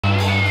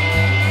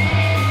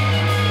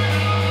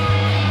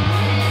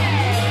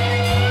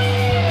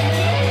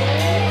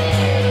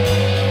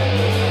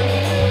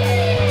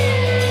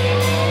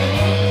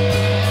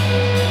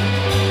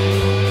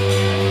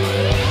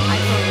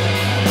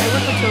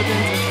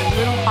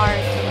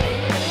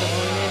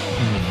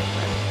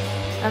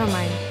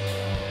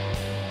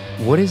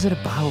What is it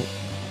about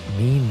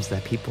memes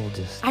that people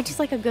just... I just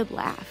like a good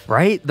laugh.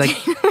 Right? Like...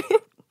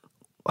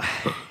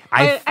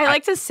 I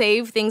like to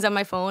save things on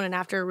my phone, and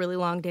after a really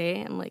long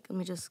day, I'm like, let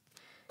me just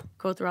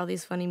go through all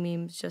these funny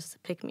memes just to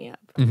pick me up.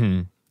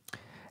 Mm-hmm.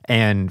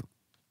 And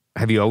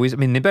have you always... I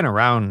mean, they've been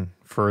around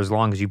for as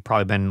long as you've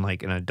probably been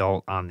like an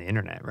adult on the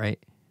internet,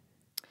 right?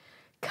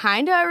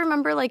 Kinda. I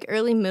remember like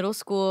early middle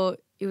school,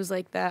 it was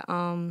like that...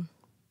 I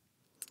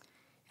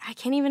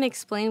can't even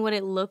explain what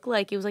it looked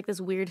like. It was like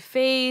this weird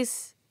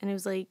face, and it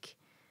was like...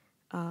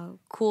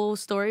 cool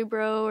story,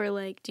 bro, or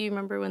like, do you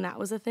remember when that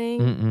was a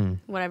thing? Mm-mm.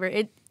 Whatever,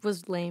 it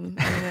was lame.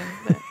 Anyway,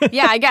 but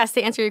yeah, I guess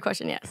to answer your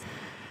question, yes.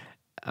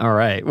 All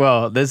right.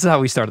 Well, this is how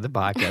we started the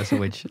podcast,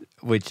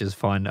 which is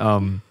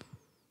fun.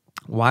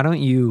 Why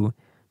don't you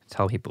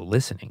tell people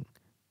listening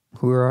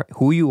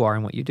who you are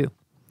and what you do?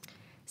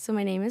 So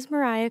my name is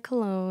Mariah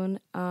Colon.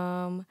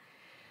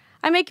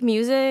 I make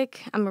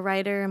music. I'm a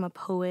writer. I'm a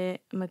poet.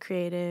 I'm a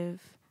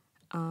creative.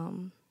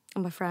 I'm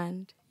a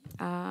friend.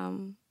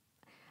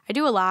 I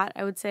do a lot,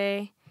 I would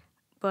say,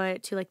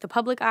 but to like the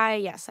public eye,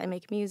 yes, I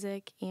make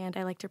music and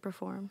I like to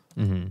perform.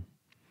 Mm-hmm.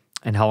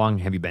 And how long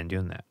have you been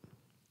doing that?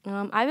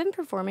 I've been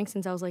performing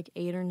since I was like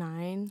 8 or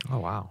 9. Oh,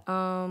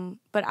 wow.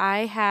 But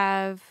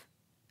I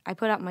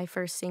put out my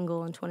first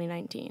single in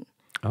 2019.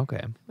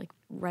 Okay. Like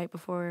right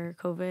before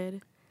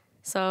COVID.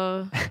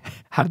 So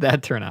how did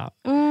that turn out?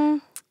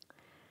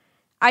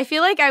 I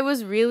feel like I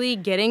was really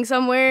getting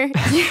somewhere.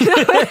 You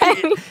know what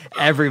I mean?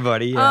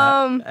 Everybody,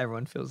 yeah.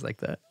 Everyone feels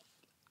like that.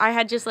 I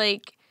had just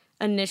like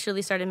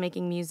initially started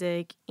making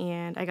music,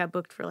 and I got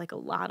booked for like a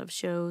lot of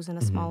shows in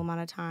a small amount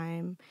of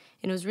time,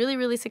 and it was really,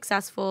 really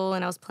successful.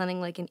 And I was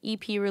planning like an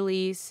EP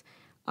release,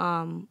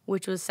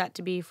 which was set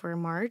to be for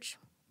March.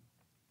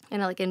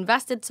 And I like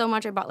invested so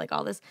much. I bought like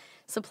all this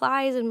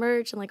supplies and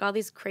merch and like all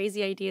these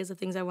crazy ideas of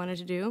things I wanted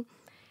to do.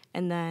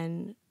 And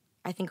then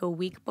I think a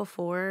week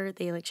before,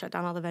 they like shut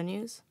down all the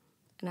venues,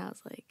 and I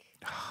was like,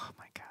 oh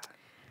my God.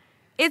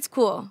 It's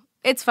cool.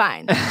 It's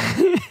fine.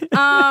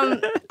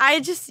 I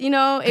just,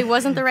 it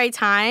wasn't the right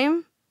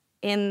time.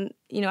 And,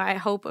 I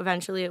hope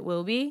eventually it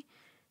will be.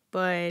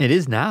 But it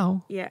is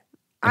now. Yeah.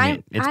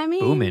 I mean,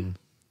 booming.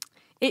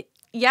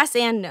 Yes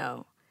and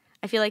no.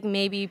 I feel like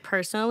maybe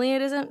personally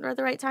it isn't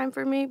the right time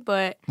for me,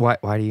 but... Why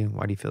do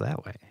you feel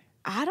that way?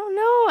 I don't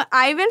know.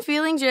 I've been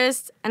feeling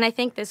and I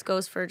think this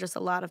goes for just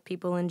a lot of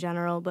people in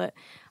general, but...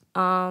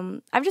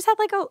 I've just had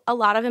like a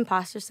lot of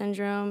imposter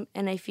syndrome,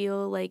 and I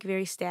feel like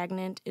very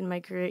stagnant in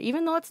my career,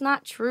 even though it's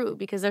not true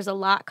because there's a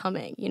lot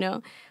coming,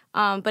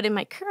 but in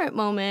my current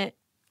moment,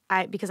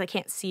 because I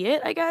can't see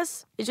it, I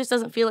guess, it just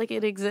doesn't feel like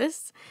it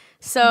exists.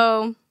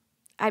 So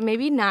I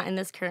maybe not in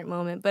this current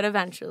moment, but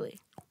eventually.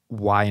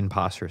 Why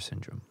imposter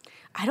syndrome?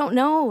 I don't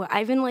know.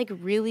 I've been like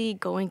really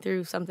going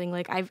through something.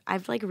 Like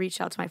I've like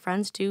reached out to my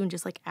friends too and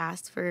just like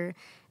asked for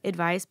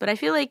advice, but I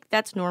feel like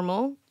that's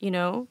normal,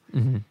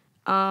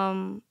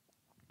 Mm-hmm.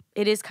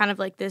 It is kind of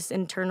like this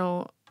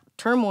internal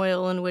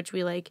turmoil in which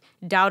we like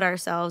doubt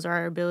ourselves or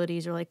our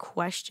abilities or like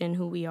question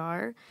who we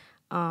are.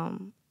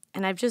 And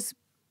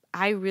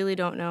I really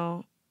don't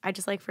know. I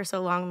just like for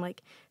so long, I'm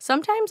like,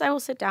 sometimes I will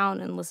sit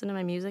down and listen to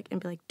my music and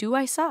be like, do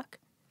I suck?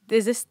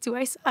 Do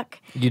I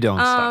suck? You don't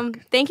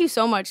suck. Thank you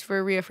so much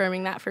for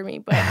reaffirming that for me,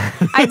 but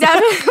I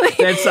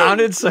definitely... That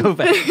sounded so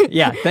bad.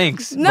 Yeah,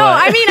 thanks. No,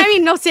 I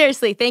mean, no,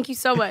 seriously, thank you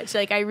so much.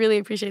 Like, I really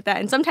appreciate that.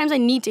 And sometimes I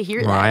need to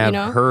hear that, I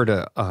have heard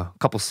a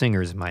couple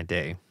singers in my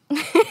day.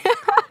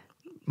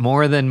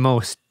 More than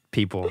most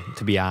people,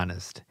 to be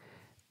honest.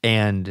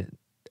 And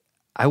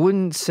I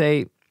wouldn't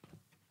say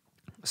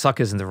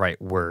suck isn't the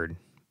right word,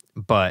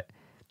 but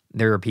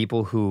there are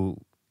people who,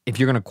 if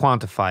you're going to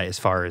quantify as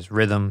far as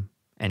rhythm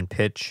and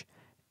pitch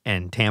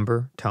and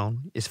timbre,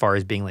 tone, as far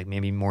as being like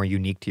maybe more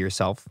unique to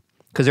yourself.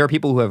 Because there are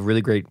people who have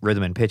really great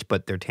rhythm and pitch,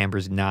 but their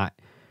timbre's not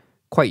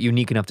quite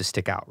unique enough to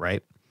stick out,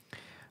 right?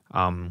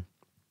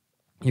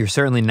 You're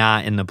certainly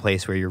not in the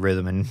place where your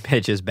rhythm and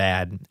pitch is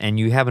bad, and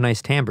you have a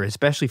nice timbre,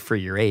 especially for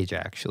your age,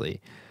 actually.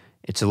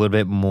 It's a little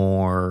bit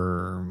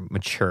more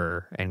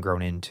mature and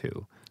grown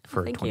into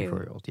for a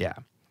 24-year-old. Yeah.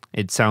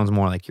 It sounds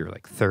more like you're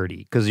like 30,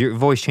 because your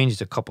voice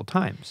changes a couple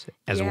times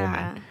as a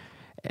woman.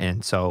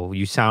 And so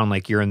you sound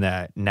like you're in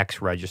that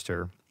next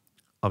register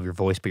of your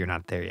voice, but you're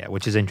not there yet,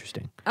 which is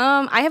interesting.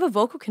 I have a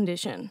vocal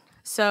condition.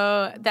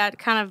 So that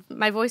kind of,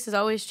 my voice is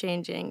always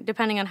changing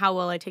depending on how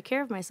well I take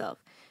care of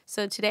myself.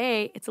 So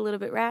today it's a little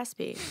bit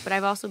raspy, but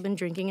I've also been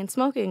drinking and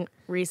smoking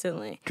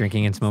recently.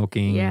 Drinking and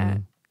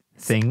smoking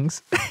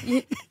things?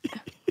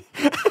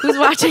 Who's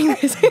watching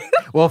this?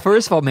 Well,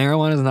 first of all,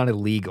 marijuana is not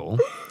illegal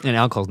and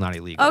alcohol is not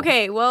illegal.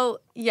 Okay, well,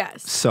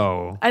 yes.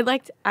 So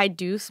I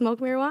do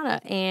smoke marijuana,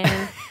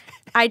 and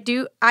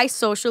I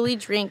socially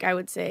drink, I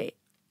would say.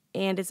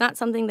 And it's not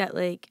something that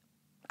like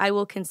I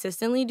will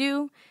consistently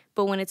do,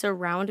 but when it's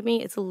around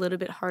me, it's a little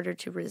bit harder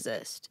to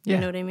resist. You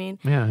know what I mean?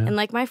 Yeah. And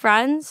like my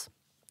friends,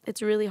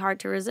 it's really hard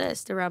to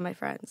resist around my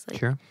friends. Like,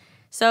 sure.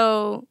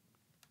 So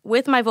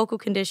with my vocal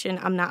condition,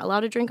 I'm not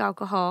allowed to drink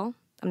alcohol.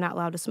 I'm not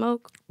allowed to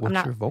smoke. What's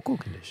your vocal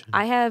condition?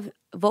 I have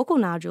vocal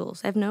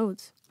nodules. I have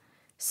nodes.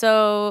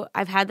 So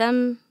I've had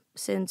them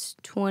since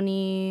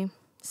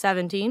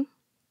 2017,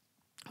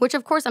 which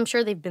of course I'm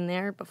sure they've been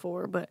there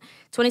before, but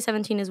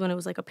 2017 is when it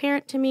was like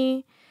apparent to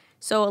me.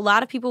 So a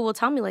lot of people will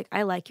tell me like,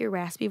 I like your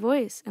raspy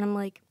voice. And I'm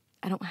like,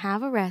 I don't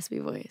have a raspy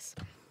voice.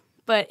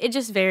 But it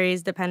just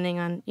varies depending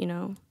on,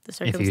 the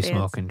circumstance. If you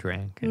smoke and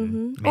drink.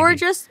 And Or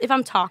just if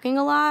I'm talking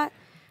a lot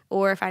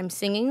or if I'm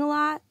singing a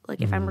lot,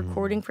 like if I'm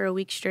recording for a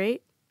week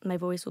straight, my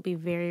voice will be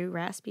very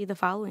raspy the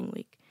following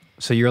week.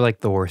 So you're like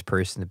the worst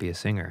person to be a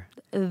singer.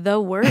 The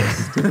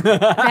worst.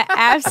 The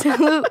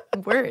absolute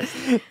worst.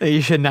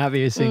 You should not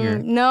be a singer.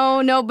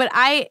 No, but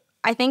I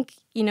think,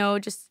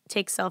 just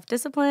take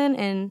self-discipline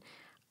and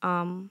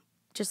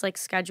just like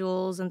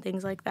schedules and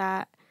things like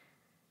that.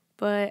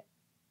 But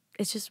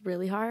it's just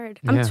really hard.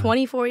 I'm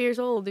 24 years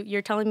old.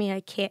 You're telling me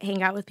I can't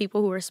hang out with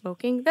people who are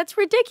smoking? That's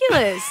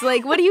ridiculous.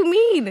 Like, what do you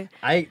mean?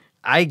 I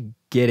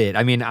get it.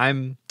 I mean,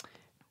 I'm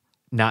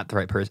not the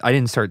right person. I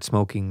didn't start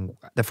smoking.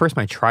 The first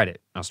time I tried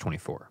it, I was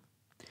 24.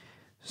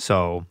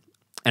 So,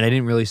 and I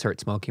didn't really start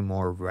smoking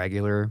more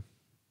regular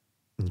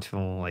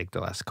until like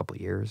the last couple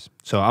of years.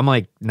 So I'm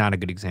like not a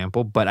good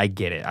example, but I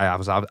get it. I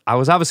was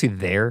obviously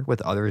there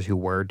with others who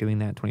were doing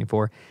that at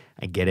 24.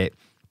 I get it.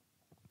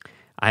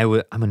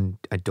 I'm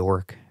a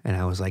dork, and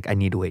I was like, I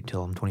need to wait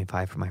till I'm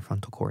 25 for my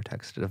frontal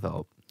cortex to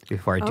develop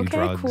before I do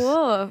drugs. Okay,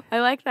 cool. I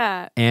like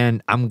that.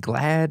 And I'm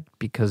glad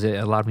because it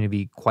allowed me to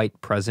be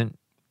quite present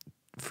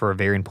for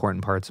very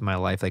important parts of my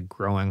life, like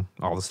growing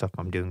all the stuff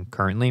I'm doing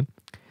currently. It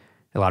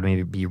allowed me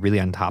to be really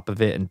on top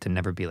of it and to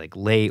never be like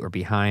late or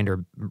behind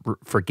or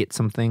forget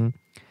something.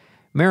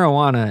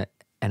 Marijuana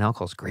and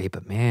alcohol is great,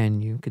 but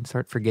man, you can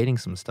start forgetting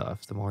some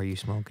stuff the more you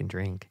smoke and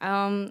drink.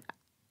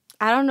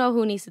 I don't know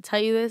who needs to tell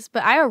you this,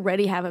 but I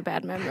already have a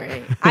bad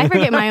memory. I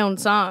forget my own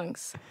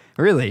songs.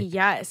 Really?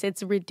 Yes,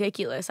 it's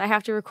ridiculous. I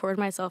have to record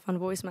myself on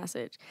voice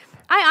message.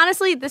 I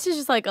honestly, this is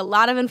just like a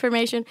lot of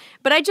information,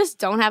 but I just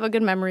don't have a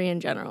good memory in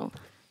general.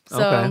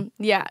 So,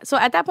 yeah. So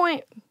at that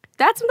point,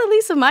 that's the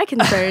least of my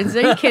concerns.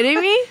 Are you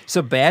kidding me?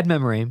 So bad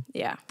memory.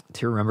 Yeah.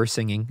 To remember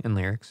singing and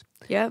lyrics.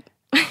 Yep.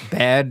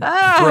 Bad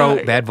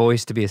throat, bad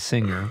voice to be a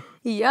singer.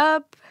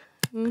 Yep.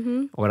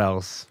 Mm-hmm. What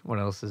else? What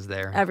else is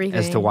there? Everything.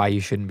 As to why you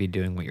shouldn't be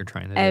doing what you're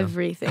trying to do.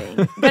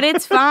 Everything. But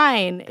it's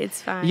fine.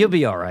 It's fine. You'll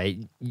be all right.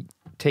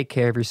 Take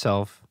care of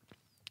yourself.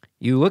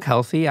 You look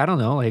healthy. I don't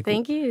know. Like.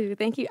 Thank you.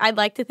 I'd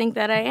like to think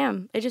that I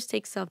am. It just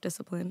takes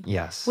self-discipline.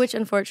 Yes. Which,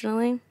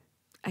 unfortunately,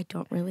 I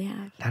don't really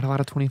have. Not a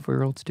lot of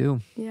 24-year-olds do.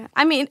 Yeah.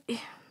 I mean.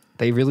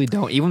 They really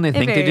don't. Even when they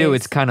think they do,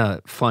 it's kind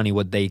of funny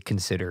what they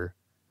consider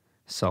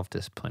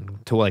self-discipline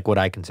to like what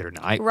I consider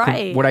now.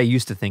 Right. What I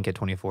used to think at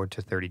 24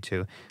 to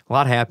 32. A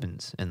lot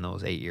happens in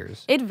those 8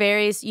 years. It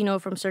varies,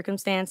 from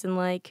circumstance, and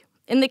like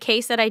in the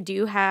case that I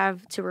do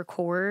have to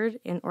record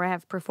or I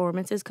have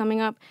performances coming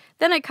up,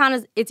 then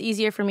it's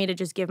easier for me to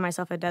just give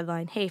myself a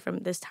deadline. Hey, from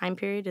this time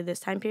period to this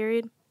time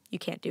period, you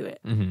can't do it.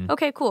 Mm-hmm.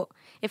 Okay, cool.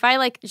 If I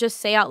like just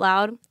say out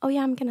loud, oh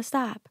yeah, I'm gonna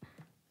stop.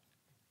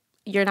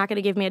 You're not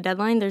gonna give me a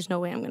deadline. There's no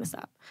way I'm gonna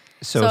stop.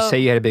 So say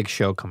you had a big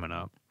show coming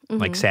up,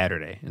 like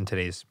Saturday, and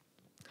today's.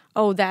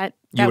 Oh, that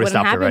you would have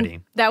stopped happened. already.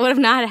 That would have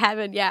not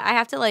happened. Yeah, I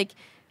have to like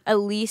at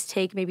least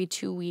take maybe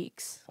 2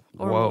 weeks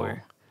or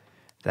more.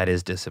 That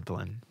is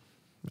discipline.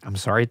 I'm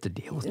sorry to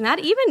deal with. Not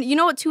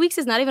even, 2 weeks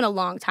is not even a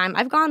long time.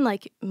 I've gone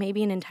like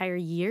maybe an entire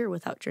year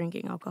without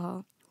drinking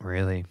alcohol.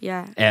 Really?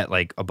 Yeah. At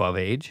like above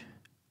age?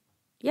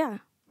 Yeah.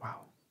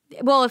 Wow.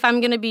 Well, if I'm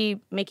gonna be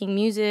making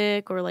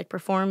music or like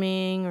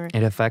performing or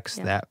it affects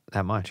that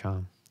much,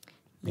 huh?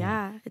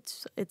 Yeah,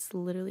 it's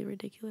literally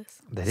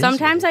ridiculous. ridiculous.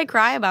 Sometimes I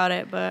cry about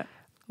it, but.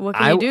 What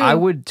can you do? I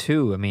would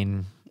too. I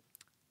mean,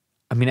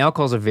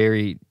 alcohol is a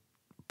very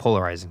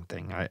polarizing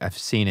thing. I've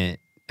seen it.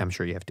 I'm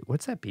sure you have to.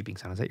 What's that beeping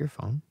sound? Is that your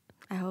phone?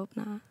 I hope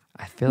not.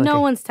 I feel like no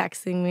one's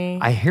texting me.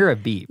 I hear a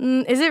beep.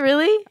 Is it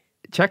really?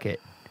 Check it.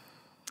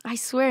 I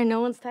swear,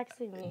 no one's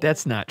texting me.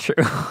 That's not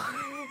true.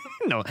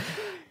 No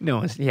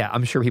one's. Yeah,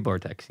 I'm sure people are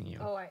texting you.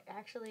 Oh,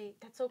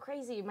 that's so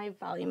crazy. My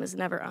volume is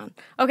never on.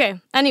 Okay.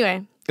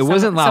 Anyway, it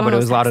wasn't loud, but it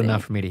was loud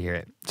enough for me to hear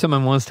it.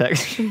 Someone was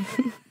texting.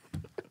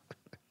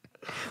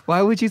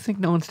 Why would you think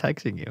no one's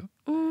texting you?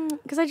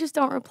 Because I just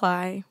don't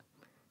reply.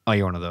 Oh,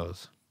 you're one of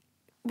those.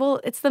 Well,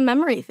 it's the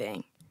memory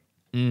thing.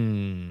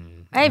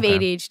 I have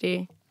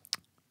ADHD.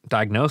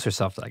 Diagnosed or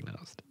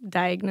self-diagnosed?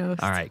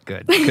 Diagnosed. All right,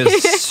 good.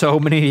 Because so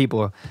many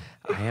people,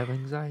 I have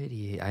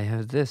anxiety, I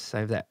have this, I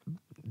have that.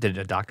 Did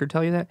a doctor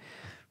tell you that?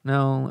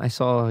 No, I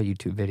saw a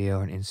YouTube video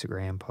or an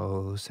Instagram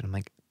post, and I'm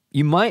like,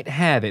 you might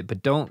have it,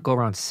 but don't go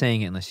around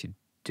saying it unless you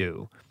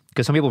do.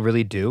 Because some people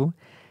really do.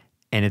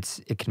 And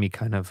it can be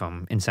kind of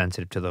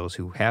insensitive to those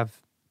who have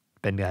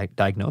been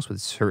diagnosed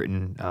with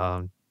certain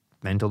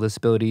mental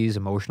disabilities,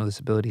 emotional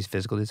disabilities,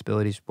 physical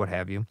disabilities, what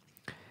have you.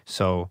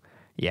 So,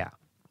 yeah.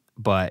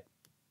 But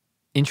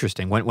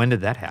interesting. When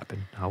did that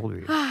happen? How old were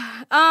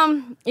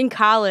you? In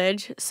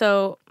college.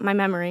 So my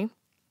memory.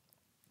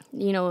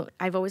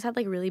 I've always had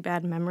like really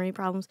bad memory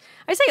problems.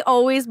 I say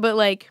always, but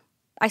like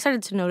I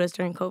started to notice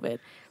during COVID,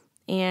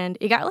 and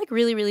it got like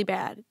really, really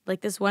bad. Like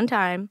this one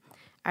time,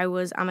 I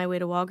was on my way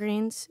to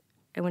Walgreens.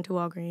 I went to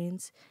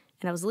Walgreens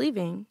and I was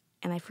leaving,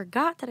 and I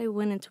forgot that I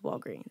went into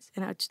Walgreens.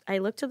 And I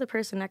looked to the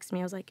person next to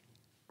me. I was like,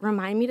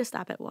 remind me to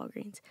stop at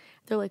Walgreens.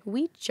 They're like,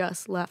 we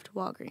just left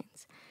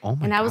Walgreens. Oh my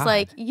God. And I was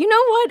like, you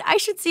know what? I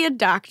should see a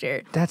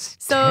doctor. That's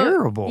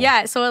terrible.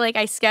 Yeah. So like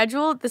I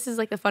scheduled, this is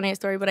like the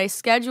funniest story, but I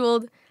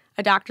scheduled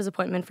a doctor's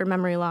appointment for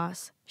memory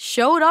loss.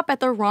 Showed up at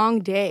the wrong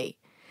day.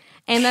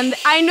 And then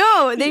I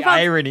know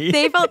irony.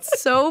 They felt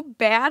so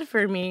bad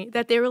for me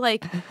that they were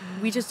like,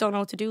 we just don't know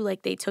what to do.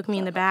 Like they took me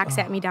in the back,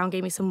 sat me down,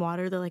 gave me some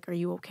water. They're like, are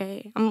you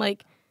okay? I'm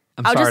like,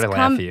 I'm sorry to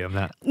laugh at you. I'm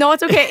not. No,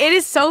 it's okay. It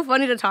is so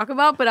funny to talk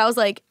about, but I was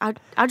like,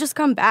 I'll just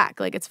come back.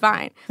 Like, it's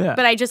fine. Yeah.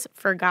 But I just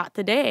forgot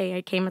the day.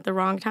 I came at the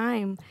wrong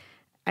time.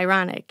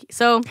 Ironic.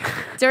 So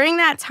during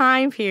that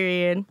time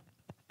period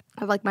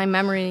of like my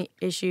memory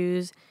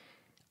issues,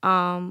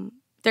 there's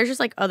just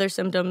like other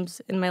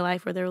symptoms in my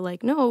life where they're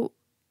like, no,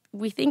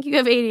 we think you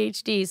have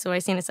ADHD. So I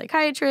seen a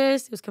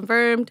psychiatrist. It was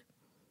confirmed.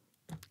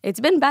 It's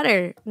been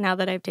better now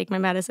that I've taken my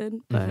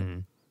medicine. But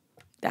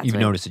You've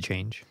noticed a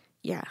change?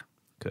 Yeah.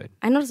 Good.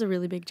 I noticed a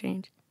really big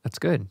change. That's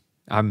good.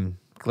 I'm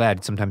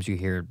glad sometimes you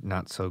hear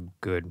not so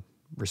good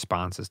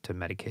responses to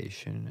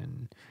medication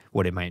and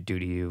what it might do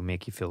to you,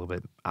 make you feel a little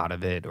bit out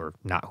of it or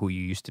not who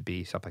you used to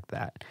be, stuff like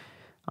that.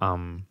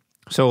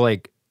 So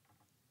like,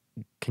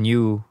 can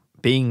you,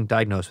 being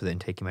diagnosed with it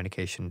and taking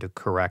medication to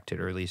correct it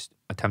or at least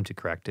attempt to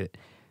correct it,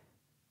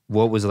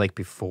 what was it like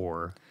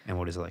before and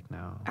what is it like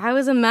now? I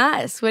was a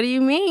mess. What do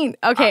you mean?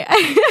 Okay.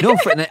 No,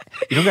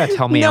 you don't got to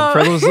tell me. No.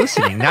 For those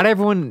listening, not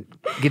everyone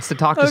gets to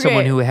talk to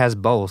someone who has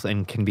both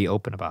and can be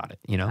open about it,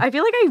 you know? I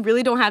feel like I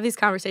really don't have these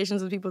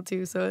conversations with people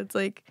too. So it's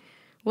like,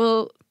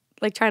 well,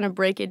 like trying to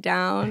break it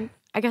down.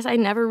 I guess I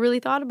never really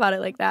thought about it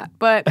like that.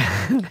 But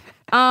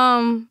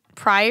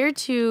prior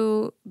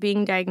to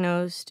being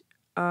diagnosed,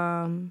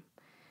 I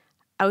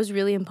was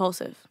really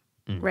impulsive.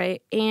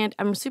 Right. And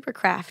I'm super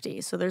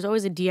crafty. So there's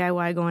always a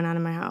DIY going on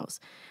in my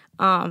house.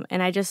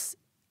 And I just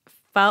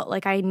felt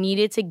like I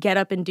needed to get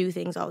up and do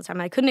things all the time.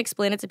 And I couldn't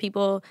explain it to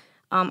people.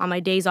 On my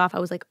days off, I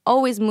was like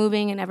always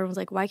moving and everyone was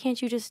like, why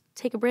can't you just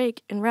take a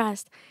break and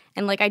rest?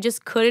 And like, I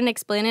just couldn't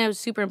explain it. I was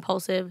super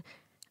impulsive,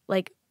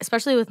 like,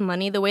 especially with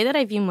money. The way that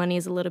I view money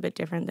is a little bit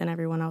different than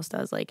everyone else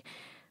does. Like,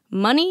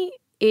 money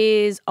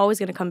is always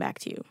going to come back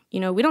to you. You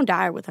know, we don't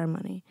die with our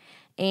money.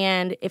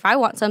 And if I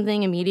want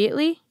something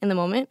immediately in the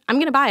moment, I'm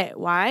going to buy it.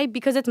 Why?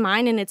 Because it's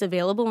mine and it's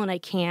available and I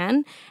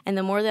can. And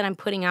the more that I'm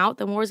putting out,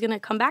 the more is going to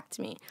come back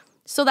to me.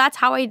 So that's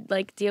how I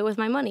like deal with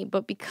my money.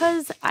 But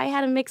because I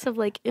had a mix of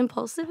like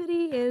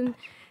impulsivity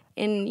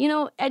and you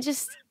know, it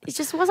just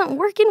wasn't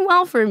working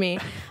well for me.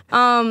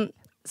 So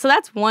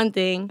that's one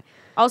thing.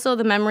 Also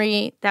the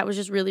memory, that was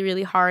just really,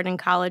 really hard in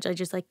college. I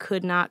just like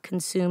could not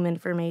consume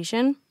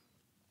information.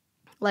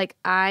 Like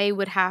I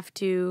would have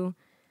to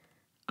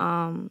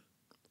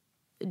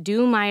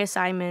do my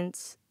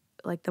assignments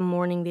like the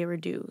morning they were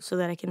due so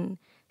that I can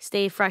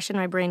stay fresh in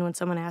my brain when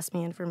someone asks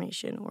me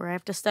information, or I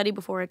have to study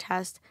before a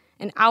test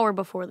an hour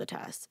before the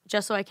test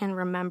just so I can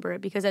remember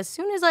it, because as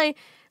soon as I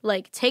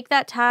like take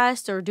that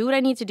test or do what I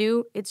need to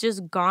do, it's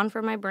just gone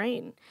from my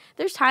brain.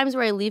 There's times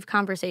where I leave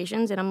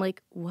conversations and I'm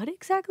like, what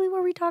exactly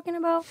were we talking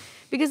about?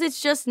 Because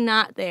it's just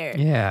not there.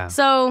 Yeah.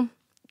 So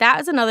that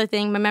is another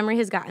thing. My memory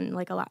has gotten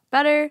like a lot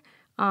better.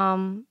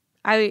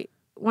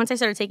 Once I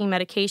started taking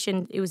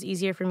medication, it was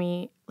easier for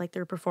me, like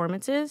through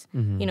performances,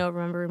 you know,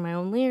 remembering my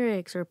own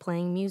lyrics or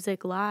playing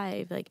music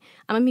live. Like,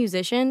 I'm a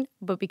musician,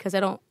 but because I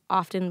don't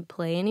often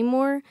play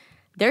anymore,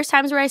 there's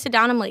times where I sit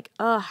down, I'm like,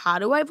 how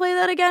do I play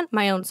that again?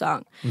 My own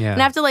song. Yeah.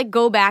 And I have to like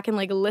go back and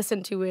like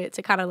listen to it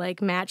to kind of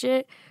like match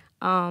it.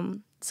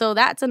 So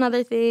that's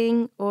another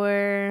thing.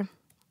 Or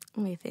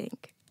let me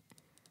think.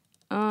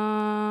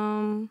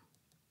 I'm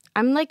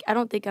like, I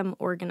don't think I'm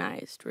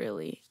organized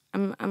really.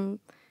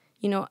 I'm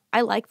you know, I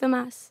like the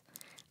mess.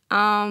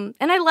 And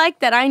I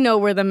like that I know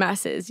where the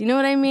mess is. You know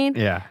what I mean?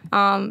 Yeah.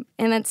 And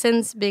then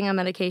since being on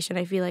medication,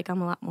 I feel like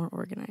I'm a lot more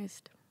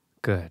organized.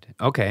 Good.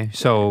 Okay.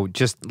 So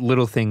just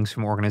little things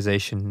from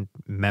organization,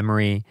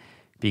 memory,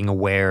 being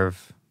aware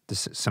of the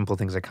simple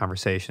things like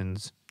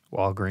conversations,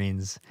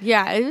 Walgreens.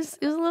 Yeah, it was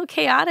a little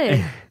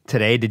chaotic.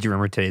 Today, did you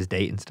remember today's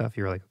date and stuff?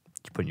 You were like,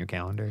 did you put in your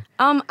calendar?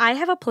 I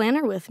have a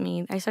planner with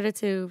me. I started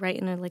to write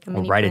in a mini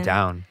write planner. it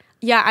down.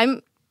 Yeah,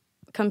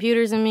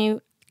 computers in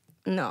me.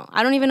 No,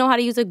 I don't even know how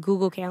to use a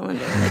Google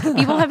Calendar. Like,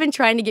 people have been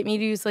trying to get me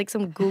to use like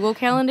some Google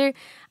Calendar.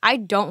 I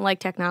don't like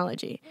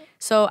technology.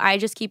 So I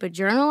just keep a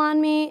journal on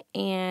me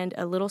and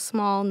a little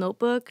small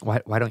notebook.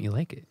 Why don't you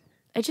like it?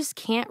 I just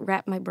can't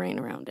wrap my brain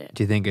around it.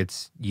 Do you think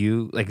it's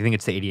you? Like, you think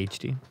it's the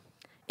ADHD?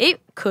 It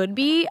could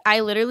be. I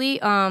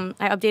literally, I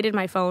updated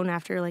my phone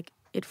after like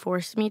it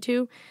forced me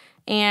to.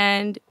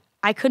 And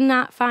I could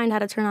not find how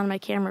to turn on my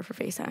camera for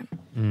FaceTime.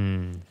 Do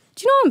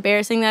you know how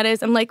embarrassing that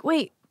is? I'm like,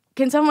 wait.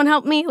 Can someone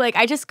help me? Like,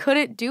 I just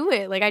couldn't do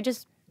it. Like,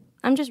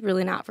 I'm just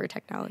really not for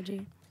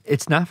technology.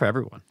 It's not for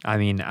everyone. I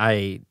mean,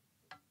 I've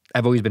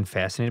always been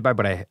fascinated by it,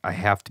 but I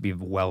have to be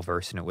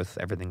well-versed in it with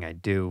everything I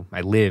do.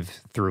 I live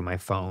through my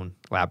phone,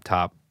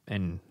 laptop,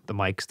 and the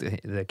mics,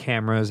 the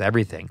cameras,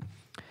 everything.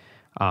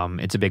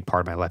 It's a big part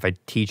of my life. I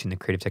teach in the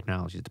creative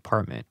technologies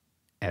department,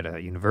 at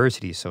a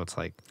university, so it's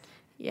like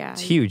Yeah.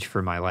 it's huge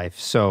for my life.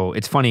 So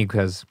it's funny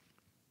because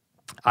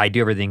I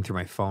do everything through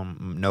my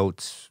phone,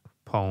 notes,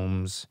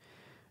 poems,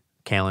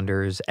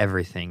 calendars,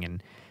 everything.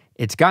 And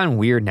it's gotten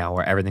weird now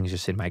where everything's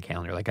just in my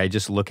calendar. Like I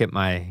just look at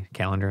my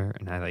calendar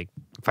and I like,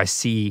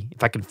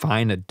 if I can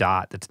find a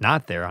dot that's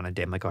not there on a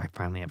day, I'm like, oh, I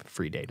finally have a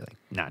free day to like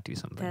not do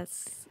something.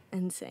 That's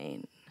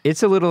insane.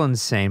 It's a little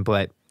insane,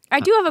 but I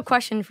do have a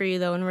question for you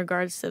though in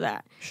regards to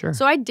that. sure.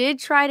 So I did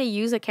try to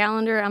use a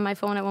calendar on my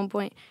phone at one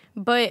point,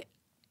 but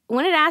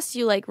when it asks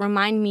you like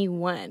remind me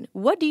when,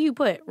 what do you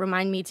put?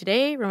 Remind me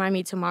today? Remind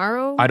me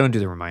tomorrow? I don't do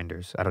the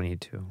reminders. I don't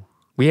need to.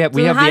 We have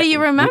how do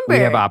you remember? We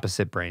have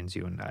opposite brains,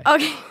 you and I.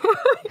 Okay.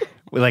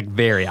 We're like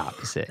very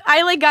opposite.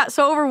 I like got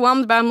so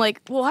overwhelmed, but I'm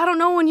like, well, I don't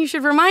know when you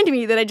should remind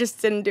me that I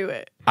just didn't do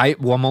it.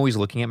 I'm always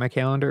looking at my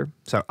calendar,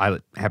 so I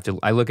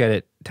look at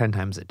it 10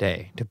 times a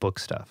day to book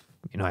stuff.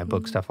 You know, I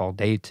book stuff all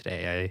day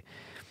today.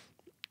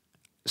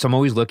 So I'm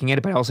always looking at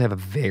it, but I also have a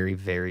very,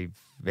 very,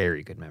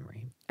 very good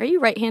memory. Are you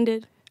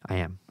right-handed? I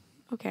am.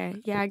 Okay.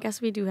 Yeah, I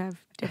guess we do have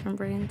different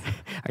brains.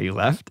 Are you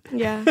left?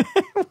 Yeah.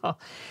 Well,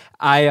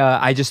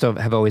 I just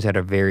have always had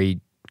a very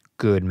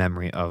good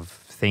memory of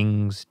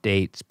things,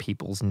 dates,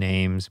 people's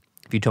names.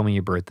 If you told me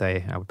your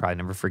birthday, I would probably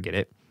never forget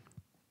it.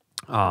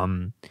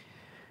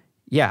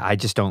 Yeah, I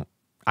just don't.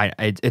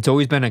 It's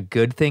always been a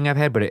good thing I've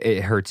had, but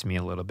it hurts me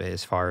a little bit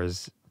as far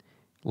as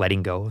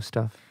letting go of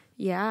stuff.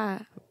 Yeah.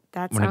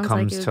 That When sounds it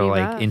comes like to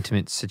like rough.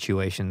 intimate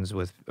situations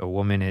with a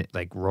woman,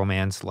 like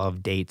romance,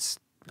 love, dates,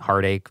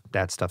 heartache,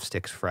 that stuff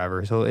sticks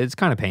forever. So it's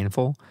kind of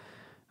painful.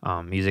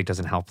 Music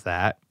doesn't help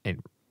that. It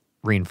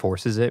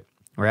reinforces it,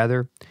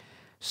 rather.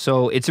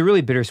 So it's a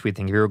really bittersweet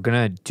thing. If you're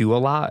going to do a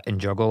lot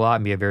and juggle a lot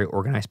and be a very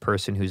organized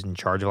person who's in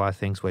charge of a lot of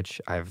things, which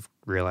I've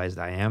realized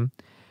I am,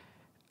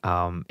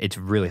 it's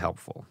really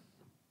helpful.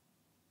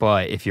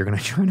 But if you're going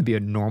to try to be a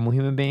normal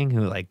human being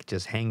who like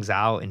just hangs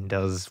out and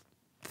does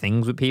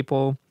things with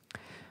people,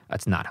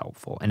 that's not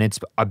helpful. And it's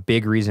a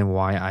big reason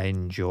why I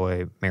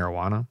enjoy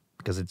marijuana,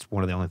 because it's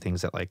one of the only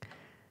things that like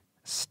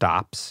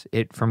stops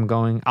it from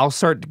going. I'll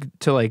start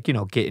to like,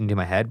 get into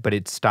my head, but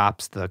it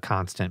stops the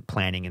constant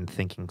planning and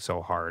thinking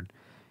so hard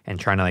and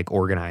trying to like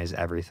organize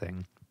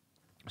everything.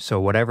 So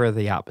whatever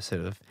the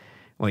opposite of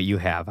what you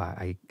have,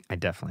 I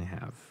definitely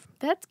have.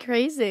 That's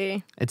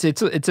crazy.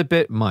 It's a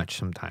bit much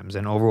sometimes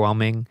and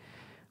overwhelming,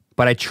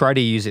 but I try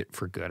to use it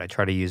for good. I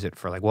try to use it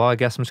for like, well, I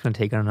guess I'm just going to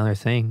take on another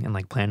thing and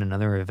like plan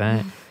another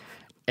event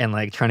and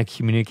like trying to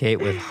communicate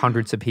with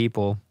hundreds of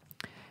people.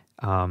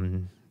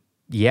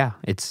 Yeah,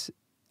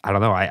 I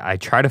don't know. I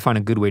try to find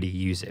a good way to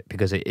use it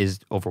because it is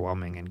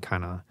overwhelming and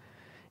kind of,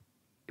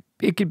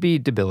 it could be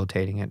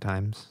debilitating at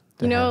times.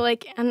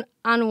 Like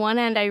on one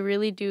end, I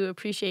really do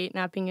appreciate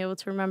not being able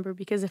to remember,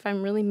 because if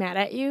I'm really mad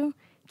at you,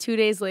 2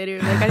 days later,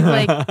 like I'm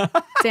like,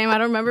 damn, I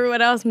don't remember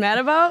what I was mad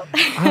about.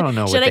 I don't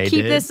know. Should what I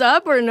keep this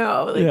up or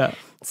no? Like, yeah.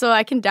 So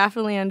I can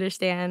definitely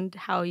understand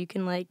how you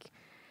can like,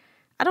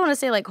 I don't want to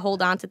say like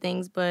hold on to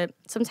things, but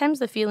sometimes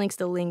the feeling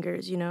still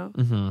lingers,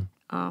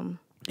 Mm-hmm.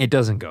 It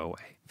doesn't go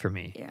away for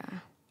me. Yeah.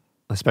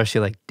 Especially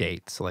like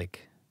dates.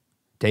 Like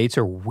dates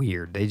are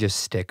weird. They just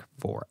stick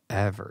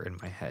forever in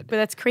my head. But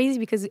that's crazy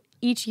because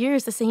each year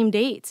is the same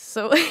dates.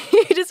 So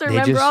you just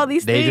remember all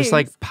these things. They just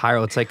like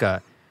pile. It's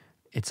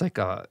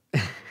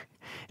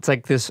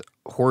like this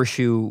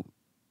horseshoe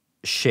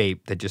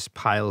shape that just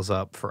piles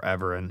up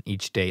forever. And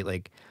each date,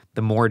 like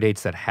the more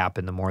dates that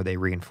happen, the more they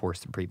reinforce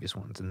the previous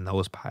ones, and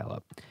those pile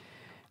up.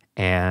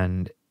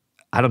 And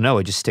I don't know,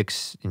 it just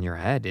sticks in your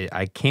head.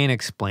 I can't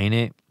explain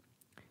it.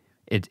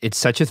 It's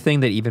such a thing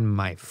that even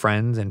my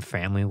friends and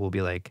family will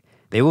be like,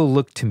 they will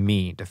look to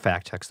me to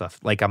fact check stuff.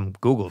 Like I'm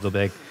Googled, they'll be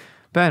like,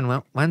 Ben,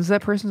 when's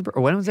that person's birthday?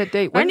 Or when was that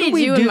date? When did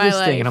we do this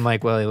thing? And I'm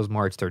like, well, it was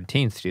March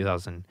 13th,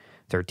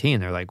 2013.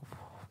 They're like,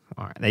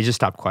 all right. They just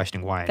stopped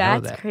questioning why I know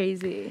that. That's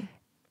crazy.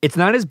 It's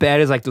not as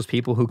bad as like those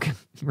people who can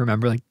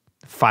remember like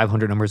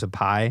 500 numbers of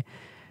pi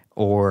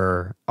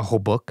or a whole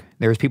book.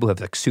 There's people who have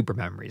like super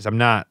memories. I'm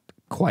not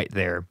quite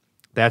there.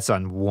 That's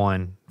on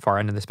one far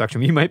end of the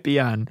spectrum. You might be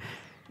on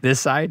this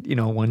side,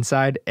 one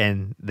side,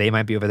 and they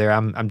might be over there.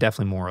 I'm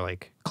definitely more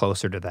like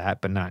closer to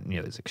that, but not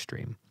nearly as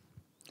extreme.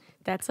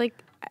 That's like,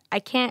 I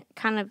can't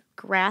kind of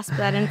grasp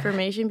that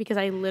information because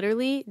I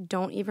literally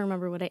don't even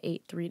remember what I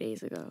ate 3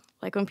 days ago.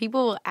 Like when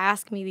people will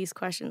ask me these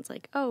questions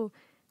like, oh,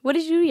 what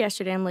did you do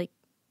yesterday? I'm like,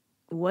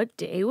 what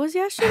day was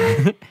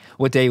yesterday?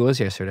 What day was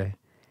yesterday?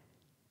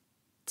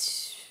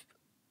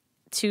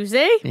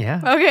 Tuesday? Yeah.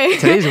 Okay.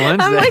 Today's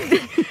Wednesday. I'm like,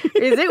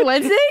 is it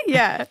Wednesday?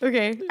 Yeah.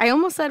 Okay. I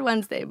almost said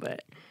Wednesday,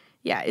 but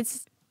yeah,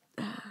 it's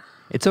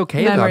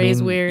okay. Though. Memory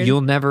is weird.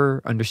 You'll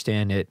never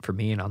understand it for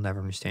me, and I'll never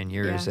understand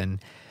yours. Yeah.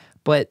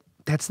 But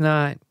that's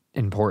not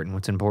important.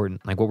 What's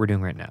important, like what we're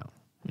doing right now.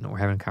 We're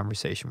having a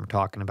conversation. We're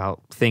talking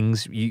about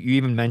things. You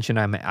even mentioned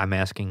I'm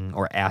asking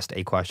or asked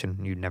a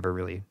question you never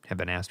really have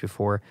been asked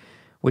before,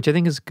 which I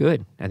think is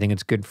good. I think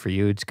it's good for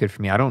you. It's good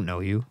for me. I don't know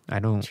you. I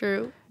don't.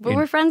 True. But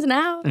we're friends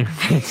now.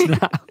 It's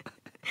not.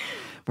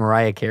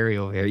 Mariah Carey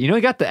over here. You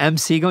got the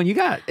MC going.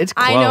 It's close.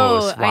 I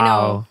know.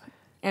 Wow.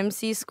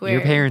 MC squared.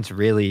 Your parents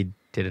really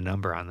did a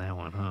number on that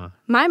one, huh?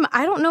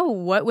 I don't know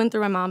what went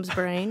through my mom's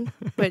brain,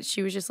 but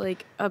she was just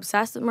like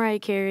obsessed with Mariah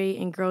Carey.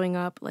 And growing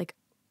up, like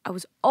I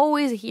was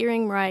always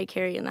hearing Mariah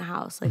Carey in the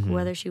house, like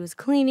whether she was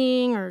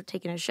cleaning or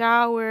taking a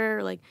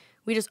shower, like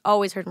we just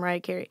always heard Mariah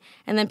Carey.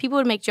 And then people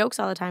would make jokes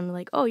all the time,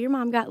 like, "Oh, your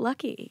mom got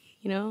lucky,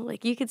 you know,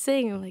 like you could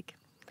sing." I'm like,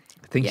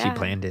 I think she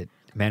planned it,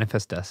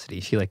 manifest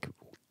destiny. She like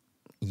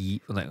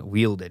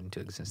wheeled it into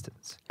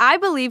existence. I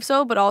believe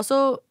so, but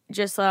also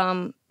just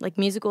like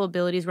musical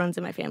abilities runs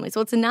in my family,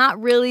 so it's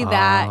not really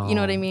that. You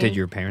know what I mean? Did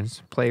your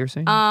parents play or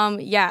sing?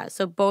 Yeah.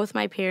 So both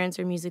my parents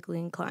are musically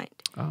inclined,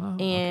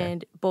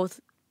 and both,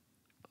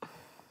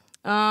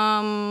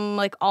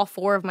 like all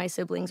four of my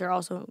siblings are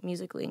also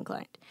musically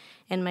inclined,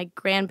 and my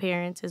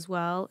grandparents as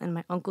well, and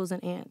my uncles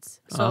and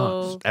aunts.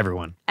 So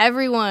everyone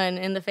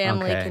in the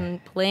family can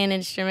play an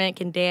instrument,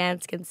 can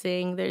dance, can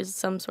sing. There's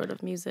some sort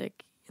of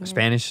music.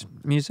 Spanish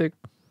music?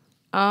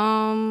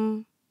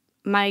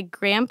 My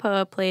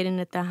grandpa played in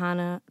a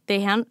Tejano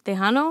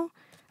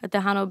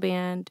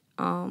band.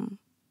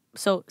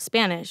 So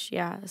Spanish,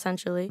 yeah,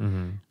 essentially.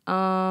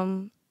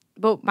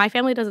 But my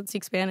family doesn't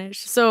speak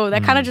Spanish, so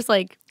that kind of just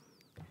like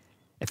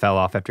it fell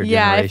off after a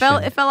generation. Yeah,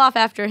 it fell off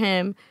after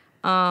him.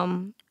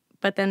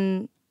 But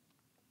then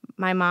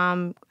my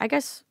mom, I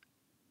guess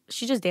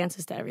she just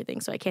dances to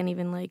everything, so I can't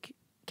even like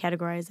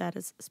categorize that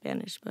as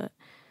Spanish. But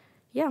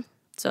yeah,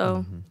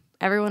 so.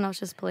 Everyone else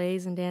just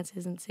plays and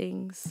dances and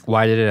sings.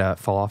 Why did it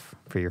fall off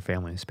for your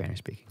family, Spanish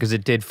speaking? Because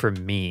it did for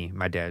me.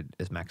 My dad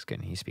is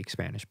Mexican. He speaks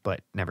Spanish,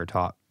 but never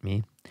taught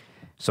me.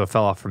 So it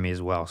fell off for me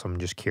as well. So I'm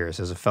just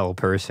curious, as a fellow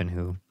person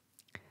who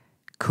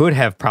could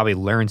have probably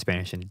learned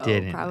Spanish and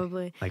didn't.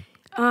 Probably. Like,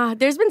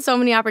 there's been so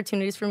many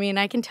opportunities for me, and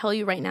I can tell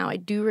you right now, I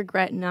do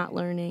regret not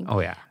learning. Oh,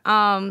 yeah.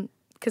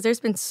 Because there's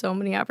been so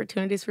many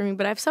opportunities for me,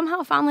 but I've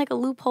somehow found like a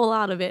loophole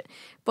out of it.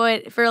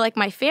 But for like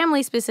my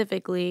family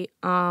specifically,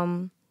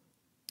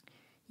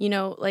 you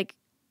know, like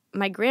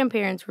my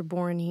grandparents were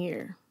born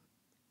here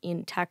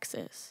in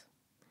Texas.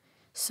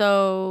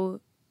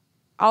 So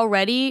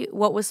already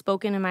what was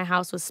spoken in my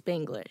house was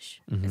Spanglish.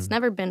 It's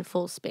never been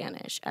full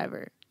Spanish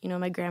ever. You know,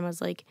 my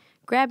grandma's like,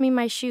 grab me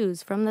my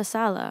shoes from the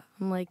sala.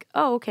 I'm like,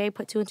 oh, okay,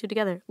 put two and two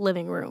together.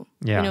 Living room.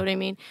 Yeah. You know what I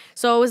mean?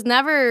 So it was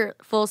never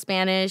full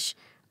Spanish.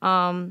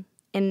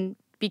 And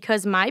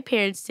because my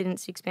parents didn't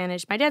speak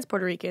Spanish, my dad's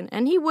Puerto Rican,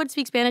 and he would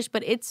speak Spanish,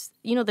 but it's,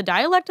 you know, the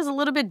dialect is a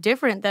little bit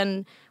different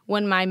than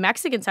when my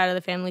Mexican side of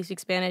the family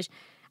speaks Spanish.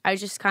 I was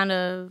just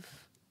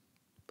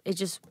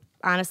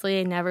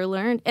honestly, I never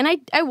learned. And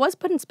I was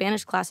put in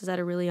Spanish classes at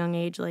a really young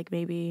age, like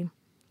maybe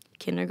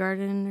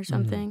kindergarten or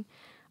something.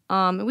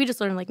 And we just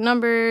learned like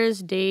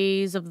numbers,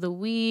 days of the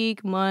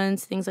week,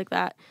 months, things like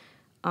that.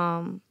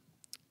 And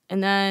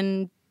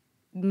then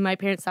my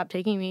parents stopped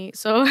taking me,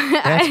 so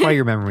that's why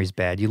your memory's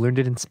bad. You learned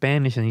it in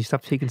Spanish, and you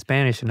stopped speaking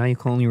Spanish, and now you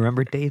can only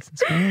remember dates in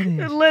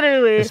Spanish.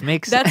 Literally, this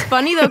makes sense. That's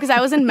funny though, because I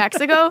was in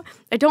Mexico.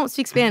 I don't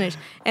speak Spanish,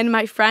 and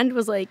my friend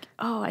was like,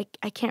 "Oh,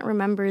 I can't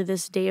remember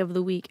this day of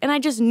the week," and I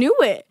just knew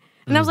it,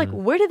 and I was like,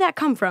 "Where did that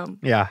come from?"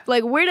 Yeah,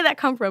 like where did that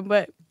come from?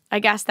 But I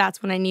guess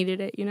that's when I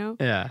needed it, you know?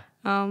 Yeah.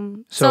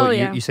 So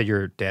you said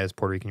your dad's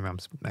Puerto Rican, your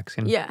mom's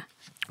Mexican. Yeah.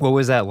 What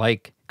was that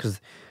like?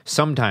 Because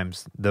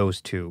sometimes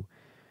those two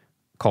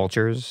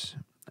cultures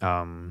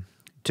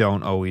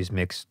don't always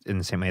mix in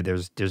the same way.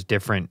 There's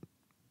different.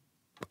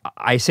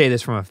 I say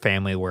this from a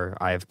family where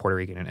I have Puerto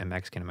Rican and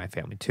Mexican in my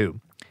family too.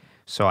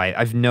 So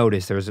I've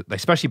noticed there was,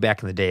 especially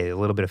back in the day, a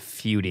little bit of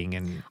feuding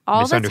and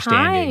all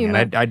misunderstanding.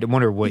 And I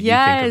wonder what you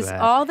think of that.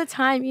 Yes, all the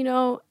time. You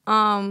know,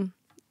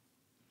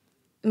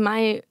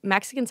 my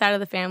Mexican side of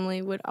the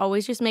family would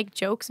always just make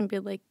jokes and be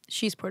like,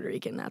 she's Puerto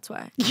Rican, that's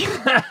why.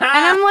 And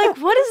I'm like,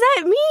 what does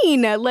that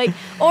mean? Like,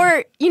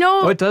 or, you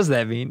know. What does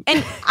that mean?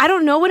 And I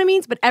don't know what it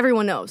means, but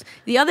everyone knows.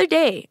 The other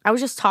day, I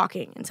was just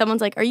talking, and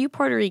someone's like, are you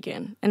Puerto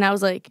Rican? And I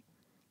was like,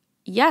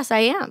 yes, I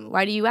am.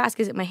 Why do you ask?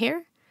 Is it my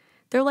hair?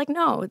 They're like,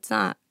 no, it's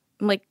not.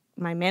 I'm like,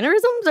 my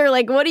mannerisms? Or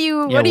like, what are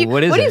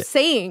you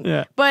saying?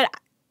 Yeah. But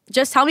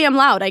just tell me I'm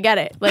loud. I get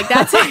it. Like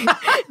that's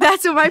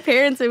that's what my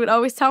parents would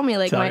always tell me.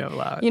 Like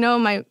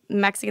my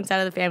Mexican side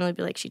of the family would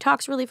be like, she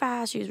talks really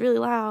fast. She's really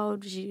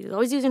loud. She's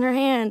always using her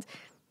hands.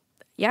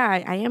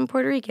 Yeah, I am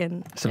Puerto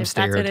Rican. Some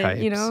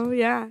stereotypes.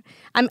 Yeah.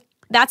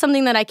 That's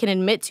something that I can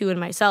admit to in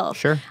myself.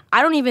 Sure.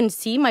 I don't even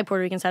see my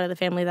Puerto Rican side of the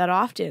family that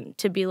often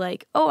to be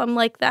like, oh, I'm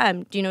like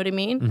them. Do you know what I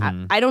mean?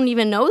 Mm-hmm. I don't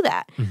even know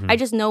that. Mm-hmm. I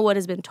just know what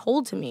has been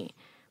told to me.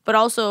 But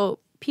also,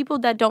 people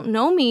that don't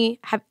know me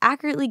have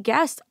accurately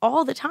guessed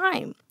all the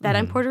time that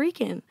I'm Puerto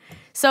Rican.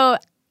 So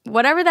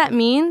whatever that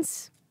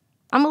means,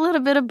 I'm a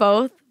little bit of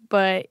both,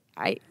 but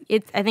I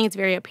think it's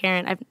very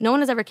apparent. No one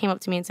has ever came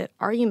up to me and said,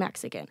 are you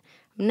Mexican?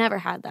 I've never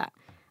had that.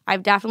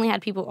 I've definitely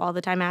had people all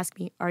the time ask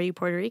me, are you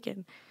Puerto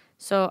Rican?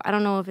 So I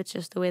don't know if it's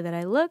just the way that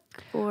I look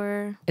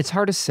or... It's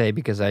hard to say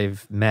because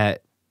I've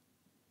met...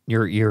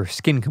 Your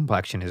skin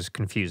complexion is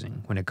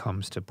confusing when it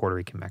comes to Puerto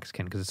Rican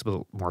Mexican because it's a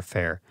little more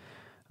fair.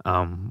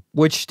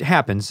 Which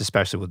happens,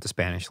 especially with the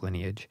Spanish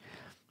lineage.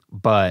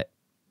 But,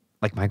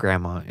 like, my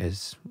grandma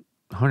is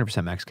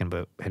 100% Mexican,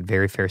 but had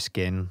very fair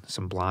skin,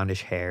 some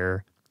blondish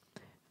hair,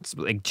 It's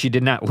like she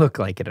did not look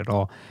like it at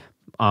all.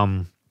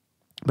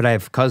 But I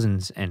have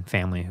cousins and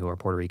family who are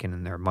Puerto Rican,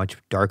 and they're much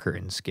darker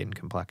in skin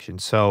complexion.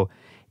 So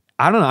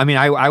I don't know. I mean,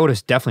 I would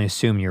have definitely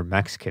assumed you're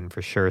Mexican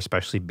for sure,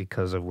 especially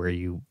because of where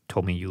you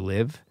told me you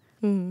live.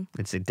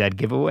 It's a dead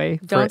giveaway.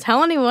 Don't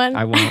tell anyone.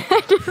 I won't.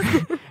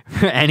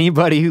 For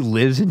anybody who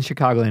lives in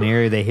Chicagoland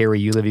area, they hear where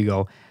you live, you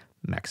go,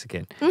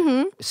 Mexican.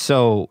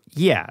 So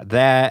yeah,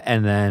 that,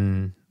 and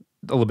then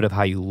a little bit of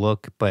how you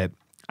look, but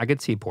I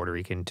could see Puerto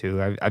Rican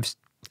too. I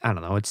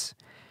don't know. It's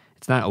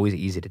not always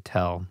easy to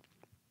tell,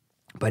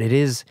 but it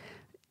is.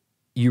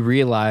 You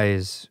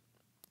realize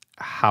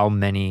how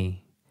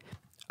many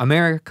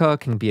America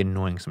can be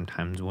annoying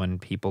sometimes when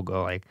people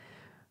go like,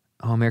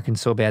 "Oh,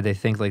 Americans so bad." They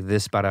think like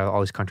this about all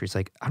these countries.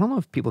 Like, I don't know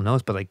if people know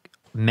this, but like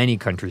many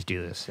countries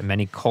do this, and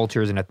many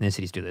cultures and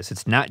ethnicities do this.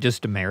 It's not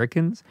just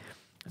Americans.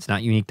 It's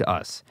not unique to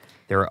us.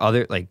 There are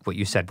other, like what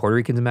you said, Puerto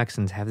Ricans and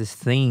Mexicans have this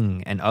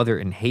thing, and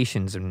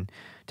Haitians and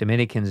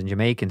Dominicans and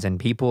Jamaicans and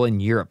people in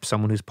Europe.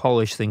 Someone who's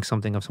Polish thinks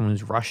something of someone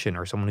who's Russian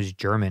or someone who's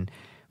German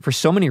for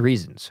so many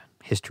reasons.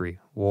 History,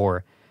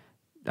 war,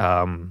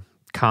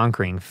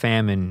 conquering,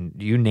 famine,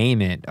 you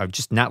name it, of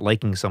just not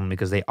liking someone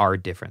because they are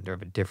different. They're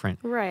of a different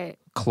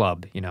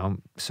club, you know?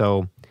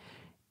 So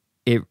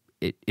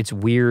it's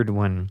weird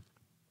when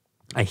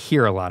I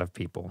hear a lot of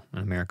people in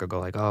America go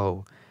like,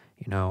 oh,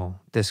 you know,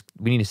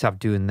 we need to stop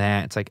doing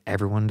that. It's like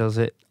everyone does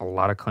it. A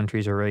lot of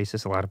countries are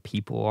racist. A lot of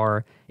people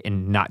are,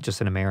 and not just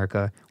in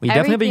America. We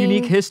definitely have a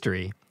unique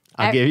history.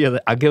 I'll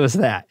give us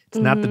that. It's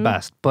not the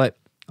best, but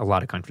a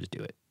lot of countries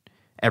do it.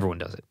 Everyone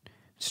does it.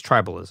 It's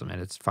tribalism at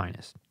its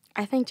finest.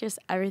 I think just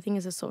everything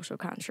is a social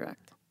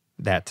construct.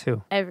 That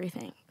too.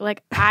 Everything.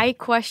 Like, I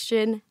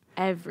question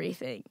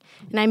everything,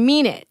 and I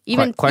mean it.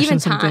 Question even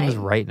some time. things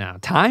right now.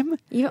 Time?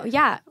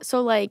 Yeah.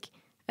 So like,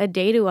 a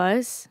day to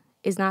us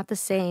is not the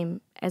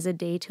same as a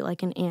day to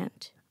like an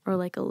ant or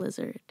like a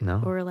lizard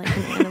or like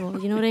an animal.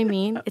 You know what I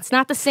mean? It's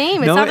not the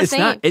same. It's not the same.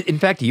 Not. In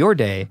fact, your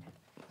day,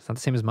 it's not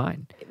the same as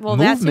mine. Well,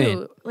 that's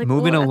too. Like,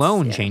 movement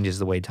alone changes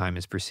the way time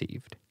is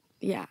perceived.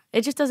 Yeah.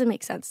 It just doesn't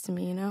make sense to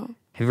me, you know?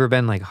 Have you ever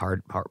been like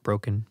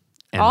heartbroken?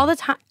 All the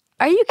time.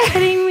 Are you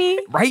kidding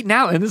me? Right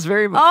now, in this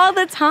very moment. All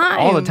the time.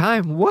 All the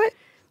time. What?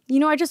 You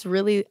know,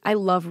 I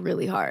love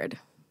really hard.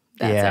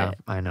 That's it.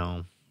 I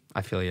know.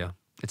 I feel you.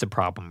 It's a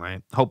problem,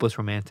 right? Hopeless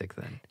romantic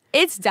then.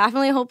 It's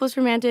definitely a hopeless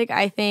romantic.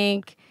 I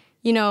think,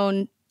 you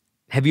know.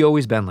 Have you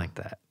always been like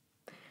that?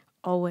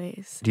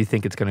 Always. Do you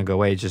think it's going to go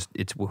away?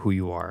 It's who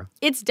you are.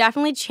 It's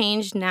definitely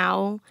changed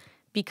now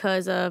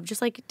because of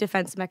just like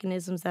defense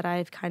mechanisms that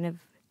I've kind of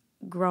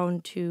grown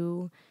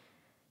to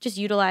just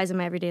utilize in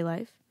my everyday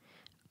life.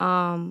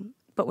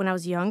 But when I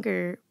was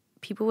younger,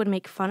 people would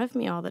make fun of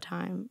me all the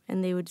time,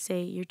 and they would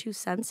say, "You're too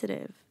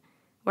sensitive.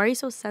 Why are you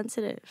so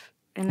sensitive?"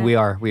 And we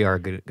are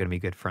going to be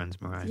good friends,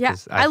 Mariah. Yeah,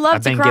 I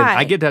love to cry.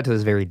 I get that to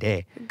this very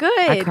day. Good,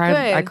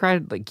 I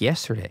cried like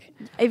yesterday.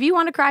 If you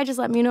want to cry, just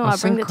let me know. I'll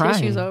bring the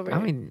tissues over. I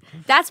mean,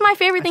 that's my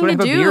favorite thing to do.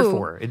 That's what I have a beer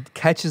for. It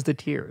catches the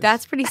tears.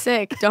 That's pretty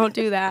sick. Don't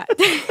do that.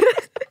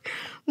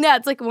 Yeah,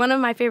 it's like one of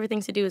my favorite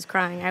things to do is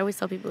crying. I always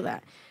tell people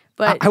that.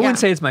 But I wouldn't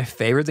say it's my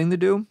favorite thing to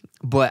do,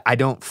 but I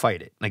don't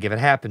fight it. Like if it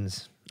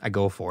happens, I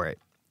go for it.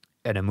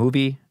 At a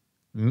movie,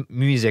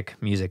 music,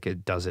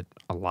 it does it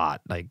a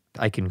lot. Like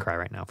I can cry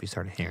right now if we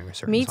started hearing a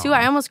certain Me too. song.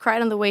 I almost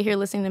cried on the way here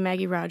listening to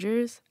Maggie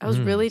Rogers. I was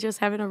really just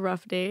having a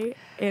rough day,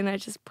 and I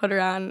just put her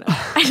on.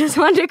 I just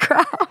wanted to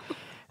cry.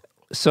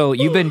 So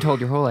you've been told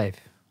your whole life,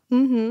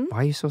 why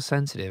are you so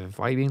sensitive?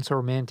 Why are you being so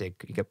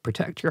romantic? You got to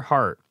protect your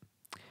heart.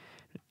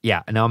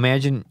 Yeah. Now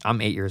imagine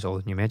I'm 8 years old,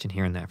 and you imagine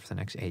hearing that for the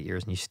next 8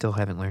 years, and you still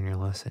haven't learned your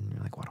lesson.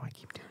 You're like, why do I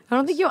keep doing this? I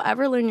don't think you'll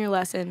ever learn your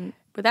lesson,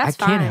 but that's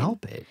fine. I can't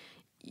help it.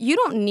 You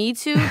don't need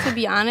to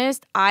be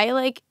honest.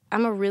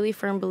 I'm a really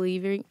firm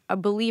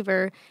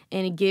believer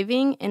in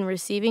giving and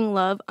receiving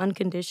love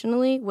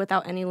unconditionally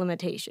without any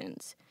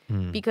limitations.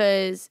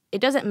 Because it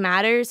doesn't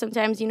matter.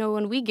 Sometimes, you know,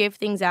 when we give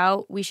things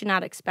out, we should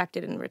not expect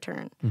it in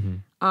return.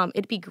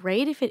 It'd be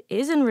great if it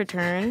is in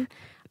return.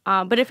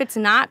 But if it's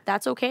not,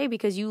 that's okay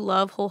because you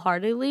love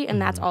wholeheartedly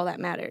and that's all that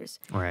matters.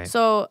 Right.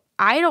 So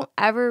I don't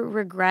ever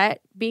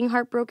regret being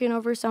heartbroken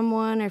over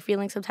someone or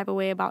feeling some type of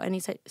way about any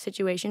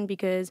situation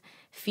because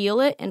feel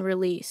it and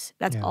release.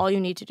 That's all you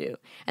need to do.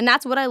 And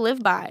that's what I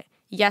live by.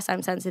 Yes,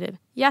 I'm sensitive.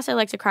 Yes, I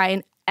like to cry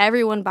and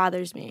everyone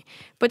bothers me.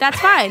 But that's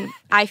fine.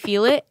 I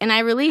feel it and I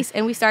release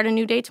and we start a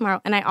new day tomorrow.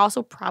 And I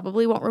also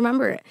probably won't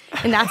remember it.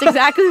 And that's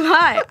exactly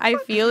why I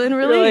feel and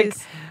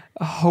release.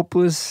 A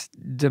hopeless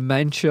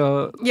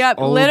dementia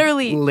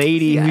literally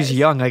lady who's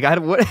young. Like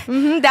what?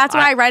 That's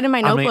why I write in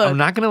my notebook. I'm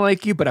not gonna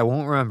like you, but I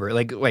won't remember.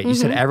 Like, wait, you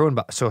said everyone.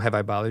 So have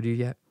I bothered you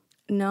yet?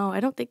 No,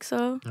 I don't think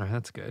so. Oh,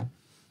 that's good.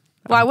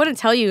 Well, I wouldn't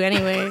tell you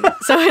anyway,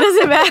 so it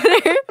doesn't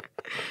matter.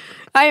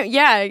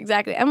 Yeah,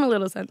 exactly. I'm a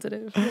little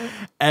sensitive.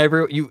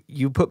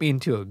 You put me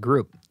into a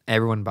group.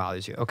 Everyone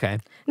bothers you. Okay.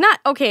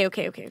 Not okay.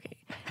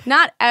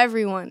 Not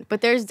everyone,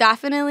 but there's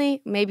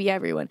definitely maybe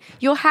everyone.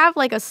 You'll have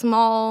like a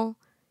small.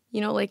 You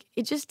know, like,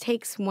 it just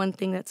takes one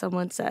thing that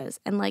someone says,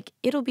 and, like,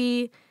 it'll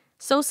be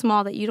so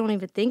small that you don't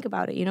even think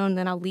about it, you know, and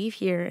then I'll leave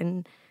here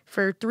and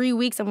for 3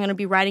 weeks, I'm going to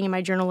be writing in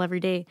my journal every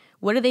day.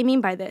 What do they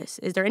mean by this?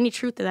 Is there any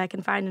truth that I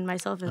can find in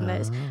myself in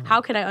this? How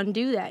could I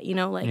undo that? You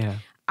know, like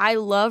I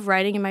love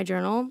writing in my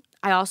journal.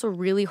 I also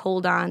really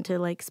hold on to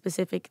like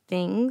specific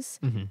things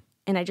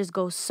and I just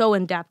go so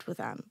in depth with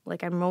them.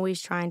 Like I'm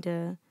always trying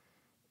to,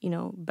 you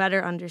know,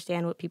 better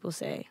understand what people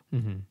say.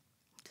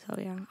 So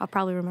yeah, I'll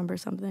probably remember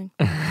something.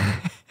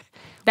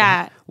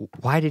 That.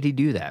 Why did he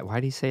do that? Why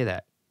did he say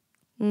that?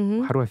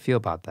 How do I feel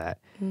about that?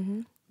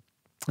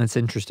 That's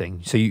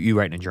interesting. So you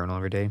write in a journal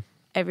every day?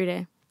 Every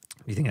day.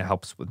 Do you think it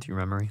helps with your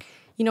memory?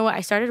 You know what?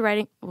 I started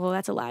writing. Well,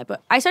 that's a lie,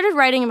 but I started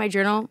writing in my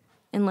journal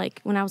in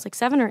like when I was like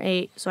 7 or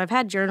 8. So I've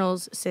had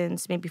journals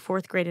since maybe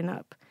 4th grade and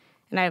up,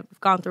 and I've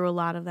gone through a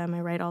lot of them.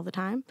 I write all the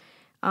time.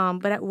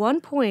 But at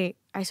one point,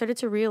 I started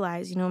to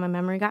realize, you know, my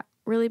memory got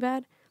really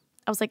bad.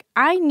 I was like,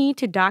 I need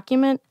to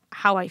document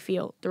how I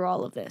feel through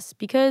all of this,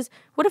 because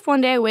what if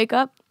one day I wake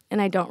up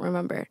and I don't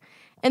remember?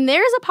 And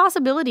there's a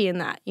possibility in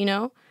that, you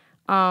know?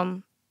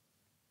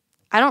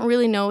 I don't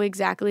really know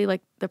exactly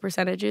like the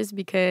percentages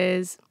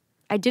because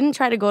I didn't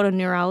try to go to a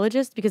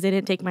neurologist because they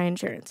didn't take my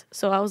insurance.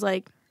 So I was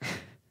like,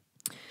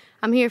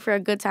 I'm here for a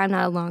good time,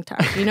 not a long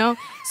time, you know?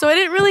 So it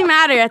didn't really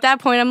matter. At that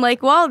point, I'm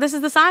like, well, this is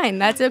the sign.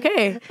 That's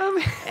okay.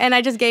 And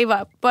I just gave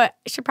up. But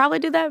I should probably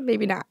do that?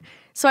 Maybe not.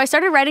 So I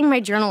started writing my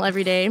journal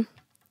every day.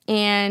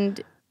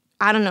 And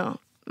I don't know.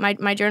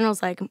 My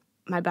journal's like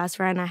my best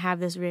friend. I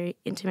have this very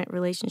intimate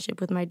relationship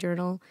with my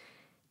journal.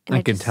 And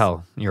I can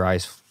tell. Your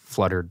eyes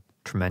fluttered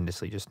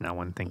tremendously just now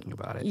when thinking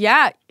about it.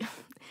 Yeah.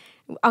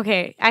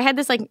 Okay. I had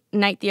this like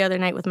night the other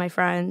night with my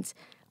friends.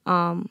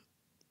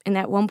 And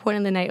at one point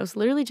in the night, I was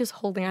literally just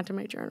holding onto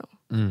my journal.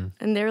 And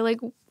they're like,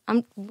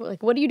 I'm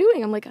like, what are you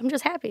doing? I'm like, I'm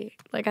just happy.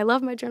 Like, I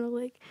love my journal.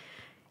 Like,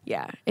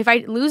 yeah. If I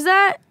lose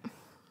that,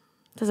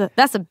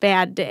 that's a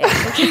bad day.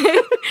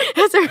 Okay?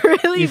 That's a really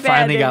bad day. You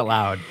finally got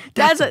loud.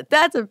 That's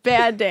a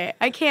bad day.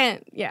 I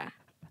can't, yeah.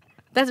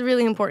 That's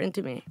really important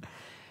to me.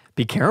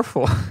 Be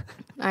careful.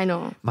 I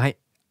know.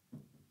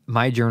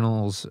 My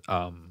journals,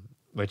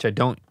 which I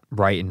don't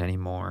write in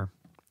anymore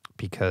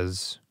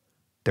because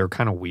they're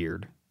kind of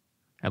weird.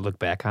 I look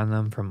back on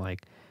them from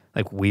like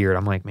weird.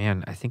 I'm like,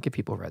 man, I think if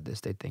people read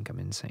this, they'd think I'm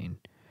insane.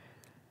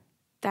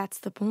 That's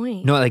the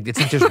point. No, like it's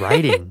not just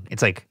writing.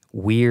 It's like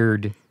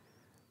weird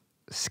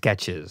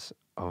sketches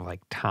of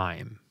like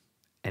time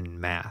and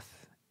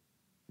math.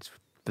 It's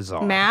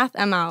bizarre. Math?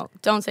 I'm out.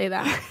 Don't say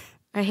that.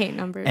 I hate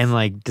numbers. And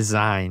like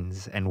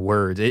designs and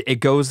words.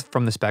 It goes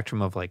from the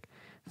spectrum of like,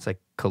 it's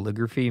like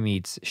calligraphy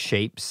meets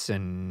shapes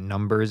and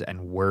numbers and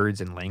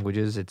words and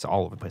languages. It's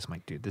all over the place. I'm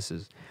like, dude, this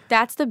is...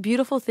 That's the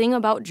beautiful thing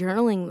about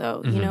journaling,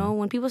 though. You know,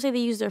 when people say they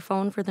use their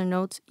phone for their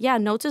notes, yeah,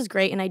 notes is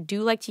great. And I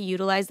do like to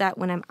utilize that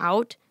when I'm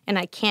out and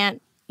I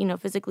can't, you know,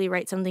 physically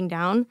write something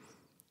down.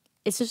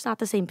 It's just not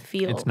the same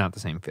feel. It's not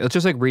the same feel. It's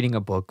just like reading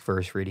a book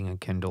versus reading a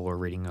Kindle or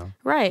reading a...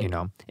 Right. You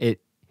know,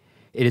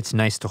 it's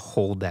nice to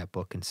hold that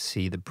book and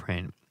see the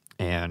print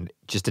and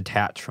just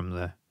detach from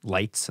the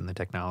lights and the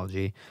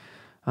technology.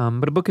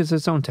 But a book is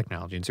its own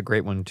technology. It's a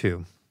great one,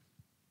 too.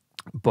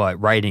 But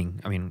writing,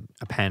 I mean,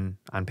 a pen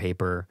on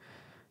paper,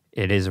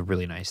 it is a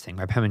really nice thing.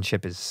 My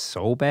penmanship is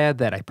so bad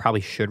that I probably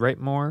should write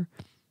more.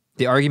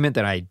 The argument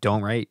that I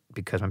don't write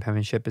because my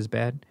penmanship is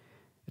bad,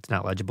 it's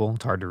not legible,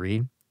 it's hard to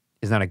read,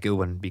 is not a good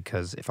one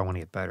because if I want to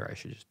get better, I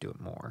should just do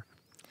it more.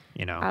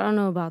 You know? I don't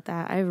know about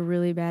that. I have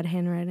really bad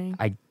handwriting.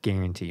 I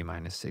guarantee you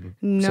mine is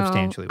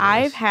substantially worse.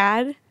 I've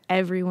had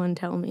everyone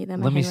tell me that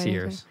my Let me handwriting see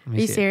yours. Are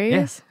you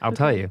serious? Yeah, I'll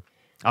tell you.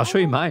 I'll show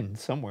you mine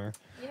somewhere.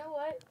 You know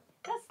what?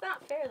 That's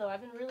not fair, though. I've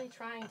been really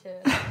trying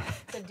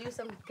to do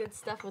some good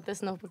stuff with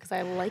this notebook because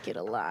I like it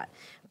a lot.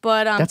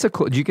 But that's a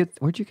cool. Where'd you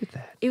get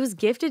that? It was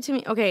gifted to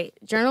me. Okay,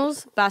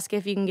 journals, best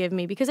gift you can give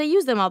me because I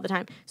use them all the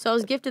time. So I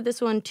was gifted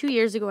this one 2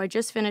 years ago. I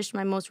just finished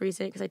my most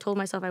recent because I told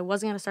myself I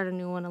wasn't going to start a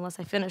new one unless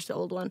I finished the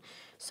old one.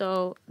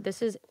 So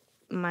this is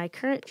my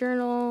current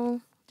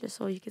journal, just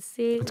so you can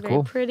see. It's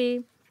very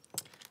pretty.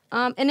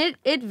 And it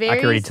varies. I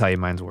can already tell you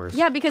mine's worse.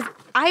 Yeah, because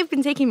I've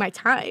been taking my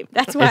time.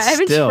 That's why I've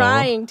been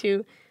trying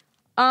to.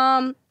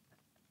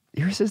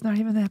 Yours is not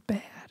even that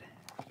bad.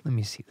 Let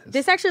me see this.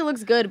 This actually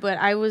looks good, but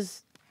I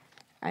was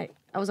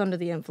under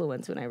the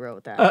influence when I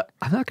wrote that.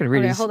 I'm not going to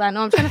read it. Okay, hold on.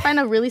 No, I'm trying to find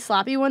a really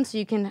sloppy one so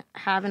you can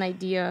have an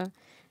idea.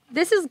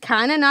 This is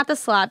kind of not the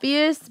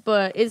sloppiest,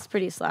 but it's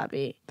pretty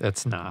sloppy.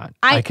 That's not.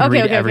 I can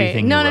read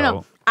everything you wrote.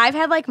 No. I've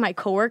had, like, my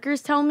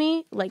coworkers tell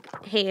me, like,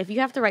 hey, if you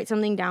have to write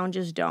something down,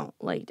 just don't.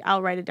 Like,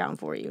 I'll write it down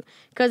for you.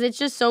 Because it's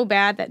just so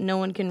bad that no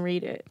one can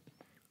read it.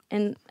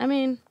 And, I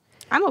mean,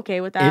 I'm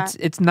okay with that.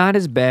 It's not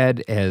as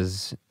bad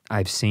as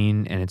I've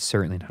seen, and it's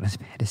certainly not as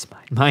bad as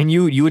mine. Mine,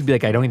 you would be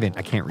like, I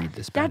can't read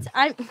this pen.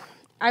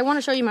 I want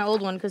to show you my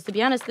old one, because, to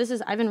be honest,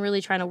 I've been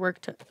really trying to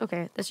work to,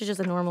 okay, this is just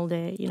a normal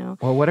day, you know?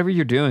 Well, whatever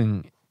you're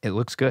doing, it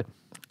looks good.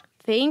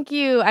 Thank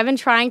you. I've been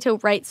trying to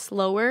write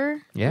slower,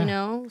 you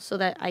know, so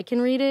that I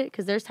can read it.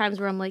 Because there's times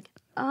where I'm like,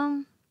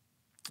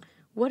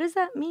 what does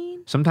that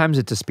mean? Sometimes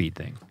it's a speed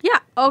thing. Yeah.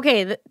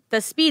 Okay. The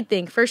speed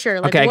thing, for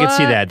sure. Like, okay, I can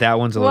see that. That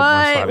one's a little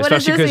more sloppy.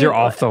 Especially because you're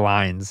off the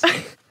lines.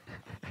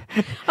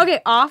 Okay,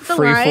 off the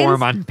Free lines.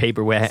 form on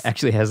paper where it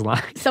actually has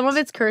lines. Some of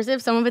it's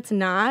cursive, some of it's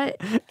not.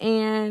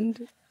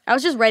 And I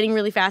was just writing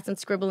really fast and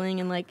scribbling,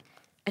 and like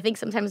I think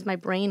sometimes my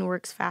brain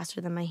works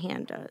faster than my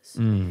hand does.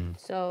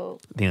 So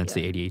I think that's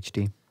the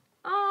ADHD.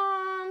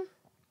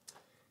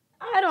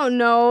 I don't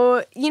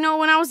know. You know,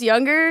 when I was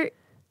younger,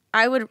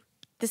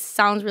 this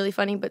sounds really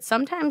funny, but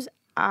sometimes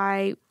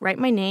I write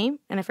my name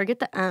and I forget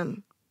the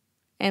M.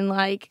 And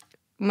like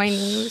my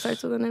name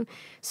starts with an M.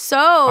 So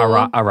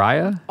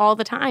Araya? all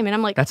the time. And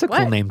I'm like, That's a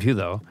what? cool name too,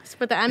 though. Just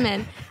put the M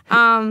in.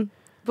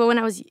 But when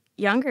I was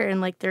younger,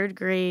 in like 3rd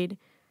grade,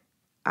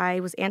 I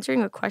was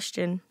answering a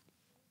question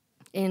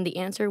and the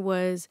answer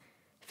was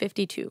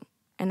 52.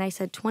 And I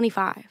said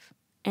 25.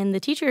 And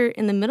the teacher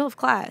in the middle of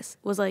class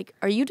was like,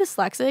 "Are you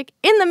dyslexic?"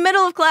 In the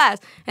middle of class.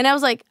 And I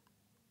was like,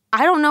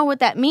 I don't know what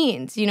that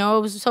means. You know, I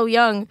was so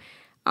young.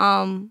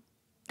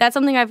 That's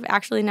something I've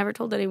actually never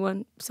told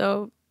anyone.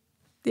 So,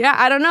 yeah,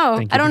 I don't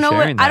know. I don't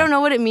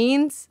know what it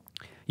means.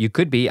 You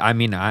could be. I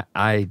mean,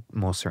 I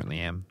most certainly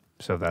am.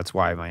 So that's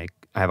why I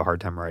have a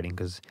hard time writing,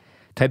 because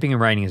typing and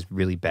writing is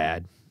really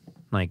bad.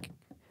 Like,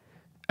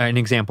 an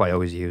example I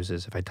always use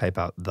is if I type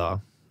out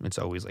it's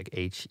always like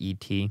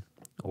H-E-T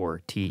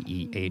or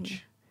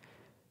T-E-H.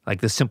 Like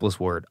the simplest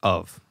word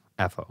of,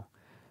 F-O.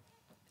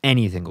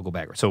 Anything will go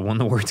backwards. So when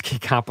the words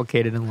get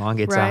complicated and long,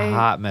 it's a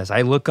hot mess.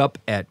 I look up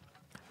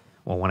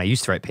when I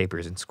used to write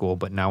papers in school,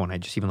 but now when I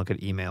just even look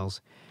at emails,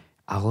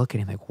 I'll look at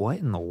him like, what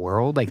in the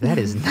world? Like, that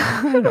is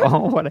not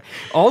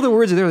all the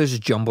words are there. They're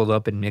just jumbled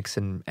up and mixed,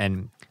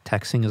 and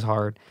texting is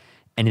hard.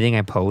 Anything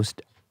I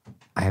post,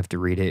 I have to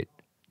read it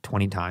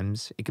 20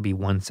 times. It could be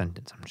one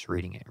sentence. I'm just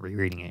reading it,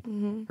 rereading it,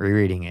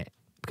 rereading it.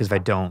 Because if I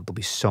don't, there'll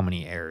be so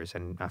many errors.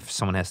 And if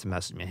someone has to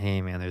message me,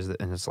 hey, man,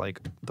 and it's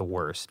like the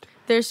worst.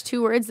 There's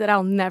 2 words that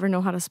I'll never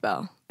know how to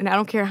spell. And I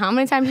don't care how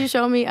many times you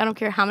show me. I don't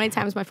care how many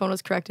times my phone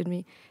has corrected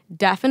me.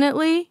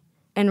 Definitely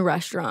and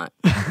restaurant.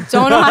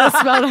 Don't know how to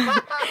spell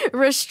them.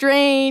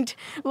 Restraint.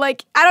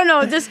 Like, I don't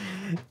know. Just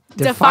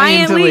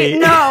defiantly.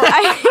 No.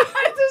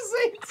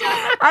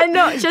 I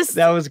know. Just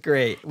that was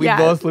great. We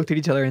both looked at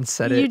each other and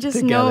said it together. You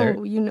just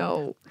know. You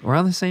know. We're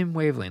on the same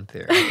wavelength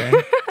here,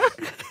 okay?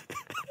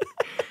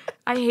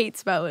 I hate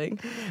spelling.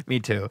 Me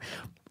too.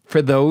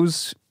 For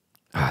those,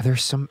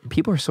 there's some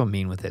people are so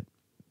mean with it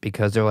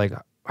because they're like,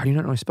 how do you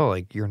not know how to spell?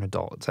 Like, you're an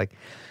adult. It's like,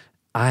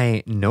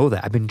 I know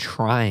that. I've been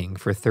trying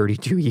for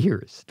 32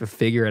 years to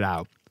figure it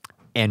out.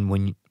 And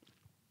when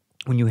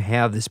you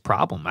have this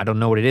problem, I don't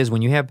know what it is.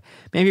 When you have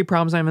maybe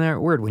problems, I'm in that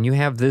word. When you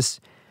have this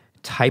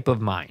type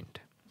of mind,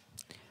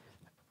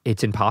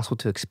 it's impossible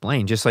to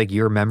explain. Just like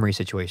your memory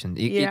situation.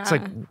 It's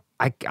like,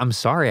 I'm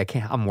sorry, I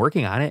can't. I'm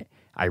working on it.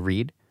 I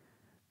read.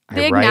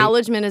 The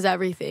acknowledgement is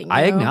everything.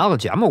 I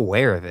acknowledge it. I'm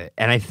aware of it.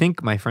 And I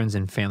think my friends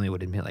and family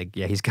would admit, like,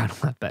 yeah, he's gotten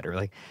a lot better.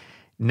 Like,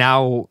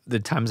 now the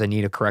times I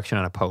need a correction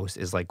on a post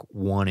is like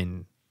 1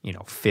 in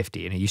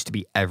 50. And it used to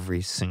be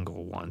every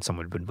single one.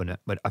 Someone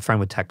but a friend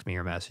would text me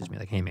or message me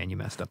like, hey, man, you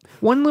messed up.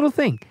 One little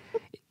thing.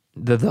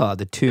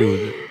 The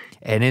two.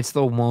 And it's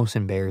the most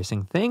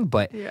embarrassing thing.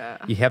 But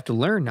you have to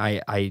learn.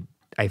 I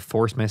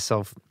forced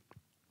myself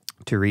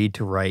to read,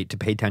 to write, to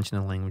pay attention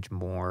to the language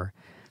more,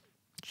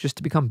 just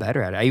to become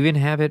better at it. I even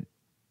have it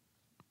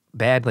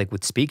bad, like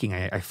with speaking.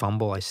 I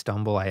fumble, I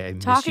stumble, I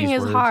Talking misuse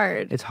is words.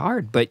 hard. It's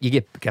hard, but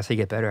guess I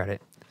get better at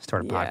it.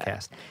 Start a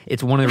podcast.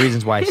 It's one of the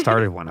reasons why I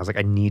started one. I was like,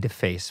 I need to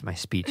face my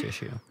speech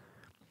issue,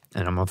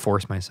 and I'm gonna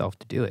force myself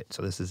to do it.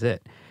 So this is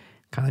it.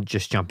 Kind of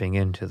just jumping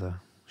into the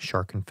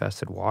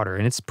shark-infested water,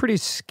 and it's pretty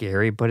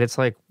scary. But it's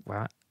like,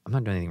 wow, I'm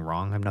not doing anything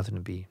wrong. I have nothing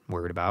to be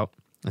worried about.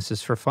 This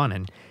is for fun,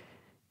 and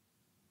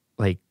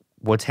like,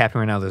 what's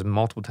happening right now, there's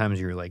multiple times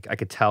you're like, I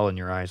could tell in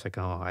your eyes, like,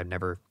 oh, I've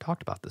never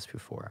talked about this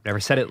before. I've never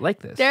said it like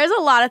this. There's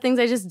a lot of things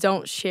I just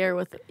don't share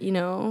with,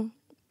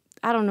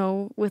 I don't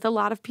know, with a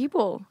lot of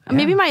people. Yeah.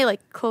 Maybe my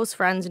like close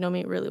friends know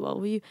me really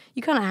well. You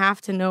kind of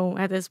have to know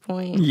at this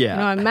point.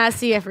 Yeah. I'm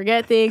messy, I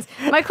forget things.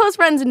 My close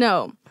friends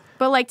know.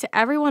 But like to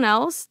everyone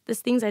else, there's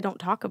things I don't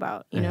talk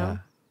about, you know?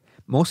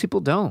 Most people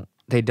don't.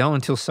 They don't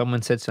until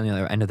someone sits on the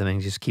other end of them and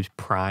just keeps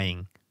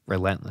prying.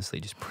 Relentlessly,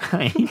 just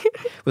prying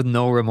with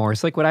no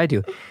remorse, like what I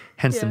do.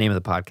 Hence the name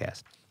of the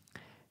podcast.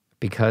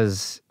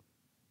 Because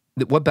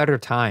what better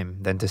time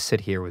than to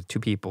sit here with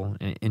 2 people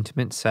in an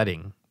intimate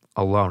setting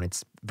alone?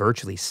 It's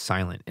virtually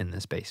silent in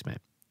this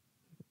basement.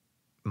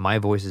 My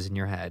voice is in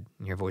your head,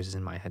 and your voice is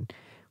in my head.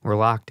 We're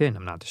locked in.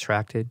 I'm not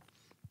distracted,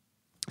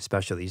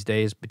 especially these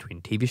days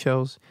between TV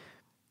shows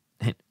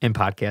and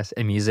podcasts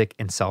and music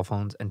and cell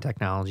phones and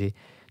technology.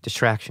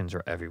 Distractions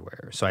are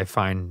everywhere. So I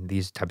find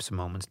these types of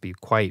moments to be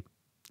quite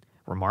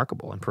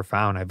remarkable and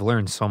profound. I've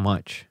learned so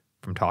much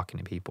from talking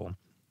to people,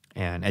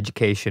 and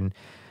education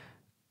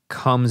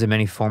comes in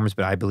many forms,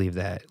 but I believe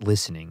that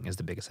listening is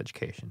the biggest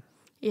education.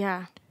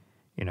 Yeah.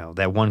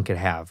 That one could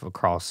have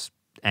across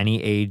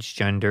any age,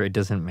 gender, it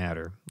doesn't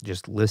matter.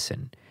 Just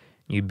listen.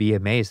 You'd be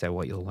amazed at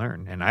what you'll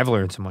learn. And I've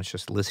learned so much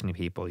just listening to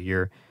people.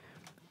 You're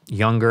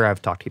younger.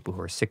 I've talked to people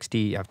who are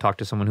 60. I've talked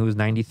to someone who was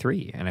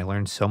 93, and I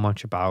learned so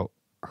much about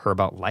her,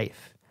 about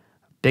life.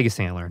 Biggest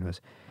thing I learned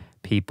was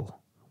people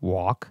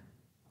walk,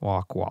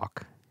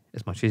 walk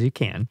as much as you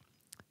can,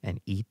 and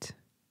eat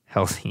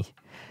healthy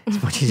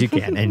as much as you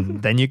can.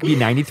 And then you can be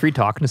 93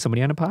 talking to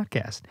somebody on a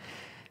podcast.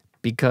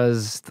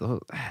 Because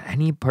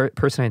any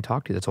person I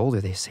talk to that's older,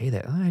 they say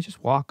that, I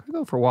just walk. I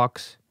go for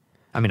walks.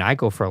 I mean, I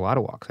go for a lot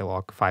of walks. I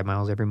walk 5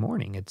 miles every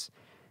morning.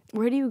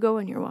 Where do you go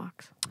on your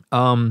walks?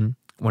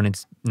 When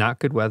it's not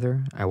good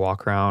weather, I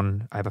walk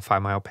around. I have a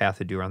 5-mile path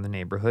to do around the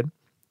neighborhood.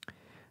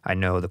 I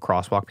know the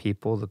crosswalk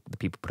people, the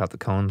people put out the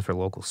cones for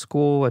local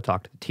school. I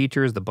talk to the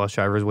teachers. The bus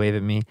drivers wave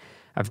at me.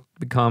 I've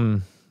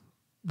become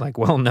like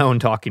well-known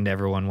talking to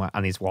everyone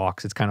on these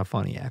walks. It's kind of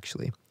funny,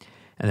 actually.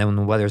 And then when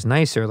the weather's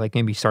nicer, like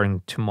maybe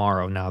starting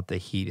tomorrow, now that the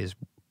heat is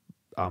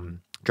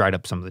dried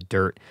up some of the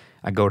dirt,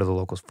 I go to the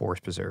local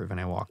forest preserve and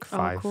I walk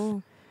a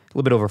little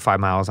bit over 5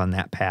 miles on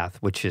that path,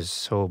 which is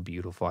so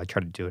beautiful. I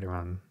try to do it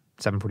around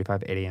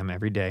 7:45, 8 a.m.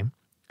 every day.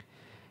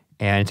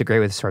 And it's a great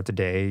way to start the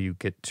day. You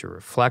get to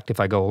reflect. If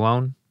I go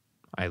alone,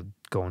 I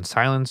go in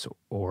silence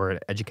or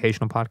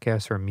educational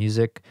podcasts or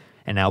music,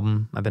 an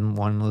album I've been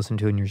wanting to listen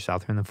to, and you're just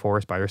out there in the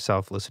forest by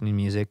yourself listening to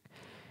music.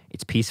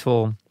 It's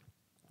peaceful.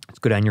 It's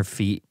good on your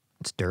feet.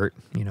 It's dirt,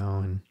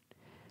 and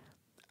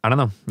I don't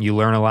know. You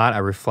learn a lot. I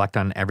reflect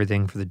on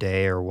everything for the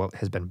day or what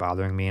has been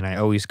bothering me, and I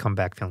always come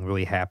back feeling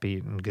really happy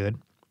and good.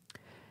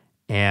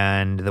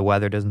 And the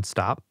weather doesn't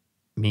stop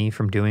me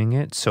from doing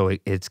it, so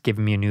it's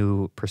given me a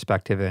new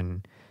perspective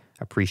and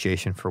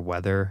appreciation for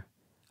weather.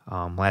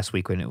 Last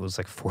week when it was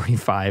like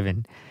 45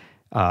 and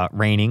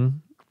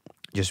raining,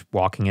 just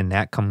walking in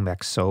that, coming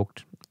back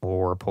soaked,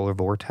 or polar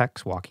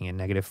vortex, walking in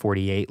negative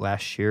 48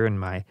 last year, and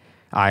my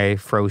eye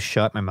froze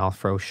shut, my mouth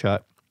froze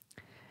shut.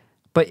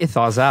 But it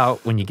thaws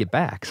out when you get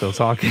back, so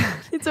it's all good.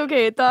 It's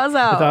okay, it thaws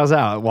out. It thaws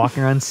out.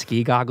 Walking around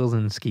ski goggles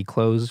and ski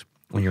clothes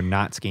when you're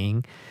not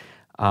skiing.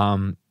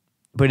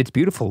 But it's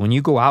beautiful. When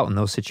you go out in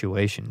those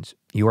situations,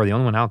 you are the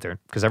only one out there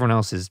because everyone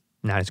else is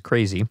not as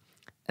crazy,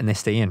 and they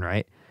stay in,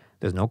 right?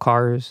 There's no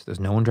cars. There's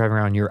no one driving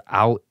around. You're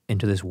out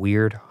into this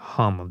weird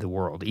hum of the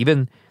world.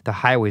 Even the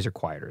highways are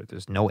quieter.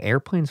 There's no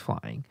airplanes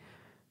flying.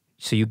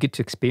 So you get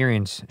to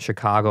experience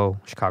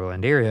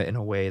Chicagoland area in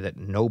a way that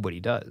nobody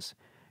does.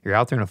 You're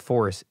out there in a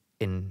forest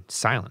in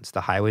silence.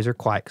 The highways are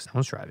quiet because no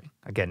one's driving.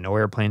 Again, no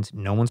airplanes,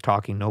 no one's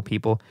talking, no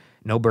people,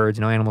 no birds,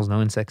 no animals,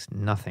 no insects,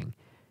 nothing.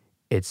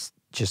 It's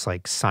just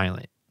like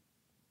silent,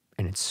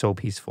 and it's so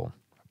peaceful.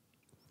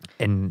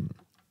 And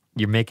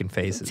you're making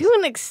faces. To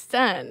an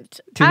extent.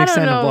 To an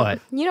extent of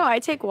what? I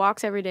take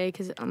walks every day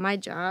because my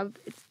job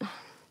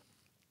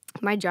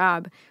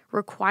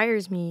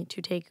requires me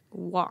to take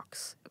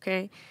walks,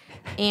 okay?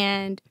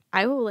 And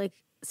I will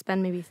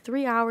spend maybe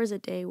 3 hours a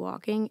day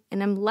walking,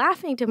 and I'm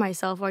laughing to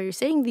myself while you're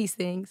saying these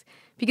things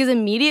because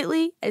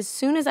immediately, as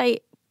soon as I,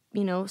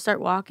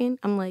 start walking,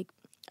 I'm like,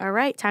 all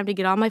right, time to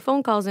get all my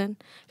phone calls in.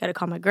 Got to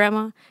call my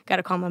grandma, got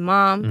to call my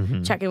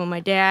mom, check in with my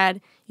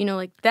dad.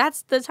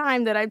 That's the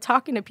time that I'm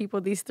talking to people,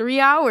 these 3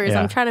 hours.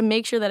 Yeah. I'm trying to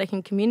make sure that I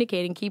can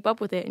communicate and keep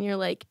up with it. And you're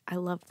like, I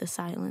love the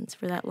silence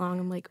for that long.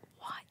 I'm like,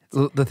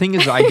 what? The thing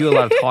is, I do a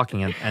lot of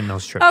talking on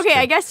those trips. Okay, too.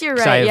 I guess you're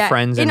right. I have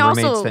friends and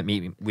roommates that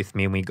meet with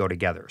me and we go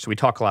together. So we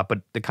talk a lot,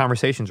 but the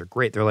conversations are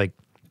great. They're like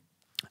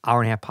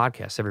hour and a half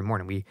podcasts every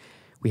morning.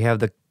 We have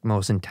the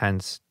most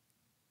intense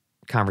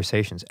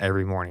conversations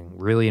every morning,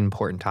 really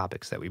important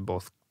topics that we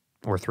both,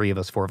 or 4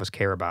 of us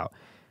care about.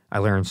 I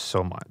learn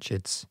so much.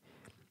 It's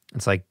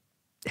like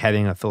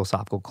having a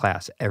philosophical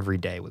class every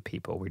day with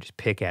people. We just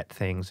pick at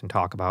things and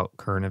talk about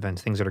current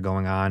events, things that are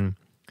going on.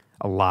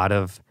 A lot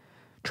of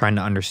trying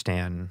to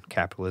understand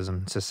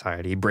capitalism,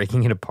 society,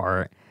 breaking it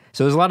apart.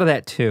 So there's a lot of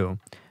that too.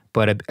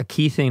 But a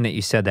key thing that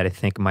you said that I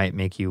think might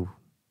make you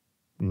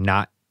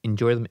not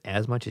enjoy them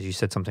as much as you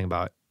said something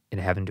about it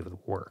having to do with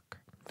work.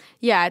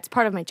 Yeah, it's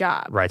part of my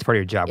job. Right, it's part of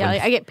your job. Yeah,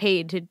 I get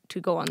paid to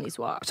go on these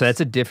walks. So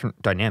that's a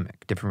different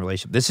dynamic, different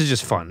relationship. This is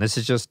just fun. This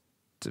is just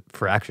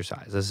for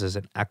exercise. This is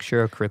an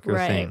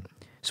extracurricular thing.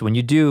 So when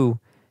you do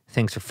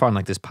things for fun,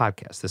 like this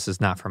podcast, this is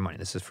not for money.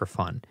 This is for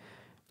fun.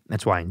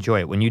 That's why I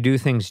enjoy it. When you do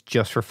things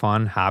just for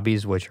fun,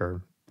 hobbies, which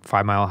are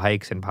 5-mile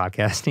hikes and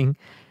podcasting,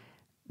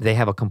 they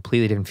have a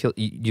completely different feel.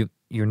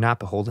 You're not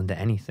beholden to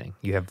anything.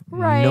 You have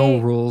no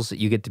rules.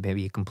 You get to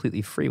be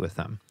completely free with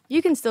them.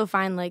 You can still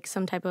find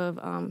some type of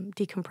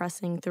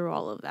decompressing through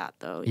all of that,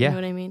 though. You know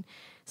what I mean?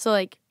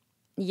 So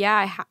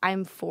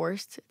I'm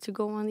forced to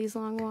go on these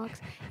long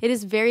walks. It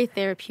is very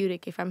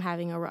therapeutic if I'm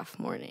having a rough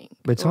morning.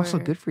 But it's also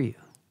good for you.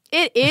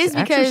 It is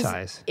because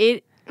exercise.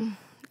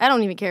 I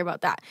don't even care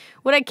about that.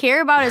 What I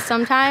care about is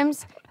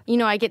sometimes,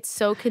 I get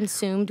so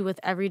consumed with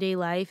everyday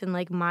life and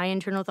my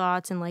internal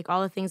thoughts and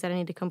all the things that I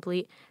need to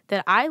complete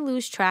that I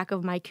lose track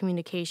of my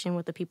communication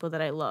with the people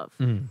that I love.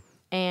 Mm.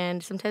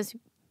 And sometimes,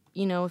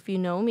 if you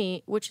know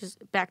me, which is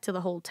back to the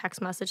whole text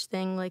message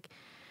thing,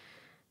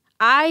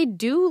 I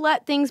do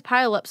let things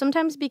pile up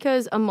sometimes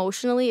because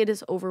emotionally it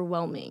is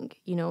overwhelming.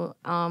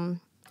 I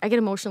get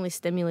emotionally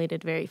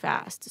stimulated very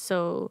fast.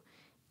 So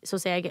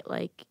say I get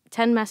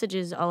 10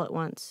 messages all at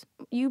once.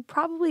 You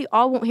probably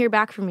all won't hear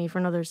back from me for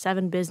another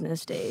 7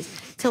 business days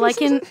till I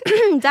can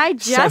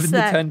digest 7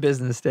 to 10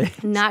 business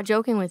days. Not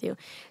joking with you.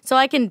 So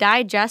I can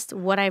digest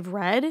what I've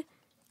read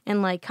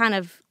and like kind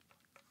of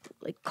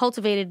like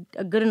cultivated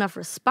a good enough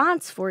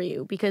response for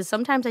you, because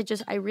sometimes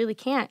I really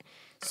can't.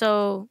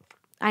 So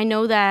I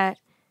know that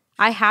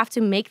I have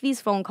to make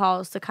these phone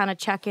calls to kind of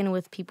check in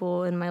with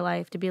people in my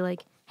life to be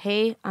like,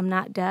 hey, I'm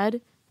not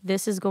dead.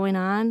 This is going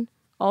on.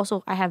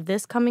 Also, I have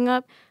this coming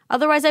up.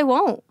 Otherwise, I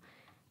won't.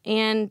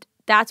 And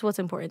that's what's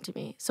important to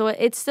me. So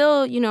it's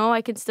still,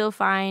 I can still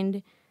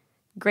find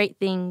great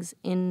things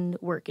in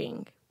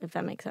working, if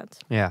that makes sense.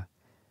 Yeah,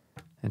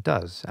 it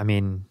does. I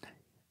mean,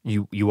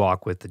 you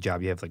walk with the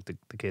job. You have like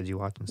the kids you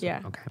watch and stuff.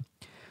 Yeah. Okay.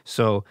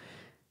 So,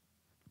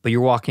 but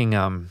you're walking,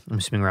 I'm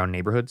assuming, around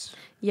neighborhoods?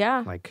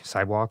 Yeah. Like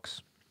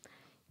sidewalks?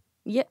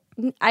 Yeah.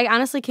 I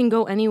honestly can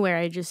go anywhere.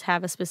 I just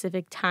have a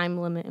specific time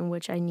limit in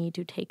which I need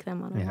to take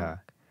them on a walk.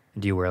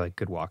 Do you wear like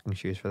good walking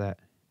shoes for that?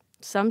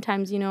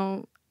 Sometimes,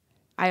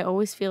 I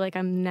always feel like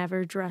I'm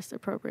never dressed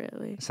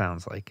appropriately.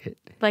 Sounds like it.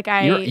 Like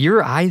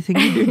your eye thing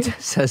you do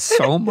says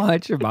so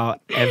much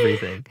about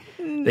everything.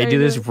 They do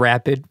this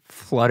rapid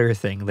flutter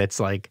thing that's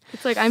like...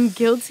 It's like I'm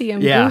guilty,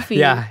 I'm goofy.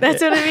 Yeah.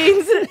 That's what it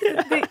means.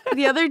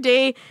 The other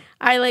day,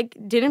 I like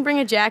didn't bring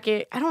a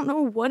jacket. I don't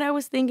know what I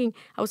was thinking.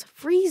 I was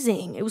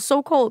freezing. It was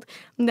so cold.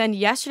 And then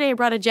yesterday I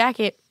brought a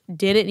jacket.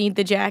 Didn't need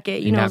the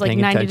jacket. It was like 90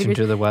 degrees. Not paying attention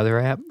to the weather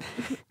app?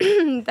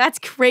 That's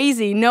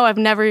crazy. No, I've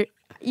never...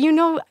 I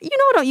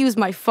don't use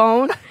my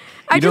phone.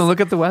 You don't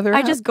look at the weather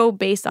app? I just go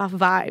based off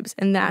vibes,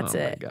 and that's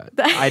it. Oh, my God.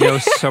 I know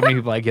so many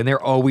people like it, and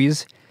they're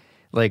always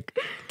like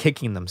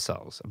kicking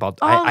themselves about...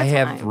 I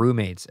have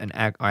roommates, and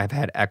I've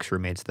had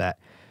ex-roommates that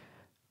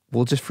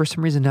will just for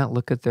some reason not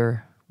look at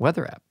their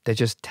weather app. That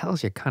just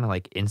tells you kind of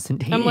like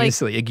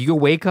instantaneously. Like, you can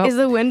wake up... Is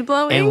the wind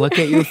blowing? And look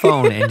at your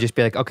phone and just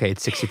be like, okay,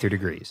 it's 63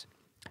 degrees.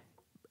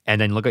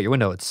 And then look out your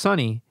window. It's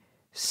sunny,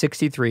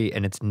 63,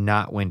 and it's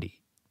not windy.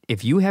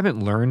 If you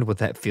haven't learned what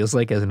that feels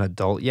like as an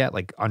adult yet,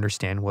 like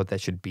understand what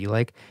that should be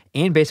like,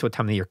 and based on what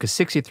time of the year, because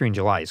 63 in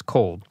July is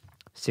cold,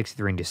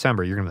 63 in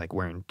December, you're going to be like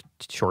wearing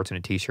shorts and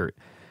a t-shirt,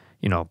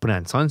 put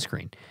on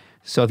sunscreen.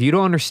 So if you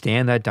don't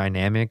understand that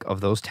dynamic of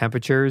those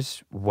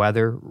temperatures,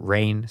 weather,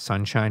 rain,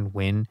 sunshine,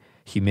 wind,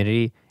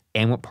 humidity,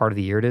 and what part of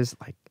the year it is,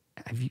 like,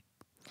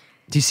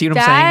 do you see what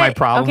I'm saying? My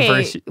problem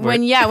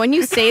when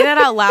you say that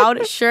out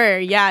loud, sure,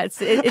 yeah,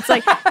 it's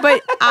like,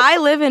 but I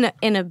live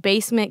in a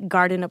basement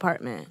garden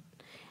apartment.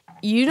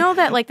 You know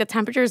that like the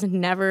temperature is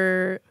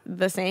never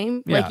the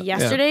same. Yeah, like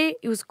yesterday,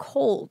 it was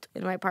cold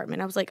in my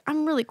apartment. I was like,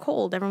 I'm really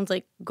cold. Everyone's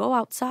like, go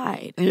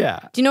outside. Yeah.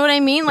 Do you know what I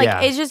mean?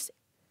 Like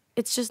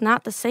it's just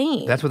not the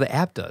same. That's what the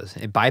app does.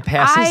 It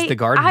bypasses the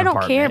garden I don't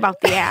apartment. care about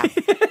the app.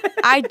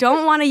 I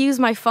don't want to use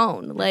my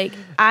phone. Like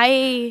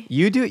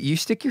You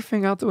stick your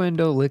finger out the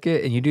window, lick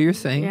it, and you do your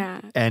thing.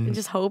 Yeah. And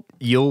just hope.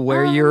 You'll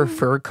wear your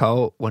fur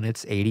coat when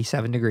it's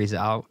 87 degrees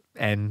out.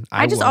 And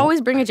I just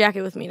always bring a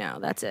jacket with me now.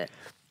 That's it.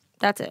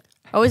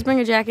 Always bring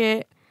a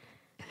jacket.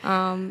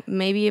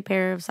 Maybe a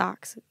pair of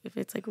socks if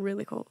it's like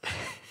really cold.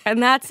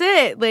 And that's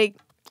it. Like,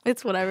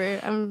 it's whatever.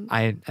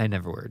 I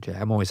never wear a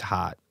jacket. I'm always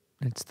hot.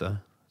 It's the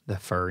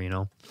fur,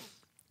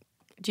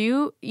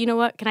 Do you know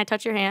what? Can I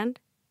touch your hand?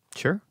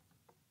 Sure.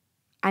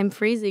 I'm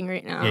freezing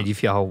right now. Yeah, do you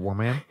feel how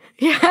warm I am?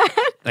 Yeah.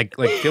 Like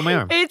feel my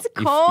arm. It's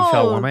cold. You feel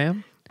how warm I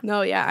am?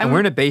 No, yeah. And we're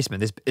in a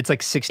basement. It's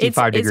like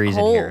 65 degrees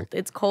cold. in here.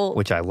 It's cold.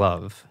 Which I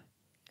love.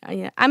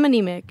 Yeah, I'm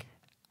anemic.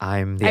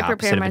 I'm the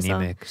opposite of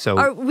anemic. So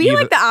are we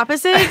like the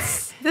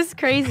opposites? This is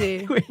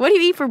crazy. What do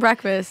you eat for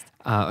breakfast?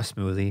 A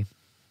smoothie.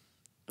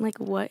 Like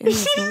what in the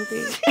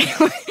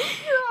smoothie?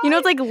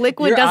 It's like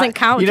liquid doesn't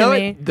count to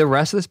me. The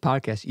rest of this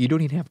podcast, you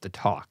don't even have to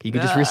talk. You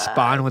can just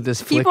respond with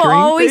this flickering People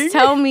always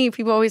thing.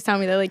 People always tell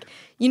me, they're like,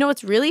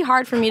 it's really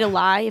hard for me to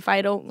lie if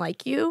I don't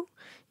like you.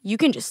 You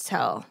can just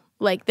tell.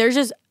 Like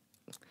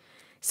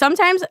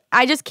sometimes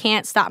I just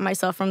can't stop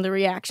myself from the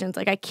reactions.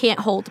 Like I can't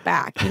hold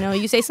back.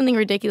 You say something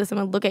ridiculous, I'm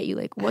gonna look at you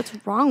like, what's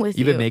wrong with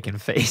you? You've been making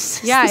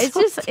faces. Yeah,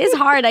 it's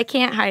hard. I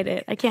can't hide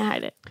it.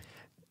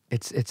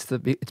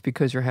 It's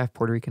because you're half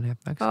Puerto Rican, half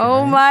Mexican.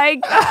 Oh my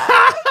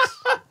God.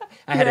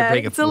 I had to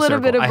bring a full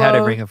circle. I had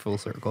to bring a full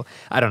circle.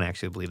 I don't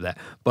actually believe that,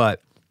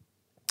 but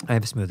I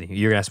have a smoothie.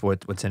 You're asking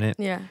what's in it?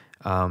 Yeah.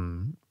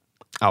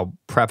 I'll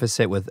preface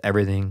it with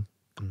everything.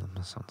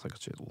 That sounds like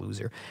a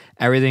loser.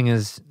 Everything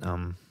is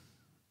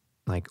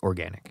like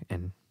organic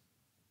and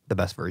the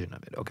best version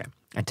of it. Okay.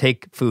 I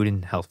take food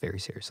and health very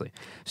seriously.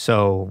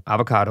 So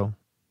avocado,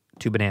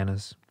 2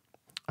 bananas,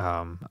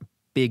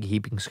 big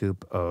heaping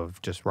scoop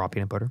of just raw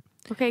peanut butter.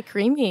 Okay,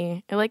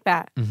 creamy. I like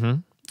that.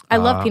 Mm-hmm. I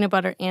love peanut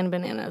butter and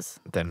bananas.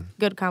 Then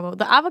good combo.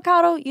 The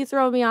avocado, you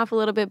throw me off a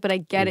little bit, but I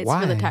get it's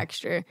for the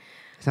texture.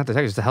 It's not the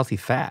texture, it's the healthy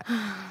fat.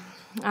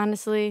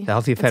 Honestly, the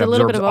healthy fat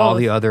absorbs all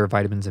the other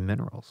vitamins and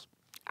minerals.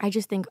 I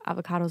just think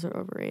avocados are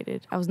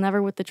overrated. I was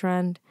never with the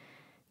trend.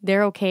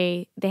 They're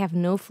okay. They have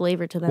no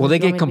flavor to them. Well, they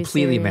get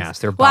completely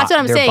masked. Well, that's what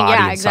I'm saying.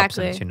 Yeah,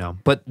 exactly.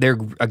 But they're,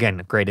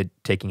 again, great at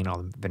taking in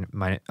all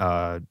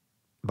the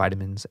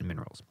vitamins and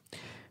minerals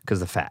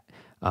because of the fat.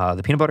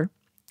 The peanut butter,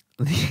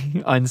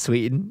 the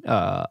unsweetened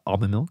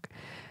almond milk,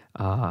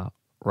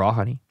 raw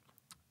honey,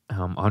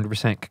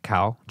 100%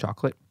 cacao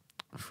chocolate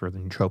for the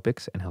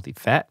nootropics and healthy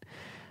fat,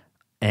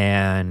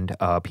 and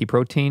pea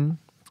protein,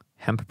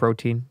 hemp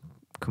protein,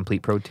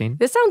 complete protein.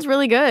 This sounds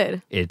really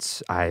good.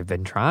 I've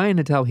been trying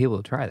to tell people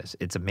to try this.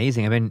 It's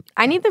amazing.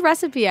 I need the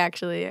recipe,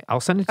 actually. I'll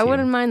send it to you. I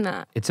wouldn't mind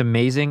that. It's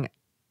amazing.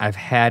 I've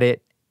had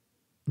it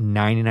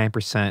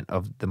 99%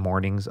 of the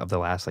mornings of the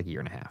last like year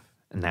and a half.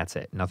 And that's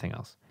it. Nothing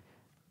else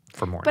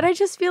for morning. But I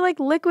just feel like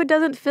liquid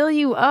doesn't fill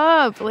you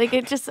up. Like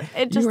it just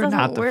doesn't work.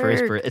 Not the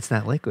first person. It's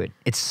not liquid.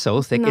 It's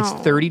so thick. No. It's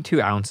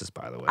 32 ounces,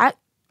 by the way.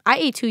 I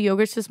ate 2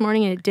 yogurts this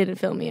morning and it didn't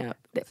fill me up.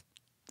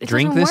 It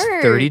Drink this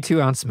work.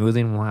 32-ounce smoothie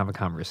and we'll have a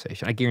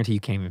conversation. I guarantee you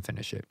can't even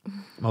finish it.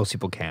 Most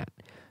people can't.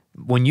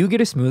 When you get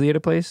a smoothie at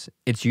a place,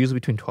 it's usually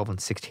between 12 and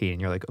 16.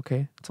 And you're like,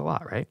 okay, it's a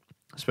lot, right?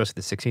 Especially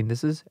the 16.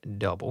 This is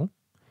double,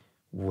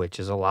 which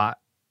is a lot.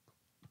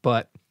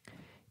 But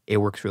it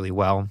works really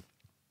well.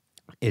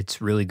 It's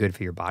really good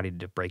for your body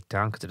to break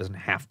down because it doesn't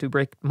have to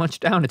break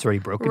much down. It's already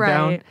broken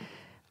down.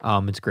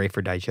 It's great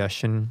for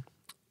digestion.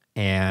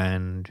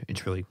 And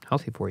it's really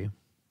healthy for you.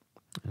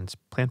 And it's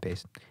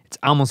plant-based. It's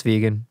almost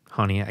vegan.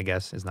 Honey, I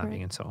guess, is not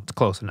vegan, so it's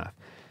close enough.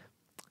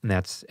 And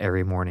that's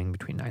every morning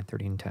between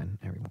 9:30 and 10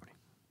 every morning.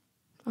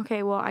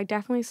 Okay, well, I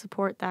definitely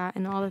support that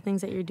and all the things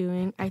that you're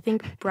doing. I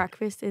think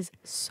breakfast is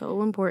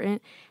so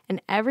important.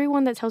 And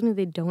everyone that tells me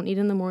they don't eat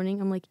in the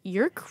morning, I'm like,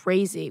 you're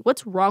crazy.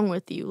 What's wrong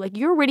with you? Like,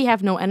 you already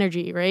have no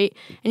energy, right?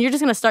 And you're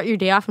just going to start your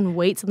day off and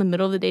wait till the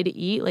middle of the day to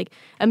eat. Like,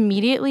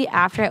 immediately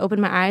after I open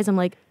my eyes, I'm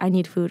like, I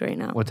need food right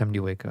now. What time do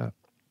you wake up?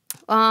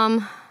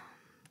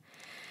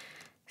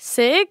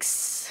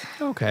 6.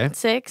 Okay.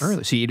 6.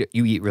 Early. So you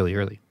eat really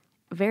early.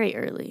 Very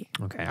early.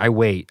 Okay. I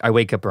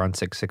wake up around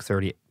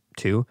 6:30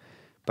 too,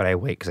 but I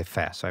wait because I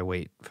fast. So I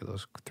wait for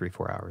those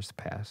 3-4 hours to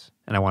pass,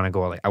 and I want to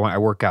go I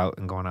work out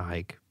and go on a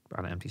hike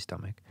on an empty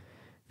stomach.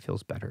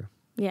 Feels better.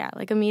 Yeah,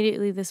 like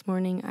immediately this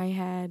morning I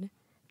had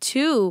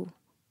 2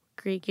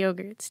 Greek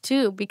yogurts,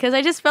 2, because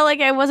I just felt like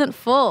I wasn't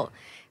full.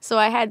 So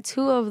I had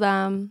 2 of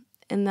them,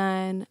 and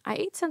then I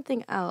ate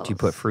something else. Do you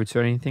put fruits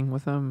or anything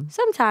with them?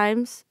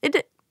 Sometimes.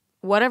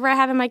 Whatever I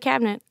have in my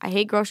cabinet. I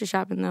hate grocery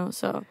shopping though,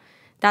 so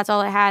that's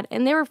all I had.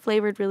 And they were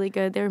flavored really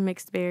good. They were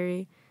mixed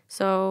berry.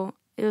 So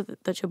it was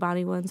the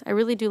Chobani ones. I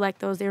really do like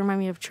those. They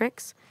remind me of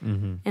Trix,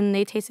 and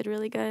they tasted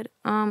really good.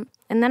 And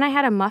then I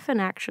had a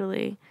muffin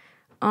actually.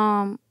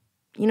 A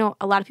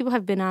lot of people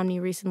have been on me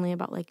recently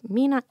about like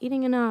me not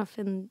eating enough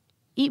and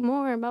eat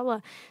more and blah blah.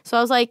 So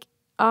I was like,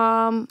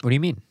 what do you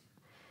mean?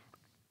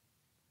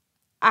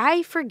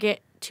 I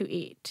forget to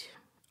eat.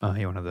 Oh,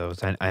 you're one of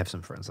those. I have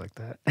some friends like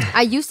that.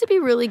 I used to be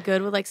really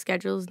good with like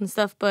schedules and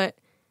stuff, but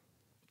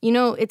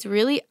it's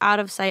really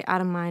out of sight,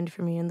 out of mind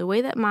for me. And the way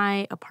that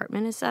my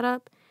apartment is set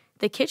up,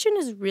 the kitchen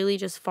is really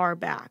just far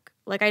back.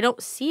 Like I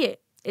don't see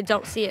it.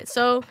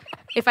 So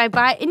if I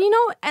buy, and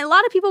a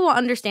lot of people will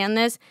understand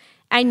this.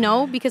 I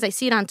know because I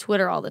see it on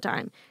Twitter all the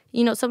time.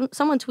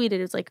 Someone tweeted,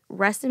 it's like,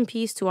 rest in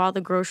peace to all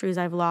the groceries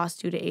I've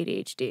lost due to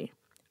ADHD.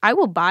 I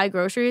will buy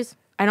groceries.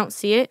 I don't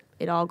see it.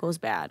 It all goes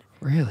bad.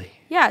 Really?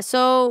 Yeah.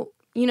 So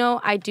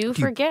I do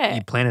forget.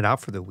 You plan it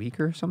out for the week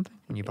or something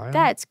when you buy them?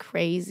 That's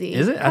crazy.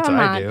 Is it? That's Come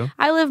what on. I do.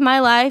 I live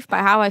my life by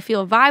how I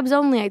feel. Vibes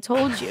only, I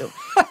told you.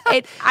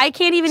 I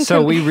can't even...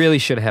 So we really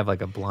should have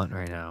like a blunt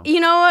right now.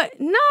 You know what?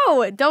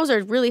 No, those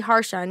are really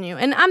harsh on you.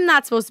 And I'm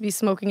not supposed to be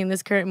smoking in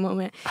this current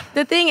moment.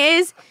 The thing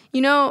is,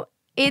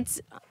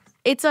 it's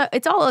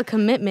all a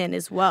commitment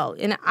as well.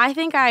 And I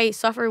think I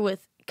suffer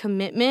with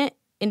commitment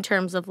in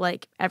terms of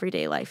like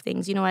everyday life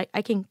things. I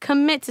can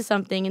commit to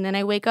something and then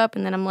I wake up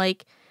and then I'm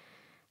like,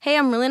 hey,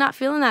 I'm really not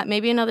feeling that.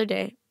 Maybe another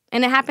day.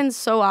 And it happens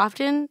so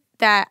often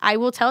that I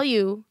will tell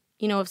you,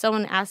 if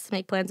someone asks to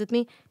make plans with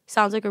me,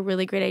 sounds like a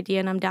really great idea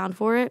and I'm down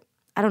for it.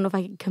 I don't know if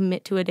I can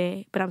commit to a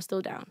day, but I'm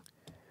still down.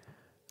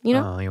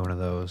 Oh, you're one of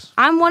those.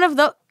 I am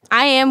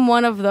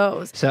one of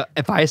those. So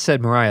if I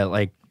said, Mariah,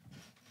 like,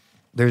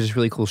 there's this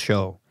really cool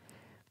show,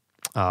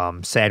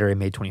 Saturday,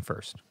 May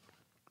 21st.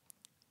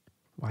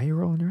 Why are you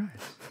rolling your eyes?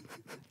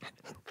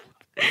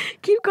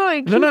 Keep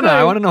going. No.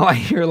 I want to know why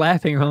you're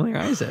laughing, rolling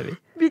your eyes at me.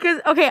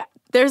 Because, okay,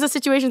 there's a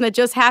situation that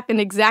just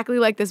happened exactly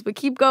like this, but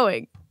keep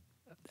going.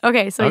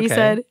 Okay, so you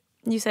said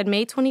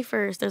May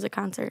 21st, there's a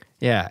concert.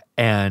 Yeah,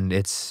 and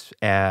it's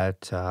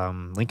at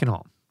Lincoln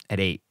Hall at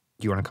 8.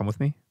 Do you want to come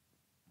with me?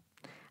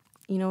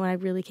 You know what? I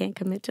really can't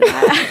commit to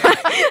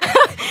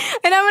that.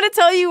 And I'm going to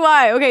tell you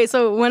why. Okay,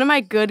 so one of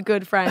my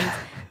good friends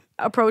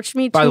approached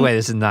me. By the way,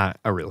 this is not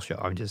a real show.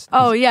 I'm just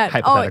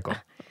hypothetical.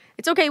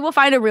 It's okay. We'll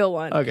find a real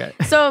one. Okay.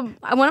 So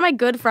one of my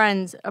good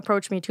friends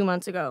approached me 2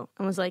 months ago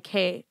and was like,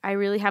 hey, I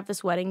really have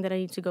this wedding that I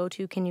need to go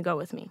to. Can you go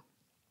with me?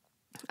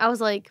 I was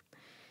like,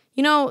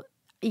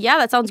 yeah,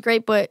 that sounds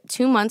great. But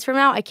 2 months from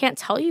now, I can't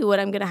tell you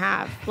what I'm going to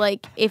have.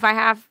 Like if I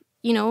have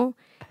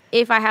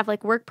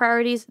like work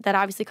priorities, that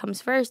obviously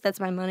comes first. That's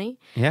my money.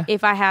 Yeah.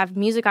 If I have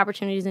music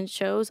opportunities and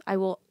shows, I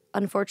will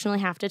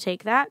unfortunately have to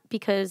take that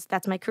because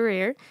that's my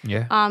career.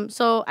 Yeah.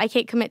 So I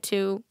can't commit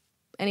to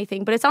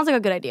anything, but it sounds like a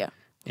good idea.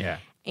 Yeah.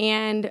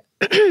 And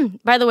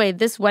by the way,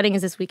 this wedding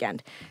is this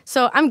weekend.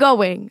 So I'm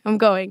going.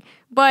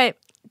 But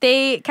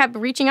they kept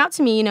reaching out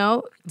to me,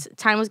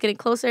 time was getting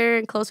closer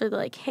and closer. They're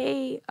like,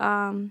 hey,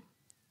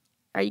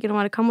 are you going to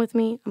want to come with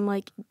me? I'm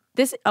like,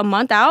 a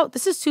month out?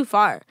 This is too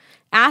far.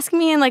 Ask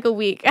me in like a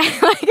week.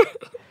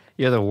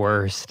 You're the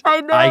worst.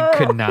 I know. I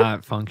could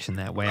not function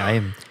that way.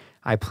 I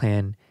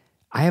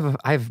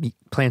have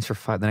plans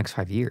for the next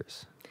 5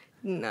 years.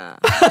 Nah,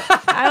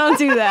 I don't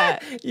do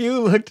that. You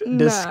looked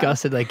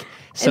disgusted, like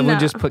someone Nah.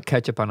 just put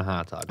ketchup on a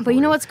hot dog. But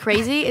you know what's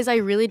crazy is I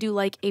really do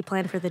like a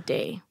plan for the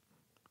day.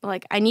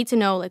 Like, I need to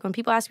know, like, when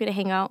people ask me to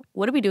hang out,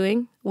 what are we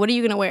doing? What are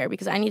you going to wear?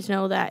 Because I need to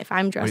know that if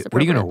I'm dressed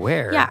What are you appropriate. going to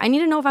wear? Yeah, I need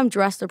to know if I'm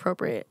dressed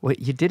appropriate. Wait,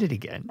 you did it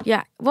again.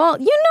 Yeah. Well,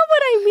 you know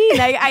what I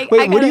mean.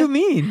 Wait, what do you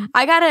mean?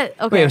 I gotta.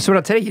 Okay. Wait, so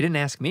today you didn't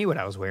ask me what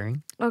I was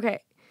wearing. Okay.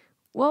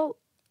 Well,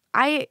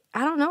 I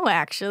don't know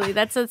actually.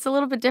 That's a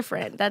little bit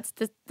different.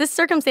 This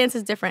circumstance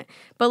is different.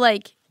 But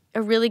like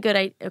a really good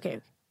a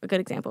good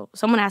example.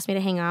 Someone asked me to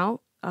hang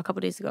out a couple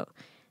days ago.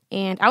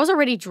 And I was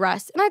already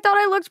dressed, and I thought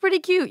I looked pretty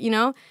cute, you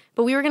know?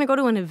 But we were going to go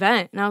to an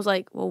event, and I was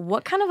like, well,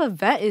 what kind of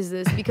event is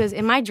this? Because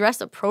am I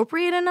dressed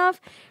appropriate enough?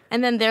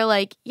 And then they're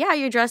like, yeah,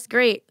 you're dressed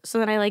great. So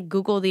then I, like,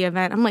 Google the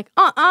event. I'm like,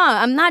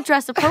 I'm not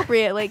dressed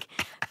appropriate. Like,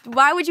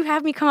 why would you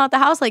have me come out the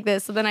house like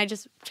this? So then I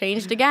just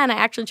changed again. I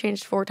actually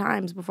changed 4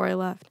 times before I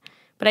left.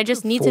 But I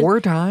just need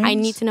 4 times? I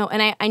need to know.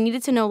 And I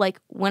needed to know, like,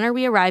 when are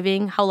we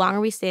arriving? How long are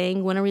we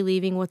staying? When are we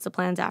leaving? What's the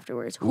plans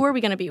afterwards? Who are we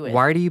going to be with?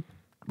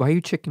 Why are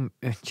you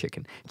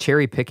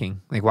cherry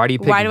picking? Like, why do you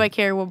pick? Why do I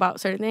care about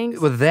certain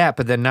things? With that,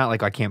 but then not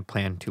like I can't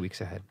plan 2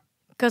 weeks ahead.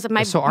 Because so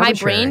my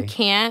brain arbitrary.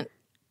 can't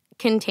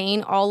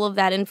contain all of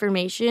that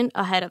information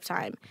ahead of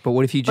time. But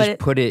what if you just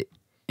put it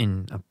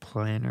in a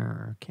planner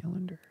or a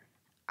calendar?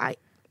 I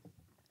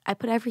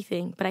put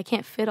everything, but I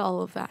can't fit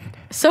all of that.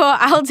 So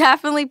I'll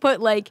definitely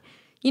put like,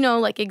 you know,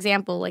 like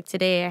example, like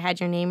today I had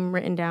your name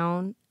written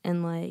down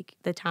and like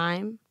the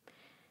time.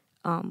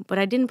 But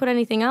I didn't put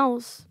anything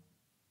else.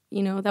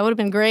 You know, that would have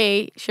been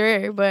great,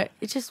 sure, but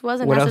it just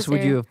wasn't What necessary.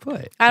 else would you have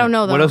put? I don't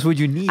know, though. What else would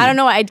you need? I don't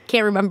know. I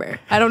can't remember.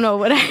 I don't know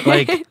what I...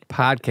 Like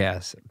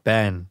podcast,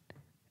 Ben,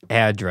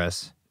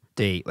 address,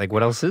 date. Like,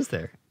 what else is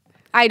there?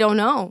 I don't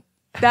know.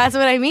 That's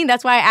what I mean.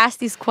 That's why I asked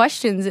these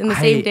questions in the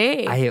same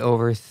day. I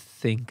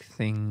overthink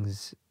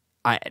things.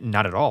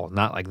 Not at all.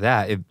 Not like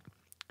that.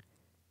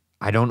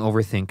 I don't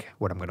overthink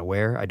what I'm going to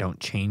wear. I don't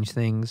change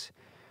things.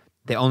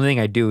 The only thing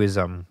I do is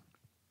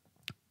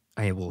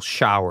I will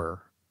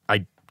shower.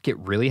 I get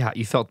really hot.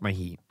 You felt my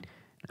heat.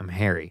 I'm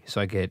hairy,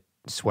 so I get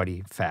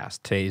sweaty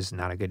fast. Today's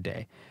not a good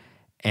day.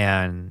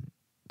 And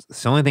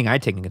the only thing I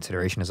take in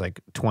consideration is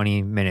like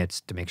 20 minutes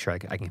to make sure I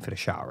can fit a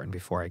shower and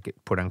before I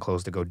get put on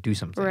clothes to go do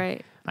something.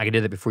 Right. I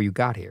did that before you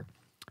got here.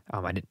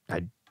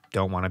 I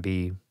don't want to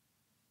be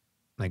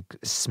like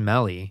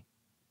smelly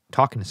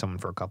talking to someone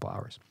for a couple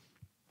hours.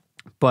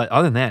 But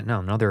other than that,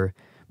 no other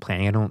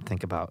planning. I don't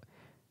think about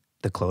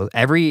the clothes.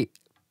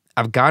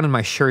 I've gotten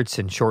my shirts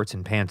and shorts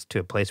and pants to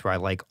a place where I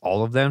like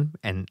all of them,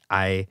 and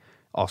I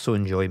also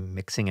enjoy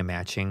mixing and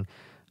matching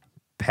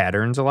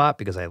patterns a lot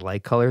because I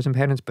like colors and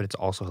patterns, but it's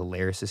also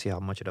hilarious to see how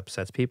much it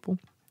upsets people.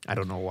 I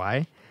don't know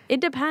why.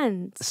 It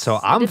depends. So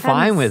I'm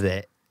fine with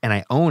it, and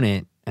I own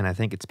it, and I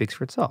think it speaks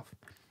for itself.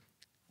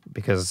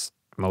 Because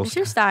It's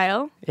your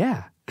style.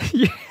 Yeah.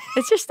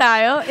 It's your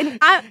style. And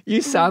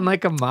You sound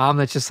like a mom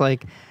that's just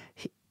like,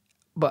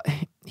 but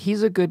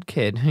he's a good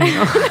kid. You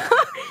know?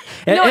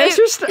 No, it's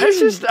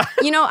just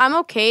you know, I'm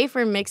okay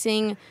for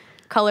mixing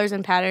colors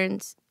and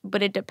patterns,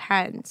 but it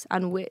depends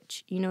on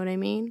which. You know what I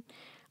mean?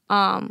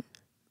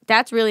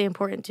 That's really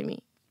important to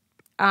me.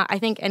 I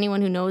think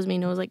anyone who knows me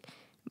knows, like,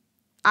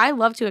 I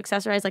love to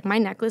accessorize. Like, my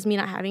necklace, me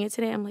not having it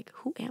today, I'm like,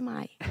 who am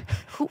I?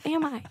 Who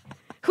am I?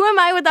 Who am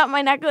I without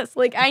my necklace?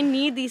 Like, I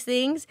need these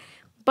things,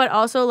 but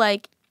also,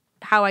 like,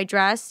 how I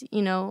dress,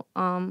 you know.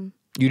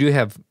 You do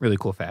have really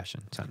cool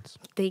fashion sense.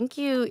 Thank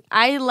you.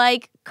 I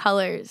like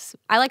colors.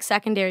 I like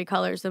secondary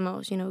colors the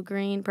most, you know,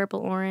 green, purple,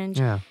 orange.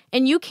 Yeah.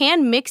 And you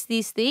can mix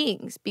these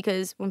things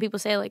because when people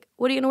say, like,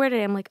 what are you going to wear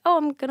today? I'm like, oh,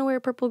 I'm going to wear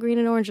purple, green,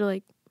 and orange. You're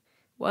like,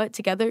 what,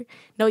 together?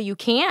 No, you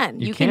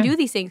can. You can do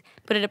these things,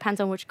 but it depends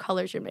on which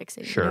colors you're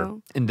mixing. Sure. You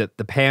know? And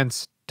the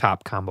pants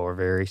top combo are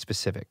very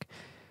specific.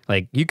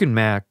 Like, you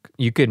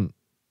can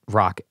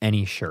rock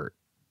any shirt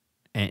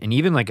and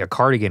even like a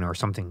cardigan or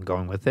something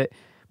going with it.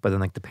 But then,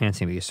 like, the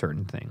pants need to be a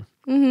certain thing.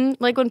 Mm-hmm.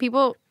 Like, when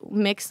people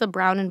mix the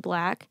brown and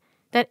black,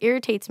 that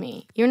irritates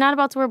me. You're not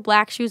about to wear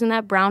black shoes and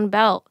that brown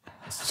belt.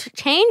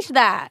 Change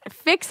that.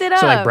 Fix it up.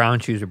 So, like,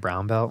 brown shoes or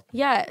brown belt?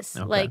 Yes.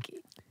 Okay. Like,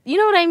 you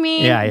know what I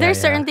mean? Yeah, There's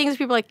certain things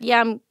people are like,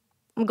 yeah,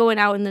 I'm going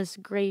out in this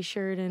gray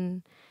shirt,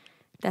 and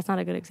that's not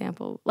a good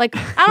example. Like,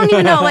 I don't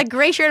even know, like,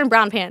 gray shirt and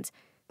brown pants.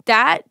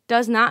 That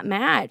does not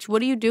match.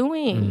 What are you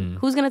doing?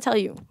 Who's going to tell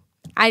you?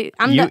 I'm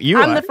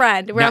the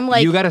friend where I'm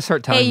like, you got to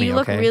start telling me, hey, you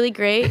look okay? really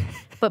great,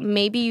 but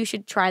maybe you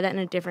should try that in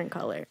a different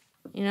color,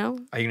 you know?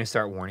 Are you going to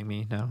start warning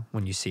me now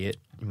when you see it?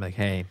 You're like,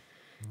 hey,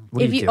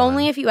 what are you doing?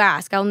 Only if you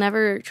ask. I'll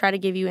never try to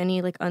give you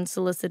any, like,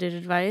 unsolicited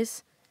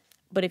advice.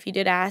 But if you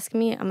did ask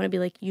me, I'm going to be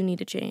like, you need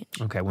to change.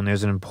 Okay, when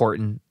there's an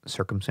important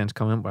circumstance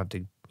coming up, we'll have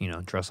to,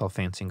 dress all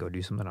fancy and go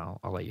do something. I'll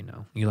let you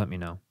know. You let me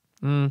know.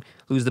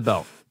 Lose the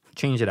belt.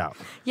 change it out.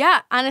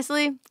 Yeah,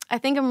 honestly, I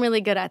think I'm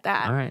really good at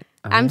that. All right.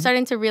 I'm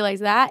starting to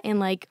realize that in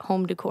like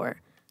home decor.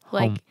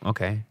 Like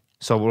okay.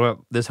 So what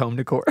about this home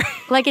decor?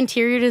 like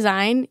interior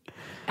design.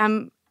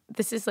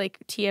 This is like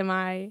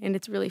TMI and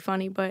it's really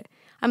funny, but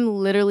I'm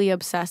literally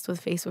obsessed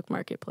with Facebook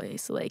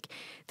Marketplace. Like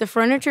the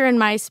furniture in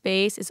my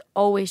space is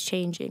always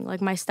changing. Like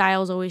my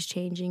style is always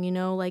changing, you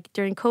know? Like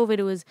during COVID,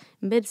 it was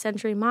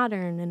mid-century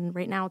modern and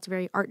right now it's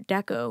very art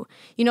deco.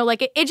 You know,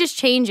 like it just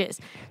changes.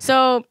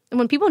 So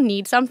when people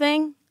need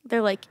something,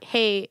 they're like,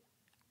 hey,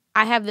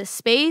 I have this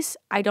space.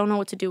 I don't know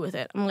what to do with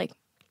it. I'm like,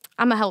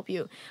 I'm gonna help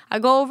you. I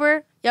go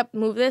over, yep,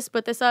 move this,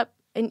 put this up.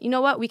 And you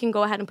know what? We can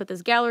go ahead and put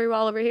this gallery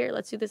wall over here.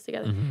 Let's do this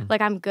together. Mm-hmm. Like,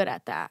 I'm good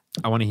at that.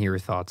 I want to hear your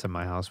thoughts on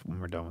my house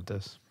when we're done with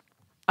this.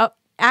 Oh,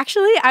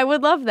 actually, I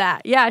would love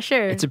that. Yeah,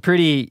 sure. It's a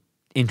pretty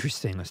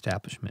interesting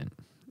establishment.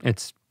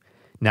 It's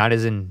not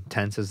as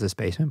intense as this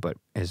basement, but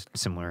is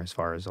similar as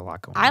far as a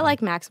lot going on. I like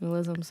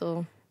maximalism,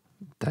 so.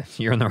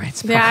 You're in the right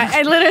spot. Yeah,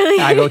 I literally.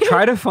 I go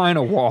try to find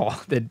a wall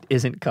that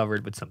isn't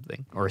covered with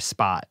something or a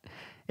spot.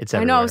 It's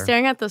everywhere. I know, I was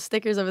staring at those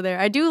stickers over there.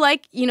 I do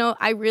like, you know,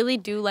 I really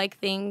do like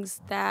things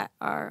that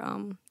are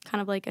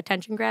kind of like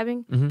attention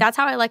grabbing. Mm-hmm. That's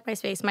how I like my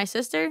space. My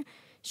sister,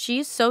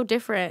 she's so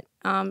different.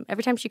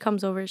 Every time she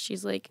comes over,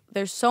 she's like,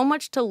 there's so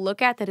much to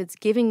look at that it's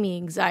giving me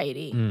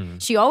anxiety.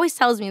 She always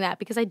tells me that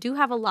because I do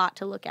have a lot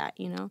to look at,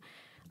 you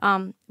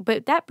know.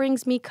 But that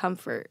brings me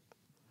comfort.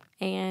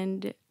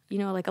 And, you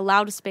know, like a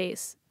loud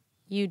space,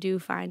 you do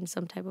find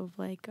some type of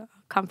like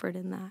comfort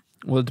in that.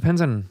 Well, it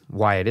depends on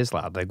why it is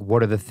loud. Like,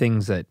 what are the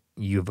things that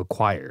you've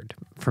acquired?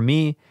 For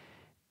me,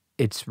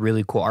 it's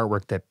really cool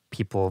artwork that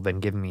people have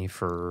been giving me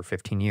for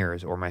 15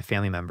 years, or my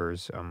family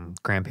members,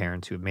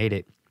 grandparents who have made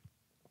it.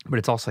 But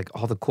it's also like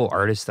all the cool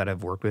artists that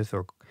I've worked with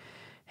or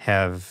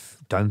have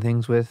done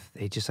things with.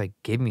 They just like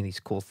give me these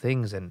cool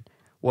things. And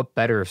what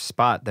better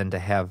spot than to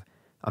have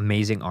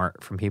amazing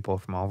art from people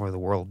from all over the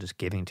world just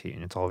giving to you,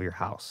 and it's all over your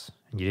house.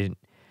 And you didn't.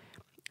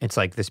 It's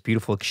like this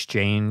beautiful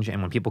exchange,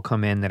 and when people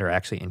come in that are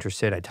actually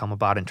interested, I tell them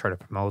about it and try to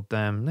promote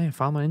them. Hey,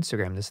 follow me on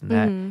Instagram, this and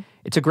that. Mm-hmm.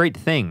 It's a great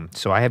thing,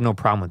 so I have no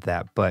problem with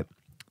that. But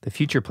the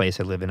future place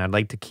I live in, I'd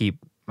like to keep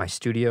my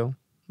studio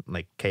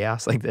like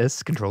chaos like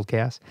this, controlled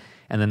chaos,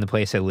 and then the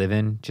place I live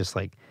in just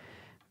like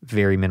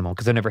very minimal,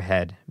 because I never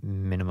had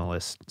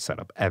minimalist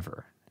setup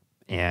ever.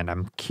 And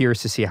I'm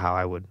curious to see how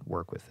I would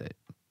work with it.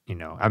 You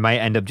know, I might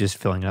end up just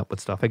filling it up with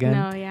stuff again.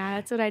 No, yeah,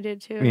 that's what I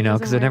did too. You know,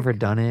 because I've never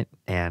done it,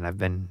 and I've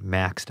been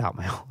maxed out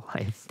my whole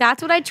life.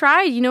 That's what I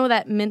tried. You know,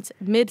 that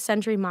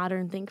mid-century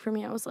modern thing for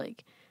me. I was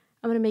like,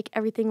 I'm going to make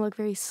everything look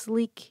very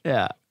sleek.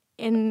 Yeah.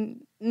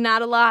 And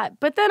not a lot.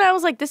 But then I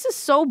was like, this is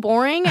so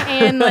boring,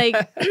 and like,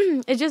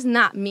 it's just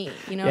not me.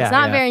 You know, it's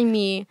not very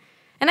me.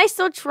 And I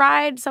still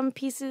tried some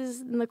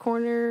pieces in the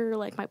corner,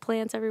 like my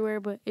plants everywhere,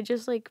 but it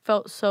just like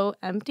felt so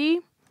empty.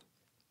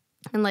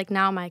 And like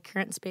now my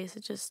current space,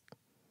 it just...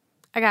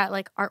 I got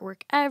like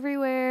artwork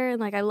everywhere,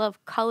 and like I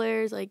love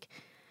colors. Like,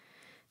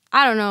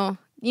 I don't know,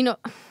 you know,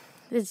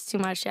 it's too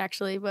much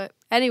actually. But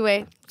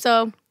anyway,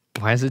 so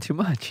why is it too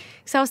much?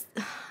 So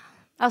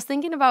I was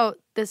thinking about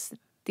this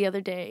the other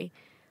day.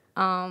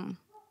 So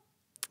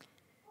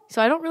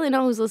I don't really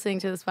know who's listening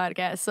to this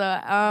podcast.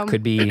 So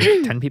could be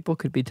 10 people,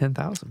 could be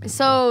 10,000 people.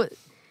 So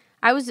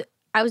I was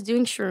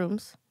doing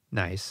shrooms.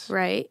 Nice,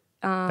 right?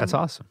 That's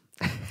awesome.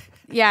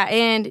 Yeah,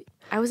 and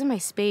I was in my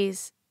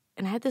space.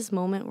 And I had this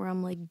moment where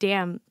I'm like,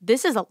 damn,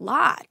 this is a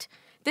lot.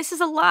 This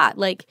is a lot.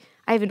 Like,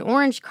 I have an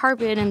orange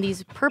carpet and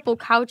these purple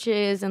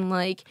couches and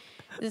like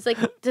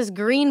this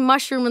green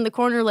mushroom in the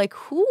corner. Like,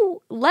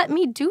 who let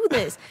me do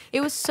this? It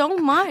was so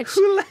much.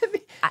 Who let me?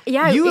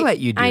 Yeah, let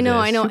you do I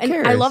know, this. I know. Who And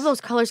cares? I love those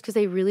colors because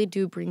they really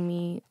do bring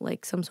me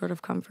like some sort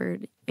of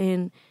comfort.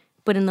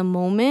 But in the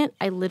moment,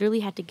 I literally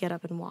had to get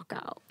up and walk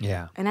out.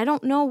 Yeah. And I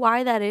don't know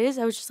why that is.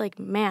 I was just like,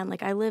 man,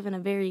 like I live in a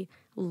very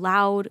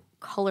loud,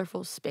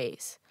 colorful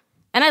space.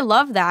 And I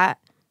love that.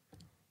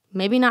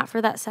 Maybe not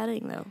for that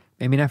setting, though.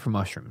 Maybe not for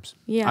mushrooms.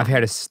 Yeah. I've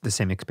had the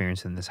same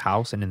experience in this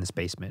house and in this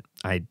basement.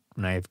 When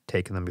I've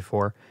taken them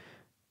before,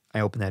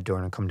 I open that door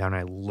and I come down and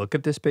I look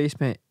at this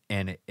basement,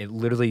 and it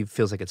literally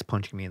feels like it's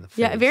punching me in the face.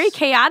 Yeah, very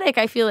chaotic,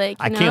 I feel like.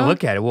 I can't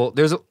look at it. Well,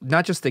 there's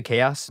not just the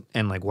chaos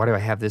and like, why do I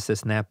have this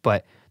and that,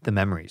 but the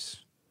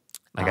memories.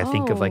 Like, I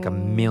think of like a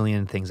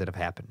million things that have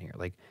happened here,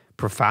 like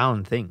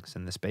profound things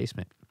in this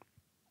basement.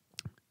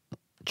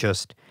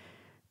 Just...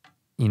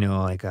 you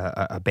know, like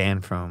a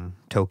band from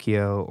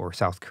Tokyo or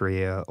South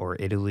Korea or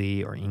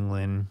Italy or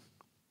England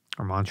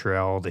or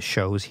Montreal, the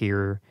shows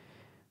here,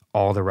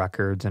 all the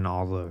records and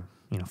all the,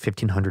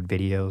 1,500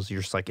 videos. You're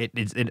just like,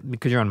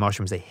 because you're on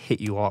mushrooms, they hit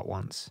you all at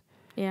once.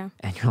 Yeah.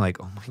 And you're like,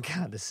 oh my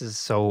God, this is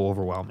so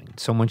overwhelming.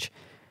 So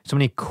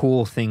many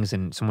cool things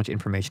and so much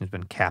information has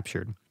been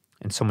captured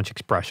and so much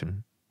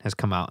expression has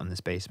come out in this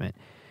basement.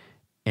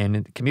 And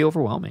it can be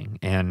overwhelming.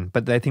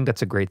 But I think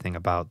that's a great thing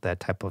about that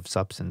type of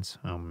substance.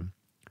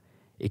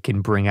 It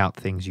can bring out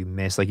things you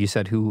miss. Like you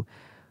said,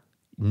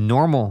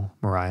 normal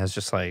Mariah is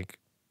just like,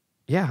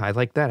 yeah, I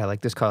like that. I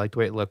like this color, I like the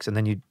way it looks. And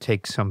then you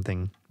take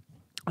something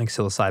like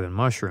psilocybin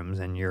mushrooms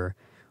and you're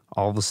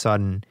all of a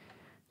sudden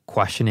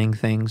questioning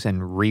things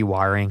and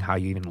rewiring how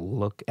you even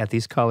look at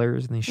these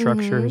colors and these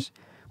structures,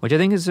 which I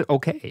think is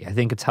okay. I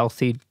think it's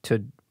healthy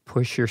to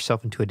push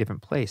yourself into a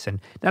different place. And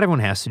not everyone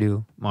has to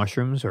do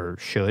mushrooms or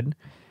should,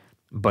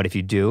 but if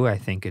you do, I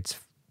think it's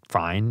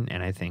fine,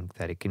 and I think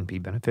that it can be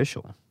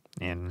beneficial.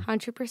 And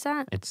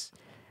 100%.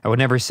 I would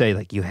never say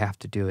like you have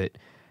to do it.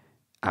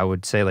 I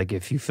would say like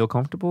if you feel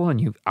comfortable and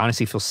you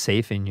honestly feel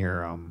safe in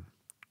your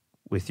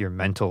with your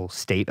mental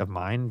state of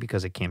mind,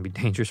 because it can be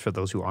dangerous for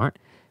those who aren't,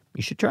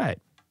 you should try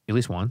it at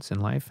least once in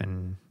life.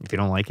 And if you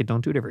don't like it,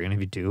 don't do it ever. And if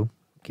you do,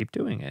 keep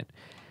doing it.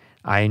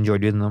 I enjoy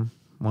doing them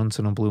once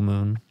in a blue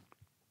moon.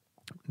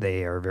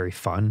 They are very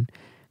fun.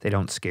 They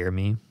don't scare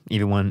me.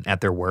 Even when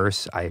at their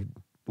worst, I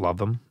love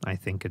them. I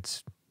think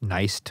it's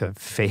nice to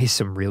face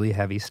some really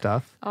heavy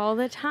stuff. All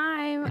the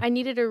time. I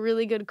needed a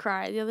really good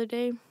cry the other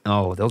day.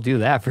 Oh, they'll do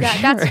that for sure.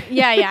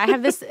 I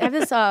have this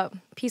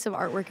piece of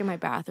artwork in my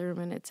bathroom,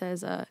 and it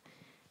says,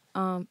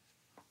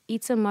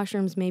 eat some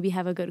mushrooms, maybe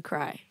have a good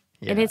cry.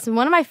 Yeah. And it's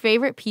one of my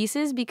favorite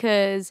pieces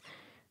because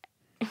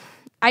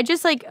I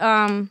just like,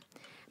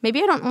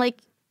 maybe I don't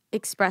like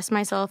express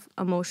myself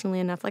emotionally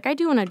enough. Like I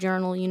do in a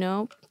journal, you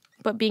know,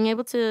 but being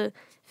able to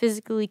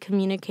physically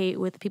communicate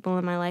with people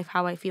in my life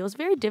how I feel is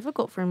very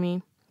difficult for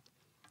me.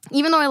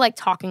 Even though I like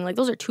talking, like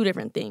those are two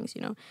different things,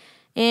 you know.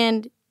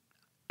 And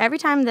every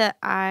time that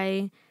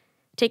I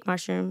take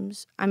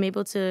mushrooms, I'm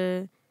able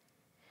to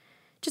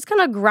just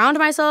kind of ground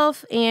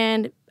myself,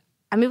 and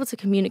I'm able to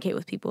communicate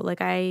with people.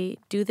 Like I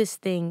do this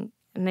thing,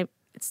 and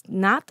it's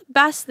not the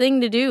best thing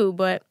to do,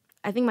 but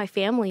I think my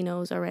family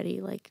knows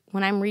already. Like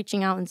when I'm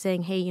reaching out and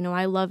saying, hey, you know,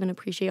 I love and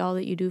appreciate all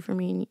that you do for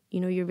me, and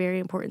you know, you're very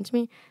important to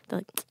me. They're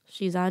like,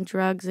 she's on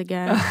drugs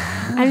again.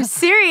 I'm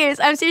serious.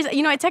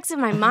 You know, I texted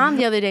my mom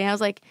the other day, and I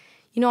was like,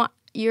 you know,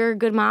 you're a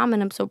good mom,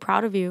 and I'm so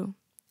proud of you.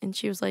 And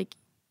she was like,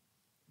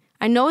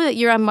 I know that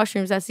you're on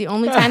mushrooms. That's the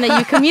only time that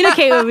you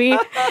communicate with me. And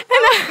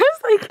I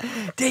was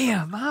like,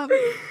 damn, Mom,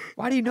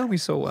 why do you know me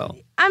so well?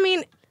 I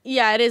mean,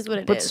 yeah, it is what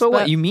it is. But so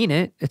what? You mean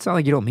it. It's not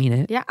like you don't mean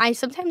it. Yeah,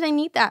 sometimes I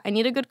need that. I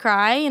need a good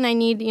cry, and I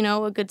need, you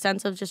know, a good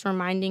sense of just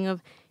reminding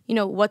of, you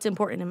know, what's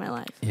important in my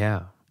life.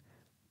 Yeah,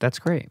 that's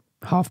great.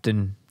 How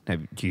often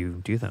do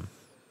you do them?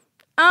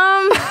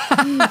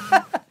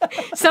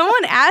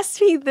 Someone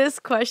asked me this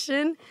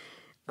question.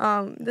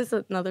 This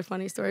is another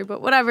funny story,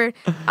 but whatever.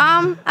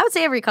 I would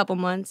say every couple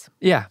months.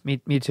 Yeah,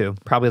 me too.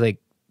 Probably like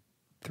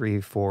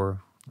 3-4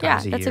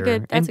 times a year.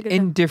 That's a good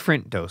in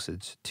different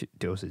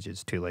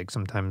dosages too. Like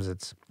sometimes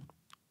it's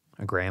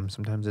a gram,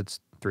 sometimes it's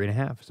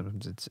 3.5,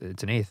 sometimes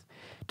it's an eighth.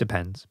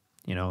 Depends.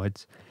 You know,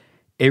 it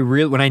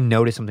really, when I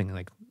notice something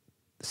like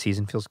the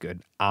season feels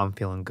good, I'm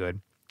feeling good.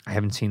 I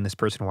haven't seen this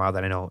person in a while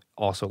that I know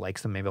also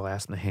likes them. Maybe I'll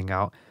ask them to hang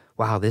out.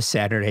 Wow, this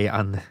Saturday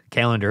on the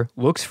calendar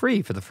looks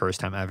free for the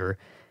first time ever.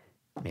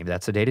 Maybe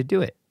that's the day to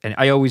do it. And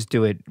I always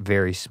do it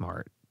very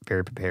smart,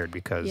 very prepared,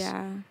 because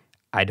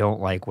I don't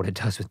like what it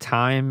does with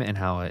time and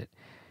how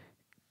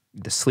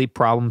the sleep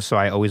problems. So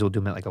I always will do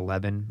them at like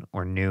 11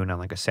 or noon on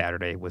like a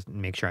Saturday,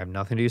 make sure I have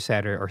nothing to do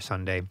Saturday or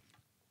Sunday.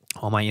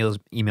 All my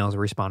emails are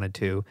responded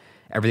to.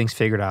 Everything's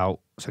figured out,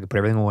 so I can put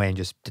everything away and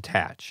just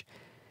detach.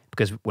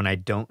 Because when I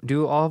don't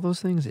do all of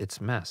those things, it's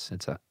a mess.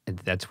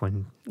 That's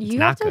when it's you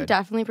not have to good.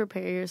 Definitely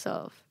prepare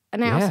yourself.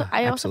 And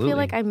I also feel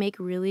like I make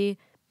really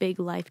big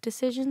life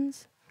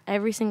decisions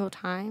every single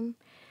time.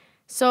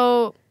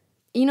 So,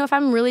 you know, if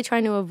I'm really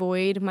trying to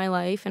avoid my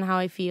life and how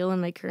I feel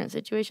in my current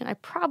situation, I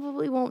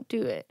probably won't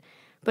do it.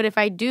 But if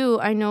I do,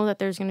 I know that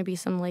there's going to be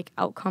some like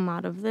outcome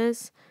out of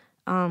this.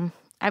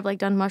 I've like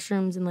done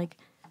mushrooms and like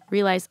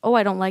realized, oh,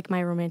 I don't like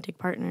my romantic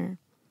partner.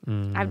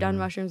 I've done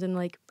mushrooms and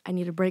like I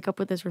need to break up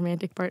with this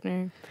romantic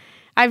partner.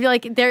 I feel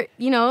like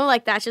you know,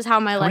 like that's just how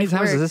my life works. How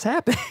many times does this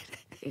happen?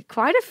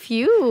 Quite a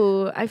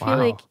few. I feel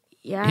like,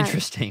 yeah.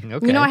 Interesting.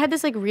 Okay. You know, I had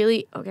this like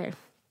okay.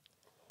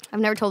 I've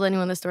never told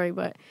anyone this story,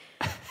 but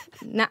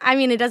I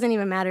mean, it doesn't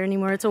even matter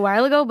anymore. It's a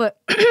while ago, but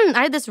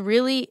I had this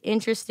really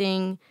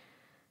interesting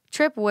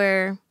trip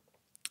where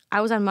I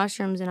was on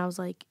mushrooms and I was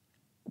like,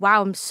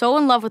 wow, I'm so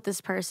in love with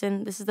this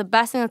person. This is the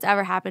best thing that's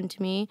ever happened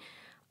to me.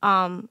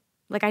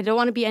 Like, I don't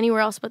want to be anywhere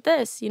else but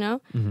this, you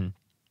know? Mm-hmm.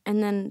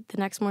 And then the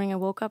next morning I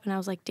woke up and I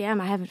was like, damn,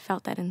 I haven't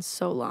felt that in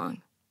so long.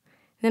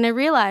 And then I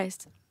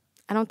realized,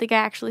 I don't think I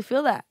actually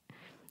feel that.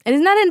 And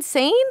isn't that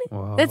insane?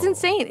 Whoa. That's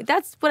insane.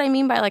 That's what I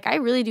mean by, like, I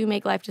really do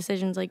make life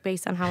decisions, like,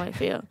 based on how I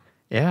feel.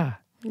 Yeah.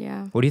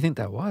 Yeah. What do you think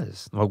that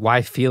was? Like,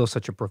 why feel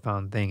such a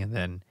profound thing and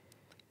then...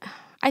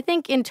 I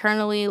think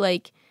internally,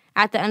 like,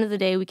 at the end of the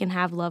day, we can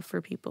have love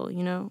for people,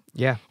 you know?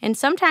 Yeah. And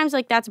sometimes,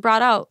 like, that's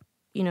brought out,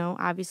 you know,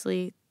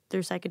 obviously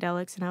through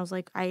psychedelics. And I was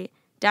like, I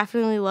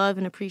definitely love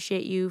and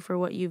appreciate you for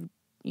what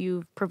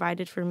you've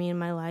provided for me in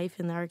my life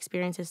and our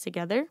experiences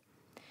together.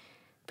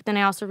 But then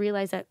I also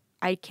realized that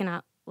I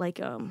cannot, like,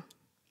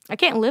 I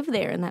can't live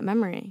there in that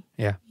memory.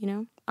 Yeah. You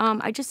know?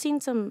 I just seen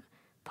some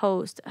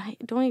post. I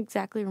don't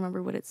exactly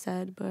remember what it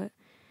said, but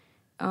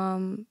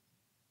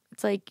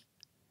it's like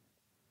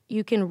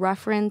you can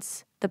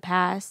reference the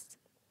past,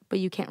 but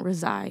you can't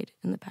reside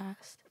in the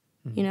past,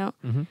 you know?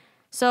 Mm-hmm.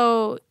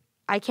 So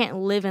I can't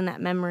live in that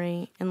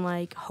memory and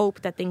like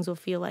hope that things will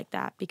feel like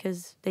that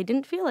because they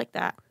didn't feel like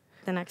that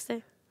the next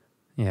day.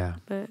 Yeah.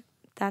 But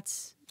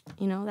that's,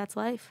 you know, that's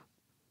life.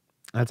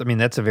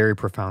 That's a very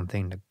profound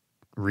thing to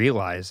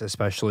realize,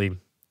 especially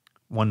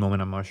one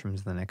moment on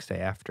mushrooms, the next day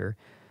after.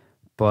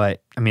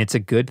 But I mean, it's a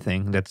good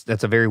thing.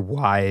 That's a very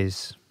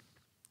wise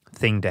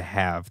thing to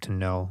have, to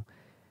know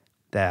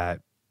that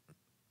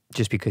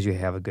just because you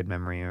have a good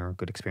memory or a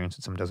good experience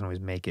with someone doesn't always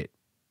make it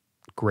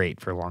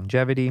great for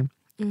longevity.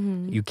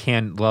 You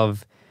can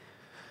love.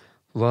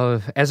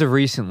 As of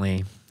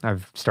recently,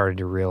 I've started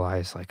to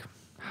realize like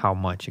how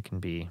much it can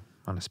be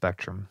on a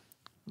spectrum.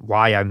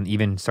 Why I'm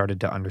even started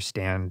to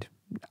understand.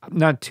 I'm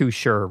not too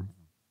sure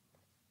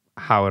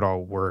how it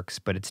all works,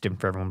 but it's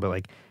different for everyone. But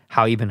like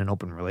how even an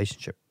open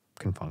relationship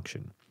can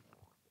function,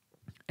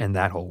 and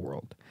that whole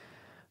world,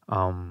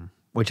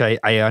 which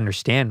I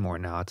understand more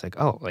now. It's like,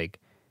 oh, like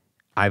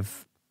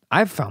I've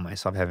found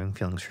myself having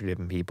feelings for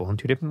different people in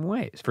two different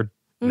ways for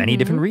many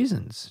different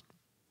reasons,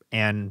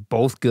 and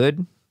both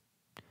good,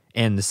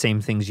 and the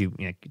same things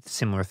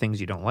similar things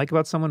you don't like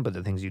about someone, but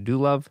the things you do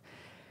love.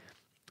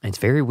 And it's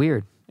very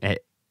weird.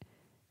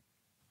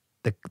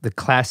 The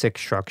classic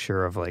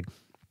structure of like,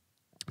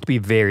 to be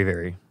very,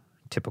 very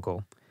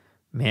typical,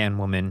 man,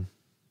 woman,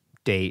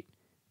 date,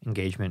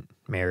 engagement,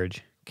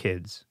 marriage,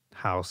 kids,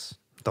 house,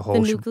 the whole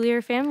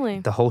nuclear family.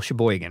 The whole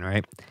sheboygan,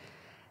 right?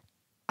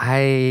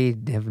 I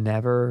have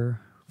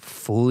never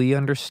fully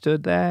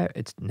understood that.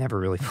 It's never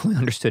really fully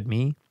understood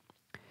me.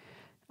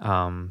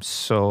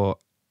 So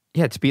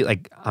yeah, to be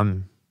like,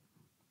 I'm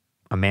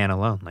a man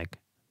alone, like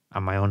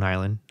on my own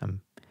island.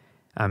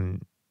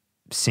 I'm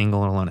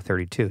single and alone at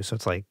 32. So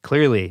it's like,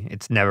 clearly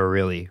it's never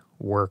really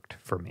worked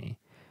for me.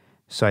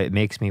 So it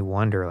makes me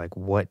wonder, like,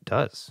 what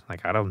does?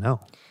 Like, I don't know.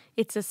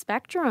 It's a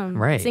spectrum.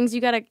 Right. It's things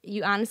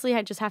you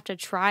honestly just have to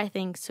try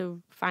things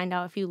to find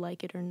out if you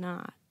like it or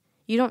not.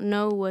 You don't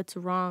know what's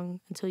wrong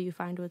until you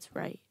find what's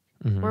right.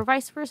 Or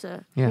vice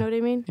versa. Yeah. You know what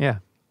I mean? Yeah.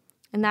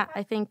 And that,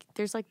 I think,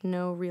 there's like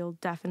no real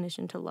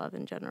definition to love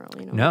in general.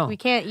 You know, No. we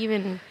can't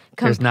even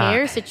There's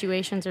compare not.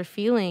 situations or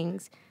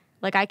feelings.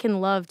 Like I can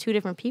love two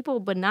different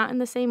people, but not in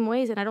the same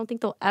ways, and I don't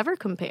think they'll ever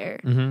compare.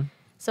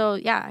 So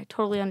yeah, I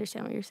totally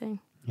understand what you're saying.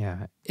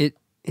 Yeah.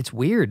 It's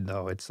weird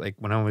though. It's like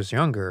when I was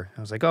younger,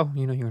 I was like, oh,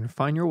 you know, you're gonna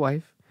find your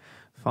wife,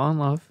 fall in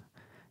love,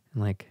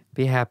 and like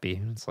be happy.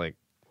 And it's like,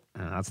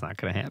 that's not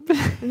gonna happen.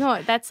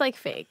 No, that's like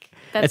fake.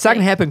 It's not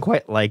gonna happen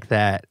quite like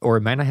that, or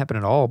it might not happen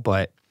at all.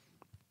 But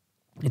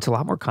it's a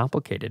lot more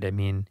complicated. I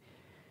mean,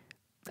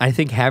 I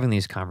think having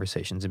these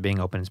conversations and being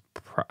open is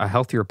a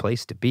healthier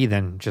place to be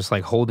than just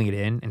like holding it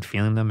in and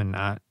feeling them and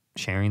not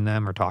sharing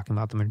them or talking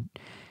about them, and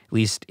at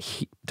least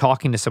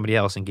talking to somebody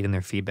else and getting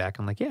their feedback.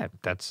 I'm like, yeah,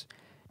 that's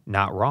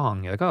not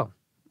wrong. You're like, oh,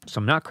 so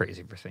I'm not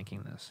crazy for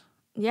thinking this.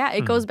 Yeah,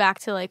 it goes back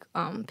to like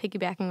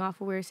piggybacking off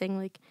what we were saying,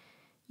 like,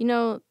 you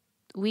know,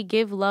 we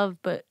give love,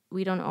 but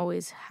we don't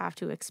always have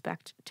to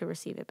expect to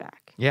receive it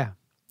back. Yeah.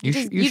 You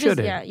should.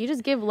 You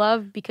just give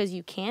love because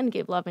you can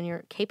give love and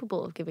you're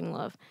capable of giving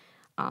love.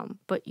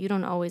 But you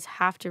don't always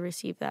have to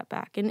receive that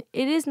back. And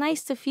it is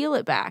nice to feel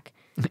it back.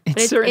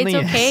 It's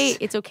okay. Is.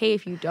 It's okay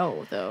if you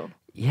don't, though.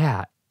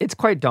 Yeah. It's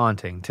quite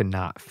daunting to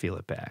not feel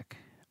it back.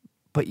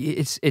 But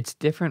it's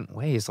different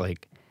ways.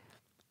 Like,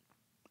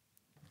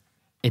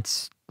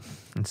 it's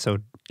so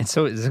this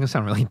is gonna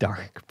sound really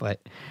dark,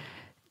 but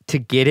to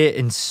get it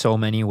in so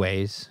many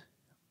ways,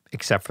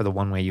 except for the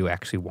one way you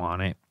actually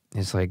want it,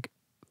 is like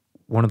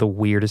one of the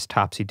weirdest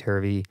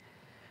topsy-turvy,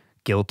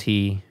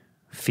 guilty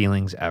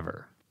feelings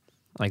ever.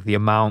 Like the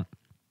amount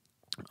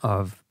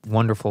of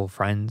wonderful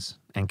friends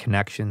and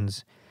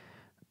connections,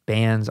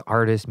 bands,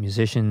 artists,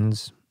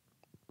 musicians,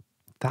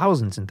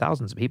 thousands and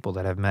thousands of people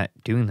that I've met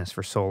doing this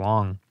for so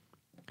long.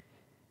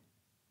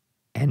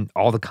 And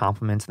all the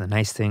compliments and the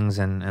nice things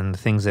and the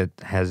things that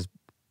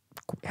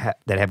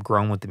that have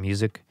grown with the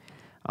music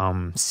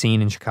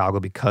scene in Chicago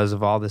because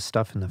of all this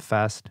stuff in the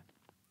fest,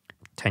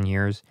 10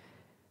 years.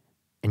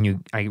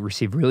 And I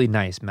receive really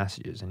nice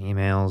messages and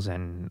emails,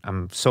 and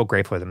I'm so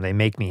grateful for them. They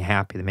make me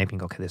happy. They make me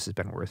go, okay, this has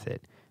been worth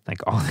it. Like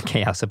all the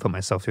chaos I put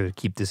myself through to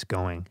keep this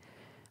going.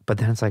 But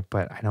then it's like,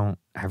 but I don't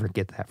ever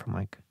get that from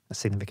like a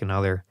significant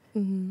other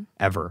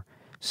ever.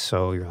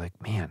 So you're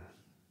like, man,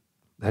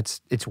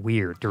 it's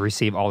weird to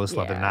receive all this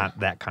love and not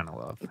that kind of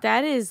love.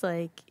 That is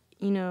like,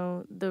 you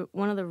know,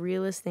 one of the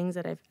realest things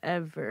that I've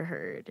ever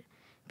heard,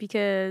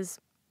 because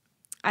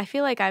I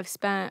feel like I've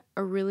spent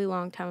a really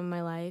long time in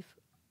my life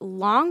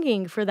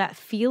longing for that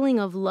feeling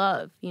of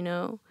love, you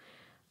know?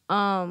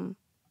 And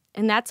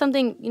that's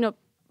something, you know,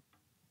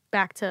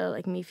 back to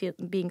like me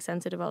being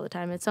sensitive all the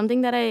time. It's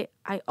something that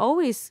I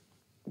always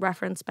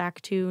reference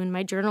back to in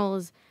my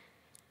journals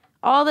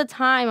all the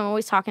time. I'm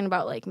always talking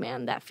about like,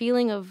 man, that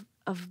feeling of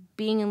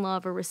being in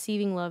love or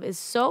receiving love is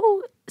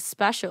so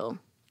special.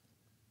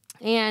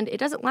 And it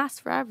doesn't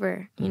last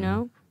forever, you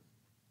know?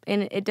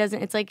 And it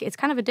doesn't, it's like, it's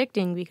kind of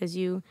addicting because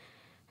you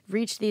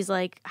reach these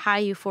like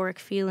high euphoric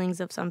feelings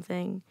of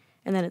something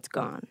and then it's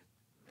gone.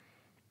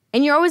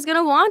 And you're always going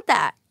to want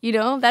that, you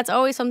know? That's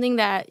always something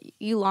that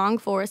you long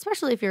for,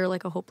 especially if you're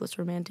like a hopeless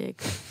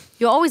romantic.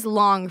 You always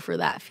long for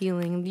that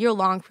feeling. You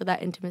long for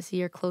that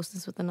intimacy or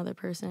closeness with another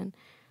person.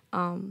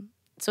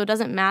 So it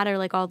doesn't matter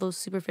like all those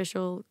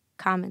superficial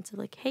comments of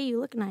like, hey, you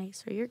look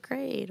nice, or you're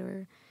great,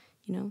 or,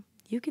 you know,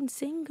 you can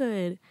sing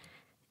good.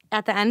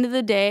 At the end of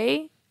the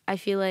day, I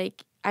feel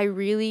like I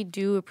really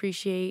do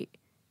appreciate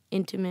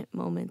intimate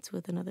moments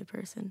with another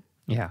person.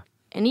 Yeah.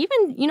 And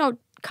even, you know,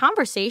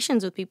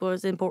 conversations with people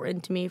is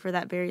important to me for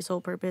that very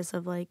sole purpose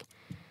of like,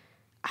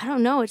 I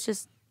don't know, it's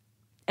just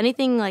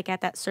anything like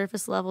at that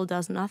surface level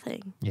does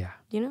nothing. Yeah.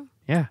 You know?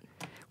 Yeah.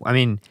 I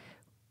mean,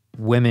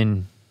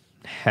 women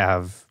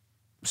have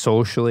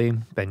socially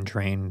been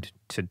trained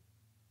to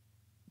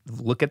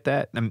look at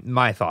that.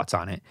 My thoughts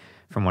on it,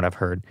 from what I've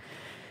heard,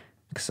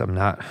 because I'm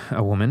not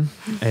a woman,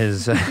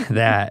 is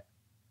that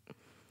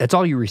that's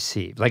all you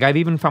receive. Like, I've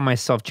even found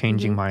myself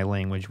changing my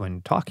language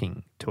when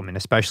talking to women,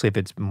 especially if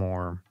it's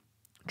more,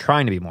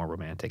 trying to be more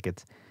romantic.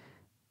 It's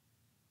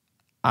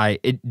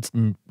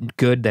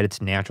good that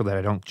it's natural that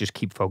I don't just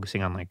keep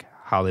focusing on like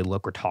how they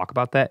look or talk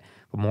about that,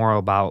 but more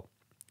about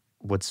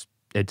it's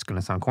going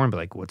to sound corny, but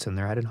like what's in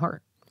their head and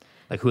heart.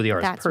 Like who they are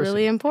as a person. That's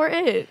really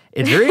important.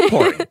 It's very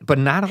important, but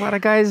not a lot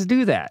of guys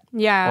do that.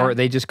 Yeah. Or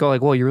they just go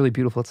like, well, you're really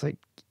beautiful. It's like,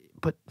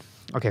 but,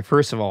 okay,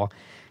 first of all,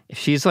 if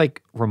she's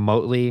like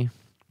remotely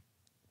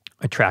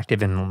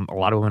attractive, and a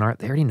lot of women aren't,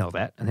 they already know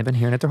that, and they've been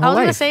hearing it their whole life.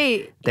 I was going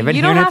to say, they've been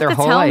you hearing don't it their have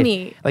to whole tell life.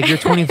 me. Like, you're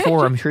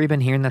 24. I'm sure you've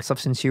been hearing that stuff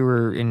since you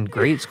were in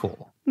grade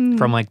school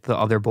from like the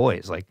other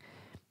boys. Like,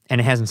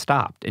 and it hasn't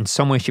stopped. In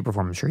some way, shape, or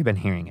form, I'm sure you've been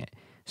hearing it.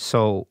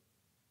 So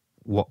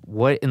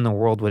what in the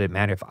world would it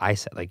matter if I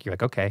said, like, you're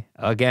like, okay,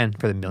 again,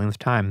 for the millionth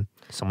time,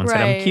 someone said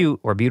I'm cute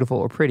or beautiful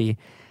or pretty.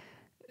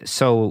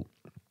 So,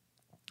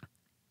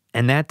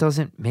 and that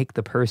doesn't make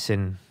the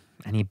person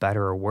any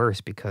better or worse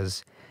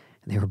because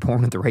they were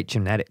born with the right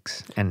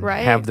genetics and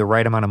have the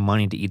right amount of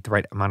money to eat the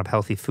right amount of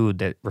healthy food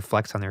that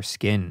reflects on their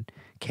skin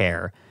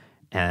care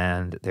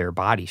and their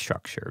body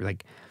structure.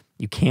 Like,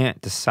 you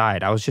can't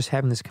decide. I was just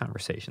having this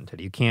conversation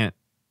today. You can't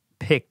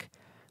pick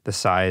the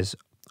size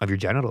of your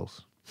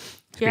genitals,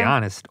 to be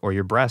honest, or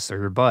your breasts or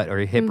your butt or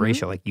your hip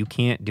ratio. Like, you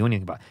can't do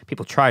anything about it.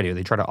 People try to.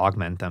 They try to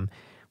augment them,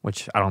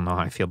 which I don't know how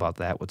I feel about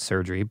that with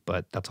surgery,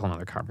 but that's a whole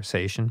other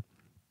conversation.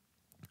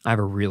 I have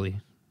a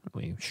really,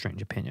 really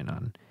strange opinion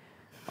on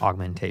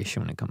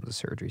augmentation when it comes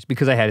to surgeries,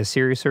 because I had a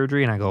serious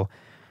surgery and I go,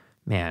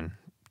 man,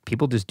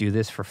 people just do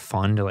this for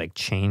fun to like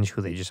change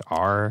who they just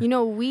are. You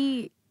know,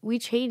 we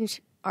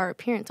change our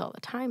appearance all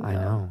the time,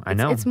 though. I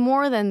know. It's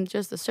more than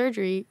just the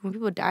surgery. When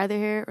people dye their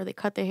hair or they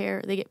cut their hair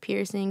or they get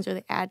piercings or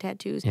they add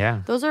tattoos,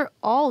 those are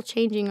all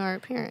changing our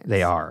appearance.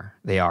 They are.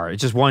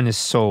 It's just one is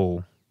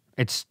so,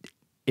 it's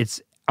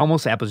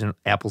almost apples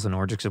and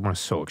oranges because one is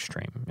so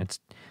extreme.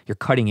 You're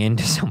cutting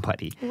into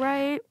somebody.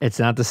 Right. It's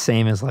not the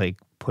same as like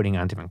putting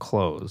on different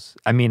clothes.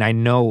 I mean, I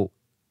know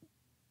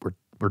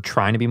we're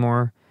trying to be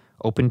more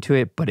open to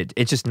it, but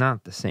it's just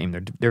not the same.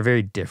 They're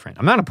very different.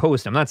 I'm not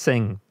opposed. I'm not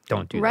saying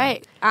don't do that.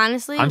 Right.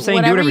 Honestly, I'm saying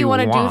whatever do you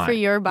want to do for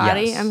your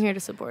body, I'm here to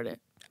support it.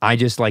 I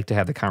just like to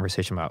have the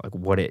conversation about like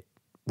what it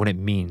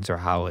means or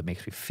how it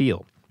makes me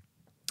feel.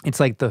 It's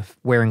like the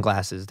wearing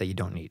glasses that you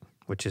don't need,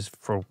 which is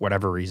for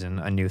whatever reason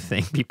a new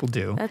thing people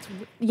do.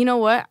 You know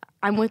what?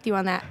 I'm with you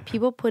on that.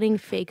 People putting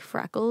fake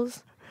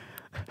freckles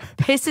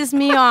pisses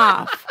me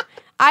off.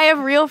 I have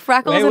real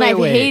freckles and I've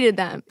hated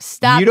them.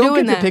 Stop doing that. You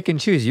don't get to pick and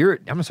choose. I'm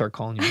going to start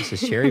calling you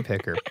Mrs. Cherry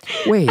Picker.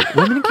 Wait,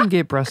 women can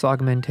get breast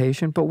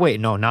augmentation, but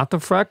wait, no, not the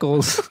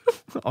freckles.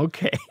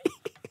 Okay.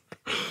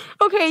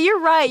 Okay,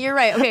 you're right.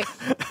 Okay,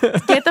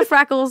 get the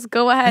freckles.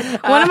 Go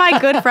ahead. One of my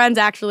good friends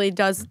actually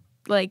does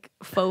like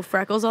faux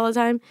freckles all the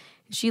time.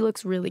 She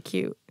looks really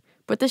cute.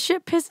 But the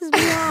shit pisses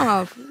me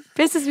off.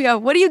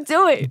 What are you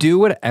doing? Do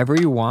whatever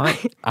you want.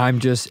 I'm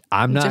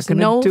not going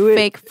to do it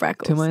fake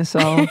freckles to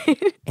myself.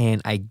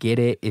 And I get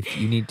it if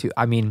you need to.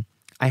 I mean,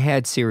 I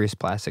had serious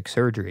plastic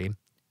surgery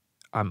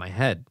on my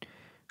head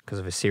because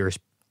of a serious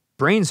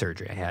brain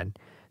surgery I had.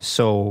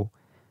 So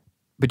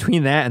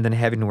between that and then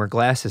having to wear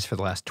glasses for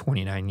the last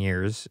 29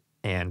 years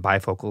and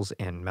bifocals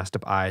and messed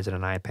up eyes and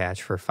an eye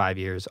patch for 5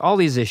 years, all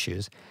these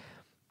issues,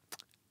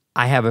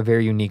 I have a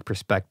very unique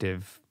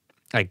perspective,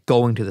 like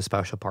going to the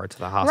special parts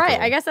of the hospital.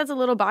 Right. I guess that's a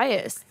little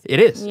biased. It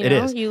is. It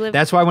is.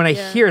 That's why when I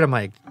hear it, I'm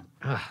like,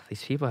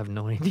 these people have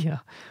no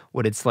idea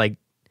what it's like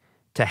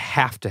to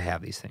have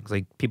these things.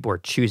 Like, people are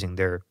choosing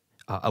their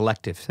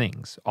elective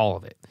things, all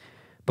of it.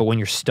 But when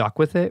you're stuck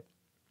with it,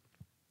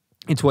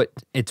 it's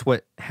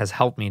what has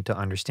helped me to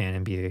understand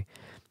and be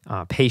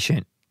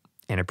patient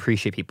and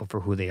appreciate people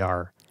for who they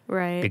are.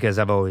 Right. Because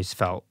I've always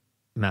felt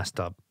messed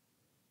up.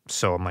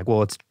 So I'm like,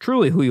 well, it's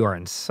truly who you are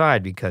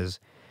inside, because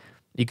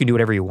you can do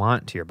whatever you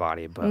want to your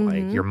body, but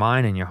like your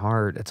mind and your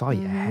heart, that's all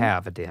you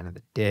have at the end of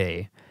the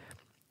day.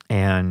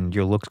 And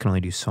your looks can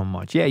only do so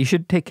much. Yeah, you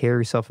should take care of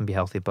yourself and be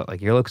healthy, but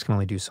like your looks can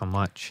only do so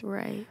much.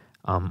 Right.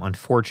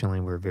 Unfortunately,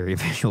 we're very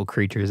visual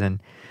creatures,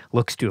 and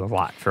looks do a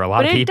lot for a lot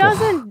But of it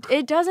people.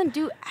 it doesn't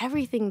do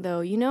everything though,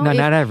 you know? No,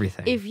 not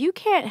everything. If you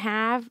can't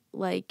have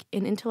like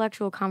an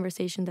intellectual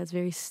conversation that's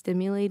very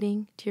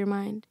stimulating to your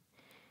mind,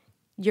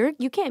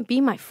 you can't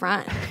be my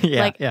friend.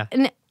 Yeah, like, yeah.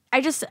 And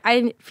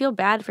I feel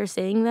bad for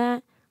saying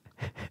that,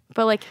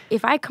 but like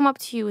if I come up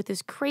to you with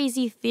this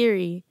crazy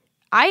theory,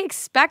 I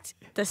expect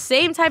the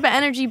same type of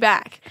energy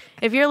back.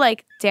 If you're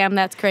like, damn,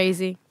 that's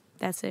crazy,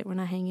 that's it, we're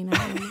not hanging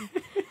out anymore.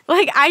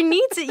 Like, I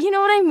need to, you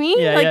know what I mean?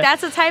 Yeah, like, yeah.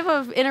 that's a type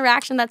of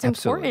interaction that's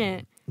Absolutely.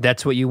 important.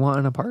 That's what you want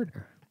in a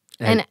partner.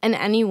 And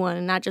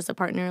anyone, not just a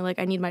partner. Like,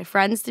 I need my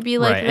friends to be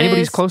like right. this.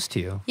 Anybody's close to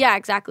you. Yeah,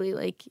 exactly.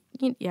 Like,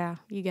 you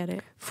get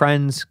it.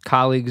 Friends,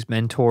 colleagues,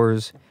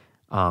 mentors,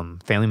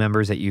 family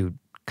members that you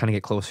kind of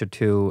get closer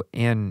to.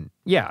 And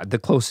yeah, the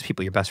closest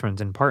people, your best friends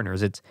and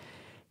partners. It's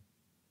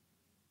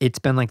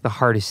been like the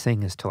hardest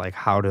thing is to like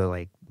how to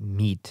like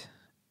meet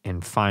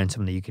and find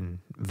someone that you can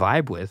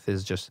vibe with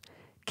is just,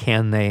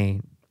 can they,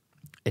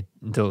 I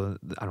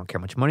don't care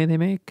how much money they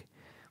make,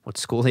 what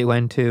school they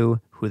went to,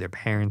 who their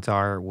parents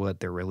are, what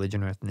their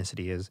religion or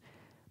ethnicity is,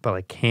 but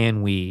like,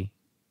 can we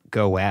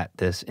go at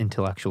this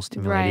intellectual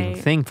stimulating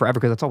Right. thing forever?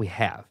 Because that's all we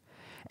have.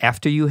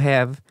 After you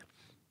have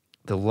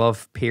the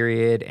love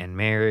period and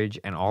marriage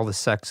and all the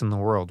sex in the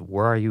world,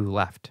 where are you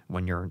left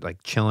when you're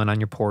like chilling on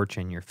your porch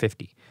and you're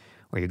 50?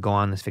 Or you go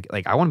on this,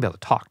 like, I want to be able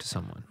to talk to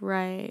someone.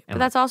 Right. But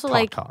And, that's also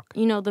talk.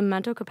 you know, the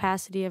mental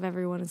capacity of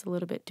everyone is a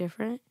little bit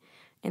different.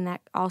 And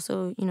that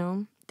also, you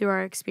know, through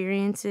our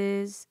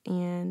experiences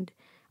and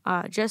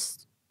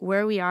just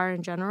where we are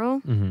in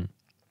general, Mm-hmm.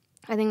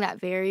 I think that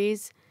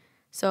varies.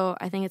 So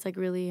I think it's like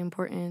really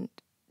important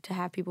to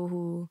have people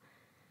who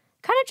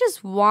kind of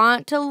just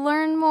want to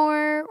learn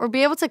more or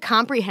be able to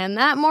comprehend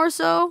that more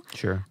so.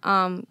 Sure.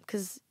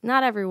 Because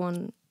not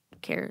everyone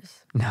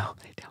cares. No,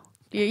 they don't.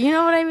 You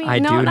know what I mean? I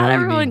do know not what you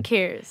everyone mean.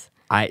 cares.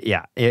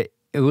 It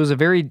was a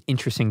very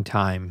interesting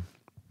time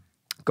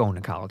going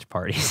to college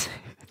parties.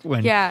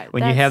 when you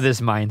have this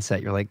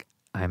mindset, you're like,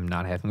 I'm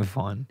not having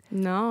fun.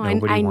 No,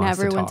 Nobody I wants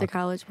never to went to talk.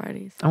 college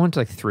parties. I went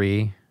to like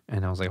 3,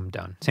 and I was like, I'm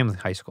done. Same with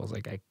high school. I was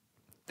like,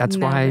 that's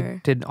why I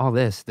Never. did all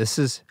this.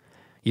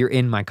 You're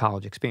in my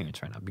college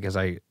experience right now because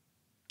I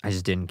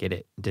just didn't get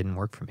it. It didn't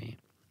work for me.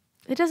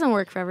 It doesn't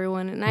work for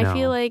everyone. And I No.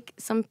 feel like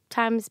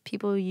sometimes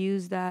people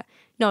use that.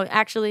 No,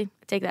 actually,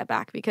 I take that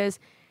back because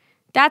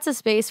that's a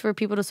space for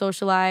people to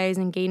socialize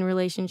and gain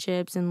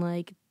relationships and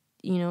like,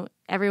 you know,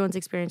 everyone's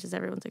experience is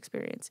everyone's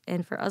experience.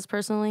 And for us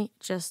personally, it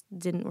just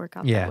didn't work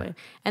out Yeah. that way.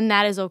 And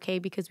that is okay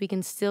because we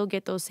can still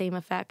get those same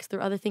effects through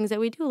other things that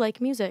we do,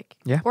 like music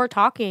or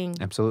talking.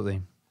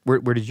 Absolutely. Where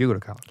did you go to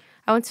college?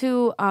 I went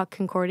to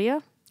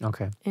Concordia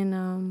Okay.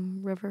 in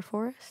River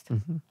Forest.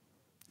 Mm-hmm.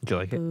 Did you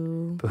like it?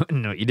 Boo. Boo.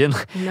 No, you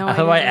didn't. No, I I thought didn't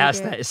I like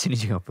asked it. that as soon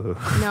as you go boo.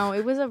 No,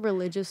 it was a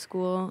religious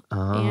school.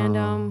 Oh.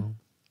 And,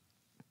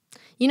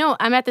 you know,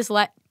 I'm at this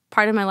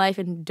part of my life,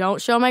 and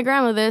don't show my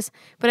grandma this,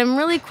 but I'm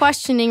really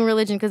questioning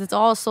religion because it's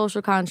all a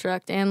social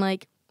construct. And,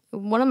 like,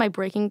 one of my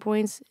breaking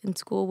points in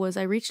school was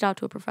I reached out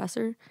to a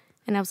professor,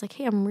 and I was like,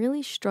 hey, I'm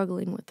really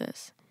struggling with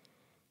this.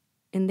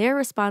 And their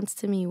response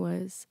to me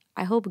was,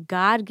 I hope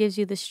God gives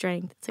you the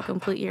strength to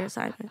complete your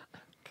assignment.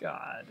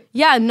 God.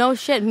 Yeah, no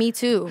shit, me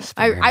too.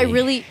 Spare I me.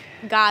 really,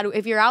 God,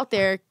 if you're out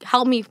there,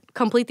 help me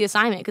complete the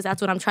assignment because that's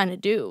what I'm trying to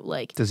do.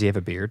 Like, Does he have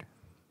a beard?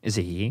 Is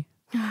it he?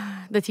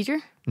 the teacher?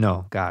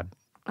 No, God.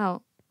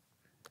 Oh,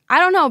 I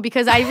don't know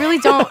because I really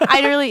don't.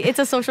 It's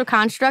a social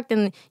construct,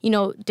 and you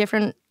know,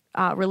 different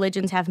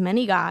religions have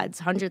many gods,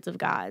 hundreds of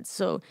gods.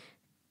 So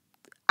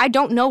I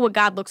don't know what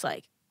God looks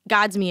like.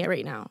 God's me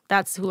right now.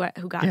 That's who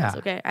God is.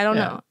 Okay, I don't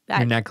know.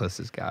 Your necklace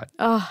is God.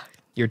 Oh,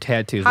 Your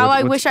tattoos. How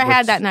I wish I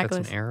had that necklace.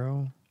 That's an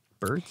arrow.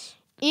 Birds.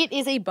 it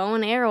is a bow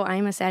and arrow.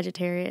 I'm a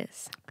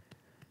Sagittarius.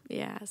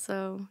 Yeah.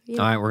 So. You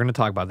know. All right, we're gonna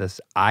talk about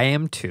this. I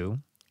am too.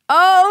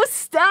 Oh,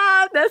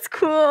 stop! That's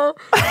cool.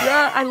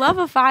 Yeah, I love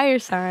a fire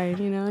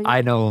sign. You know.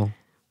 I know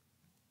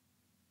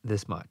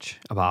this much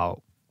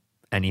about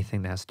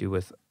anything that has to do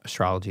with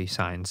astrology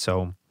signs.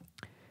 So,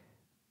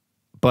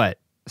 but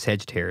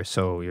Sagittarius.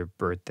 So your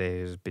birthday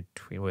is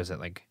between. What is it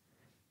like?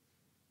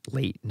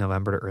 Late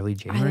November to early I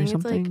January, think it's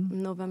something. like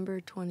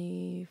November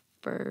 21st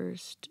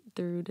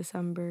through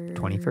December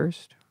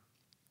 21st.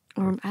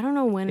 Or I don't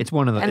know when. It's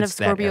one of the end of it's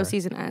that Scorpio era.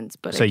 season ends.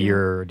 But So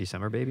you're a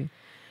December baby.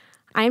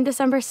 I am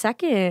December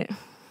 2nd.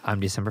 I'm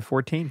December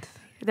 14th.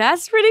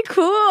 That's pretty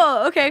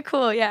cool. Okay,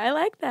 cool. Yeah, I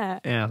like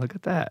that. Yeah, look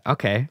at that.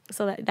 Okay.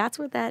 So that's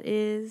what that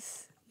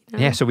is. You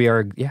know? Yeah, so we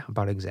are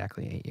about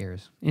exactly 8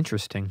 years.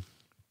 Interesting.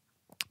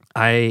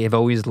 I have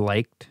always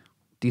liked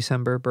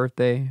December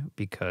birthday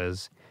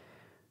because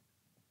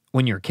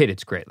when you're a kid,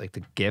 it's great. Like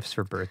the gifts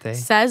for birthday.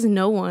 Says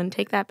no one.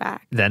 Take that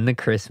back. Then the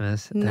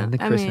Christmas. No, then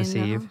the I Christmas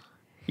mean, no. Eve.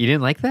 You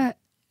didn't like that?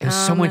 It was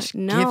so much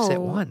gifts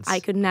at once. I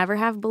could never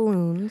have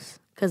balloons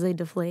because they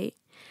deflate.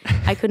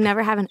 I could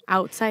never have an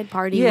outside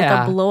party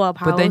yeah, with a blow up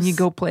house. But then you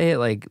go play at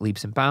like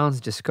Leaps and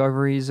Bounds,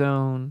 Discovery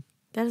Zone.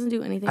 That doesn't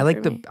do anything. I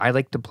like for me. I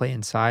like to play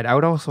inside. I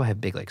would also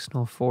have big like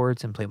snow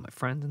forts and play with my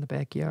friends in the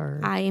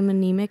backyard. I am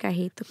anemic. I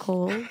hate the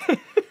cold.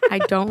 I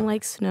don't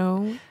like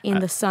snow,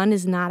 and the sun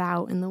is not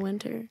out in the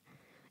winter.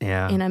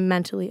 Yeah. And I'm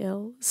mentally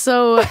ill.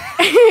 So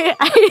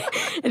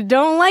I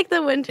don't like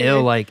the winter.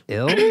 Ill like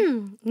ill?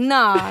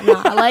 Nah.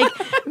 Like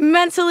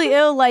mentally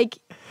ill, like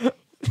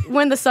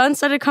when the sun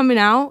started coming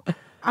out,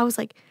 I was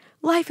like,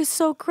 life is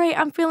so great.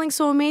 I'm feeling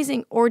so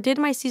amazing. Or did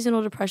my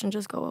seasonal depression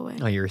just go away?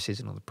 Oh, you're a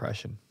seasonal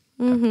depression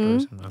type of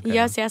person. Okay.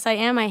 Yes, I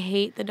am. I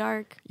hate the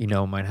dark. You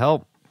know, it might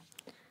help.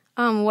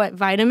 What,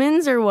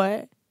 vitamins or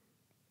what?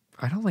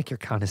 I don't like your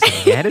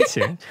condescending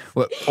attitude.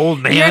 What, old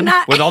man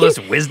not- with all this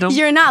wisdom?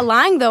 You're not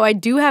lying, though. I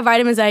do have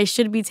vitamins that I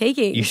should be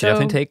taking. You should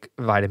definitely take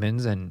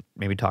vitamins and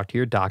maybe talk to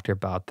your doctor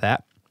about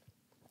that.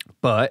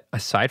 But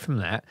aside from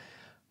that,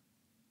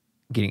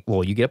 you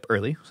get up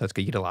early, so that's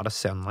good. You get a lot of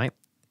sunlight.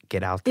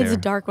 Get out there. It's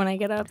dark when I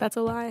get up. That's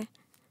a lie.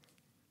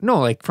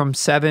 No, like from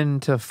 7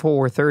 to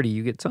 4:30,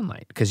 you get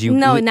sunlight because you.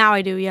 No, now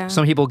I do. Yeah.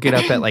 Some people get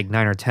up at like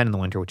 9 or 10 in the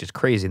winter, which is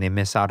crazy, and they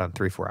miss out on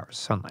 3-4 hours of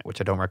sunlight,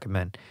 which I don't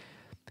recommend.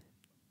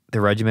 The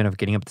regimen of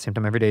getting up at the same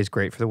time every day is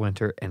great for the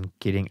winter, and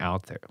getting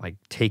out there, like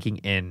taking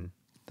in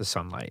the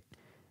sunlight.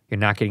 You're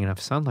not getting enough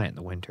sunlight in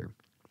the winter.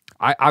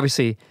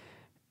 Obviously,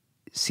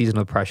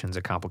 seasonal depression is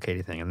a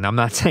complicated thing, and I'm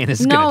not saying this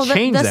is going to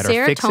change that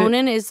or fix it. The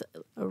serotonin is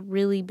a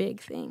really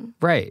big thing.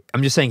 Right.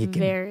 I'm just saying it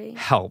can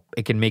help.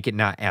 It can make it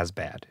not as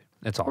bad.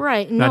 That's all.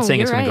 Right. I'm not saying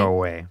it's going right. to go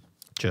away.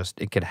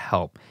 Just it could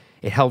help.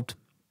 It helped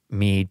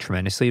me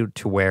tremendously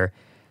to where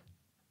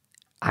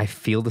I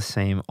feel the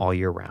same all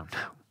year round.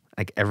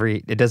 Like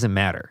it doesn't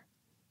matter.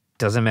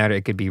 Doesn't matter.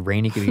 It could be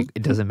rainy.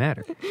 It doesn't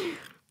matter.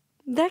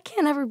 That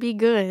can't ever be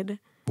good.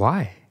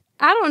 Why?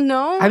 I don't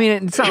know. I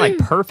mean, it's not like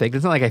perfect.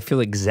 It's not like I feel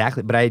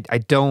exactly, but I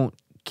don't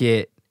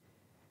get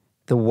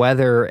the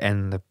weather,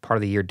 and the part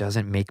of the year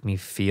doesn't make me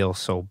feel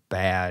so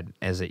bad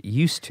as it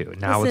used to.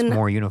 Now it's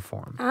more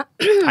uniform.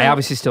 I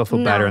obviously still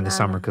feel better in the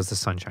summer because the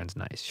sun shines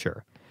nice.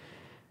 Sure.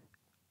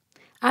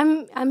 I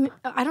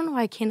don't know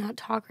why I cannot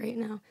talk right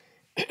now.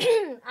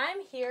 I'm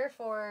here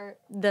for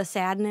the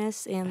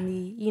sadness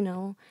and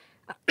the,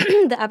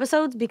 the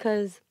episodes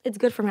because it's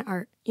good for my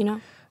art,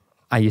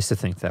 I used to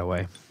think that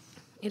way.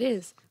 It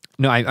is.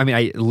 No, I mean,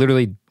 I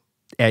literally,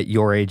 at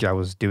your age, I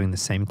was doing the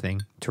same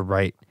thing, to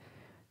write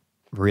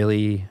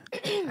really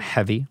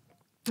heavy.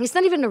 It's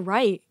not even to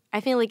write. I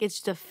feel like it's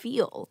to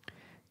feel.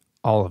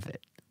 All of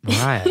it.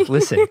 Mariah,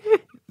 listen,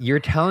 you're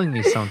telling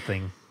me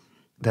something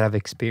that I've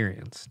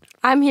experienced.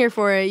 I'm here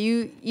for it.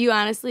 You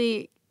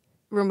honestly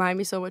remind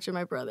me so much of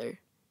my brother.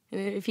 And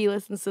if he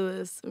listens to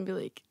this and be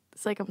like,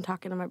 it's like I'm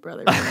talking to my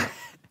brother.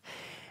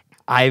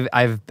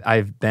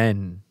 I've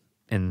been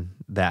in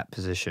that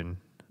position,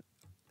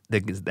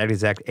 that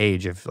exact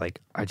age of like,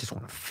 I just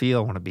want to feel,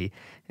 I want to be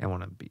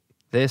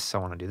this, I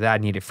want to do that. I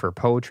need it for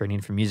poetry, I need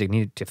it for music, I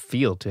need it to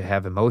feel, to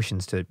have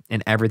emotions, to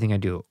in everything I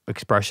do,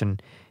 expression,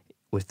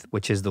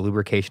 which is the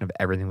lubrication of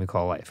everything we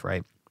call life,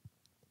 right?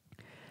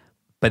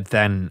 But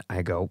then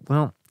I go,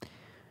 well,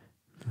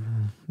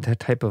 that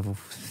type of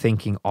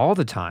thinking all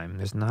the time,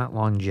 there's not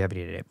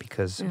longevity to it,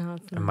 because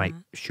I might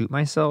shoot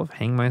myself,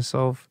 hang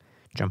myself,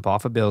 jump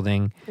off a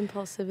building.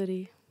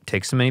 Impulsivity.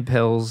 Take so many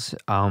pills.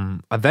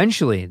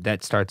 Eventually,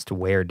 that starts to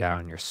wear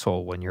down your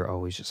soul when you're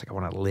always just like, I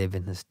want to live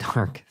in this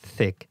dark,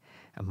 thick,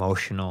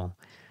 emotional,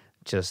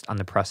 just on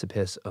the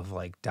precipice of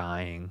like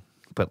dying,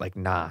 but like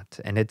not.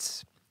 And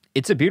it's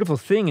a beautiful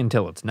thing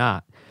until it's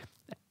not.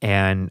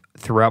 And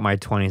throughout my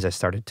 20s, I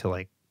started to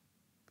like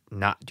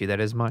not do that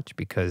as much,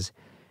 because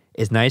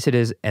as nice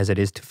as it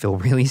is to feel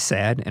really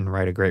sad and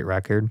write a great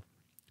record,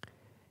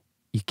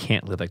 you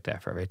can't live like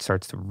that forever. It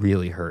starts to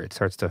really hurt. It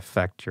starts to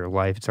affect your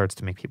life. It starts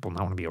to make people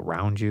not want to be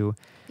around you.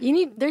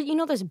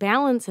 There's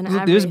balance in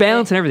everything. There's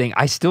balance in everything.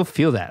 I still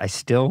feel that. I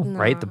still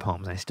write the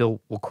poems. I still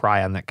will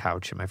cry on that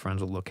couch, and my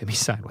friends will look at me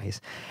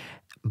sideways.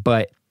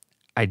 But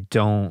I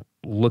don't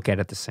look at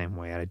it the same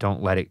way. I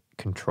don't let it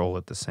control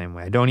it the same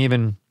way. I don't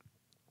even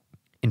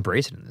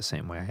embrace it in the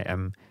same way.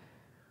 I'm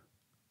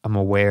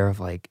aware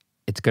of like,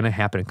 it's going to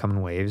happen and come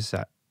in waves.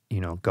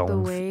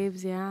 Going the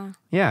waves, yeah.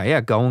 Yeah,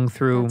 going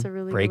through That's a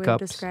really breakups. good way of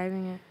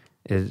describing it.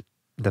 Is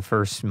the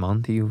first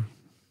month you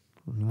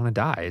want to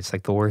die. It's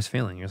like the worst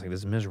feeling. You're just like,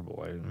 this is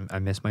miserable. I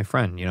miss my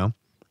friend,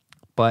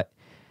 But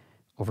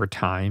over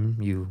time,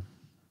 you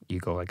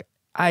go like,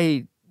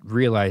 I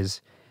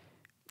realize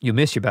you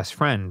miss your best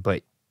friend,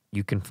 but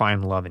you can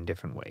find love in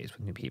different ways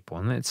with new people.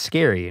 And it's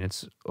scary, and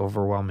it's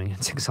overwhelming,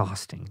 it's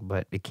exhausting,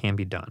 but it can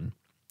be done.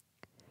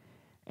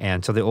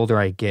 And so the older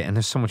I get, and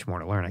there's so much more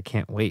to learn, I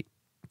can't wait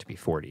to be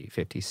 40,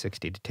 50,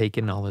 60, to take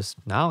in all this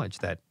knowledge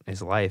that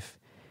is life.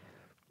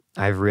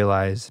 I've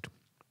realized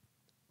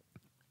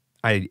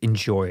I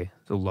enjoy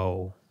the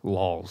low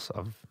lulls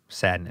of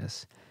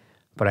sadness,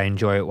 but I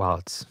enjoy it while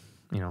it's,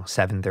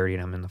 7:30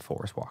 and I'm in the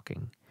forest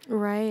walking.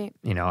 Right.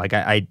 Like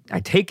I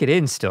take it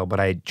in still, but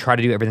I try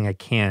to do everything I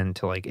can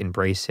to like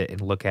embrace it and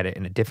look at it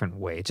in a different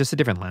way. It's just a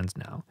different lens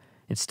now.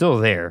 It's still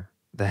there.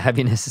 The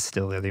heaviness is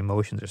still there. The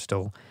emotions are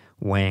still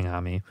weighing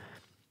on me.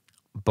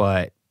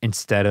 But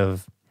instead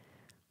of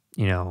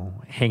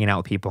hanging out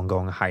with people and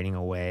going hiding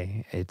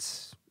away,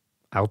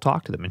 I'll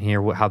talk to them and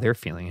hear how they're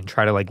feeling and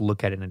try to like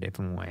look at it in a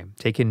different way.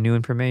 Take in new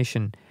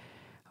information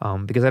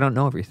because I don't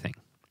know everything.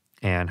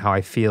 And how I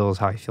feel is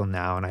how I feel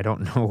now, and I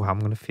don't know how I'm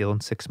going to feel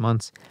in 6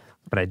 months,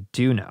 but I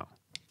do know.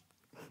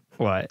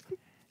 What?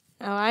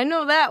 Oh, I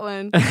know that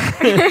one.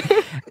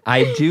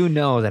 I do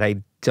know that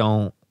I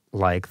don't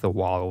like the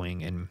wallowing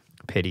in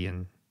pity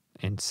and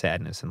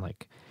sadness and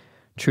like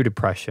true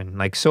depression.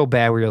 Like so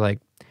bad where you're like,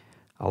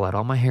 I'll let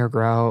all my hair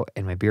grow out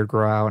and my beard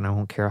grow out and I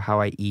won't care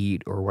how I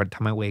eat or what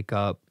time I wake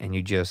up, and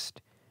you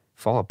just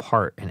fall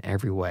apart in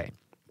every way.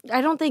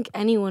 I don't think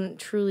anyone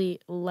truly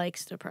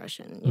likes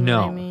depression. You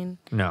know what I mean?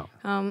 No.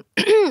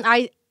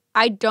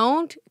 I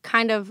don't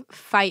kind of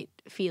fight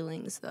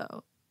feelings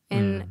though,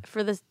 and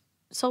for the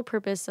sole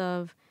purpose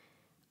of,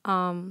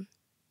 like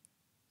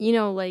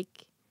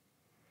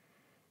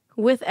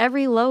with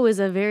every low is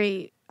a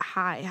very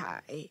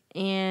high,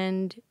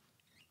 and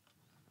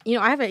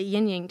I have a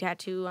yin yang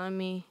tattoo on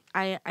me.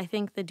 I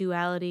think the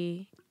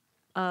duality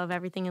of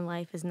everything in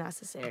life is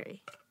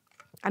necessary.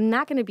 I'm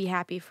not going to be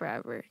happy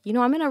forever.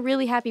 I'm in a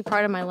really happy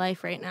part of my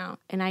life right now,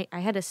 and I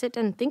had to sit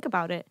down and think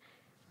about it.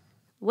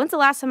 When's the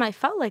last time I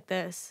felt like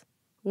this?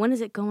 When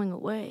is it going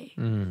away?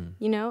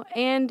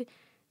 And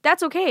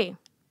that's okay,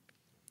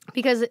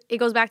 because it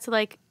goes back to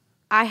like,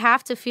 I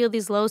have to feel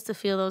these lows to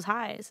feel those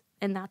highs,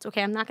 and that's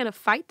okay. I'm not going to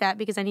fight that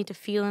because I need to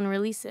feel and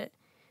release it.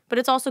 But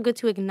it's also good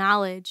to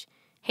acknowledge,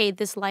 hey,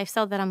 this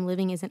lifestyle that I'm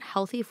living isn't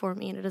healthy for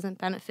me and it doesn't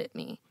benefit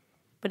me,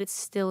 but it's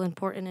still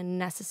important and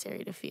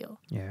necessary to feel.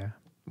 Yeah.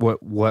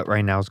 What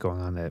right now is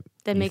going on that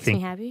makes me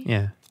happy?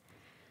 Yeah.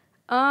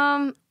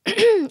 I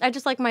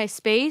just like my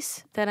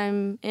space that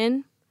I'm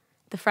in,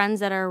 the friends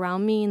that are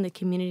around me, and the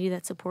community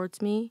that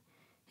supports me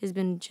has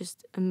been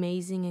just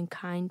amazing and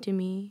kind to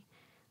me.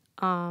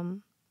 I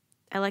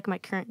like my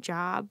current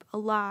job a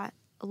lot,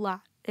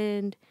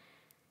 and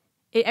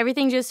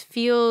everything just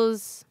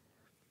feels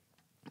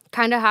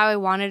kind of how I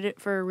wanted it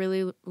for a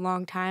really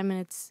long time.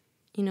 And it's,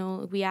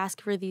 we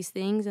ask for these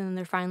things and then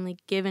they're finally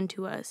given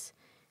to us.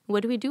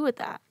 What do we do with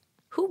that?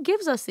 Who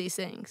gives us these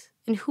things?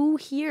 And who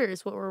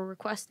hears what we're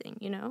requesting,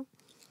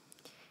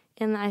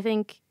 And I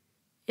think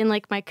in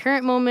like my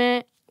current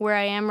moment where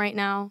I am right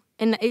now,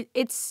 and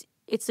it's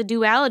a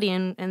duality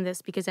in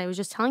this, because I was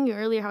just telling you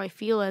earlier how I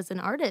feel as an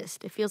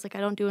artist. It feels like I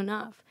don't do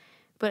enough.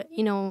 But,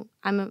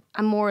 I'm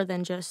more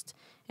than just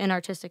an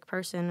artistic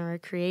person or a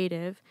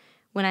creative.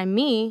 When I'm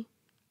me,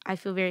 I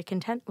feel very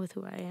content with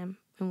who I am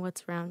and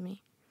what's around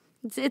me.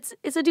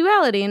 It's a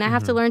duality, and I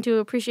have to learn to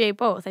appreciate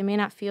both. I may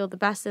not feel the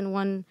best in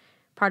one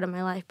part of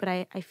my life, but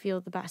I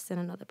feel the best in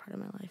another part of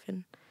my life.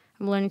 And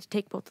I'm learning to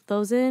take both of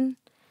those in.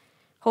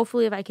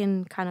 Hopefully, if I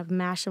can kind of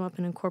mash them up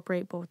and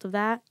incorporate both of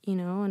that,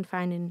 and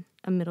find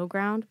a middle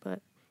ground.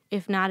 But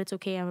if not, it's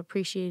okay. I'm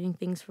appreciating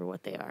things for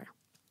what they are.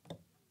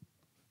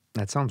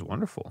 That sounds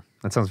wonderful.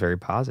 That sounds very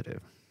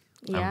positive.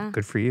 Yeah.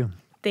 Good for you.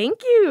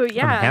 Thank you.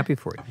 Yeah. I'm happy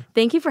for you.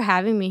 Thank you for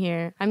having me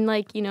here. I'm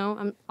like,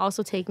 I'm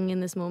also taking in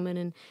this moment,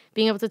 and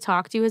being able to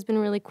talk to you has been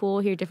really cool,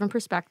 hear different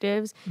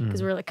perspectives,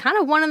 because we're like kind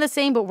of one and the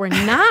same, but we're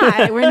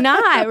not. We're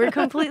not. We're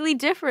completely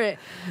different.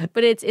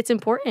 But it's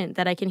important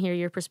that I can hear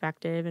your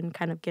perspective and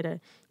kind of get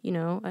an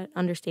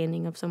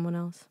understanding of someone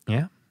else.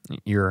 Yeah.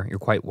 You're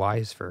quite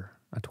wise for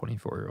a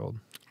 24-year-old.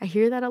 I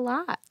hear that a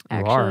lot,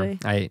 actually.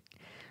 You are.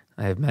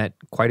 I have met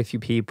quite a few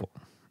people,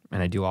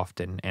 and I do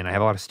often, and I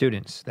have a lot of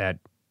students that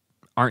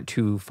aren't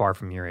too far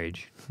from your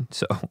age.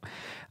 So,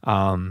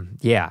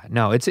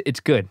 it's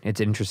good. It's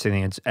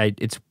interesting.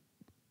 It's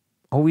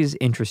always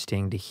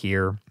interesting to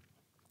hear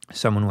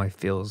someone who I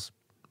feel is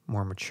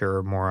more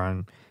mature,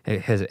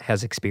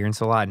 has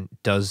experienced a lot and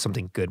does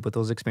something good with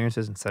those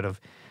experiences instead of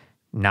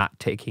not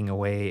taking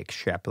away,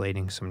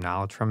 extrapolating some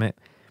knowledge from it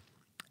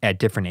at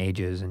different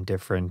ages and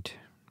different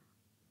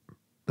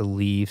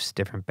beliefs,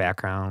 different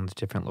backgrounds,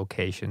 different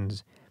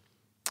locations.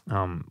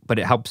 But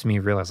it helps me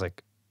realize,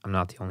 like, I'm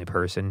not the only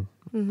person.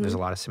 There's a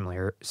lot of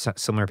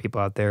similar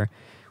people out there.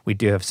 We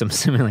do have some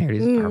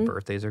similarities. Our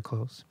birthdays are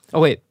close.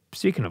 Oh, wait.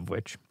 Speaking of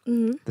which,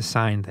 the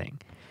sign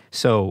thing.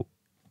 So,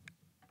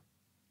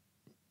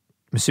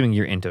 I'm assuming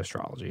you're into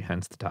astrology,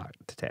 hence the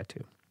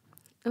tattoo.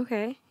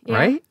 Okay. Yeah.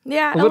 Right?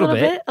 Yeah, a little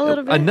bit. A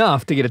little bit.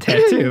 Enough to get a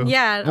tattattoo.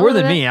 Yeah. More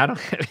than me. I don't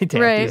have any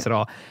tattoos Right. at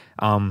all.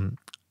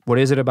 What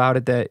is it about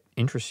it that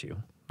interests you?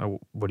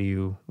 What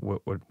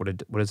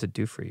does it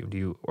do for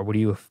you?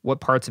 What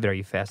parts of it are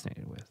you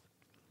fascinated with?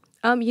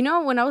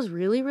 When I was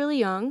really, really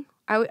young,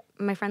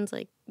 my friends,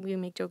 like, we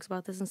make jokes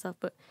about this and stuff,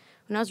 but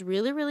when I was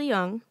really, really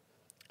young,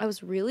 I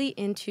was really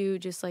into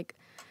just, like,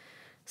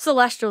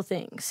 celestial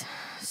things.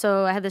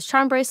 So I had this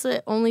charm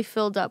bracelet only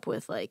filled up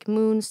with, like,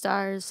 moon,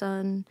 stars,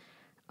 sun,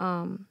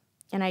 and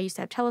I used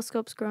to have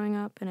telescopes growing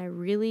up, and I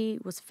really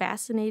was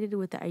fascinated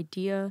with the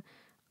idea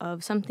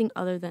of something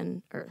other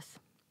than Earth.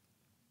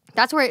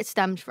 That's where it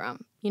stemmed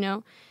from,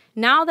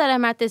 Now that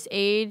I'm at this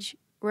age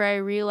where I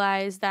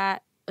realize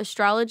that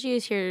astrology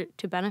is here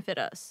to benefit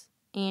us,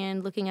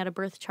 and looking at a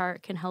birth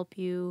chart can help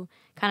you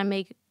kind of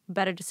make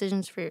better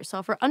decisions for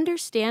yourself or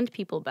understand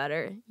people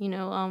better.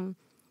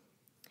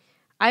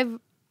 I've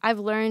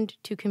learned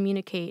to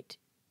communicate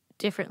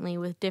differently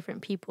with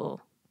different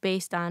people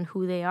based on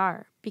who they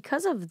are,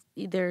 because of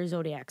their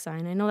zodiac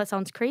sign. I know that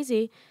sounds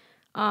crazy,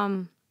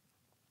 but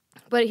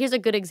here's a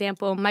good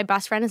example. My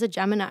best friend is a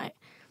Gemini.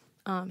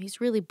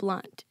 He's really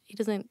blunt. He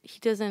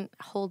doesn't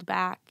hold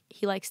back.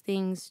 He likes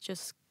things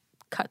just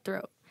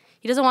cutthroat.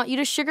 He doesn't want you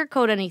to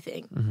sugarcoat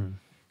anything.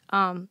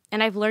 And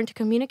I've learned to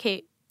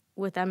communicate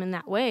with them in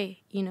that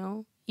way. You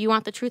know, you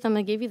want the truth, I'm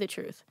gonna give you the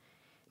truth.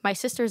 My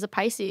sister is a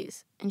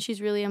Pisces, and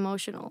she's really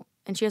emotional,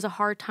 and she has a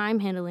hard time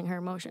handling her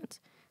emotions.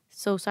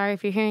 So sorry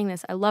if you're hearing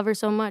this. I love her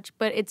so much,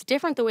 but it's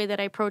different the way that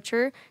I approach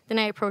her than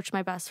I approach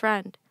my best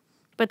friend.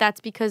 But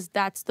that's because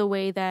that's the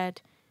way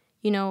that,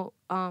 you know,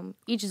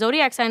 each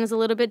zodiac sign is a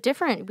little bit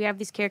different. We have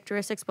these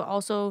characteristics, but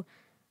also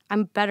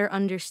I'm better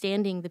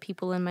understanding the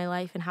people in my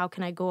life and how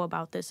can I go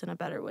about this in a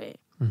better way.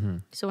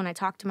 So when I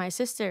talk to my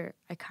sister,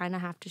 I kind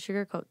of have to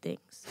sugarcoat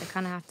things. I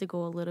kind of have to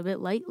go a little bit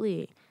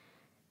lightly,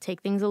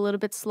 take things a little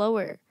bit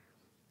slower.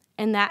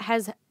 And that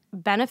has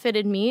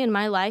benefited me in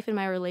my life and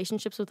my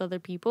relationships with other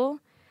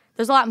people.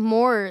 There's a lot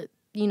more,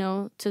 you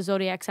know, to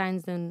zodiac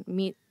signs than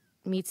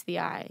meets the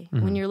eye.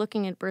 When you're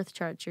looking at birth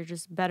charts, you're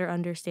just better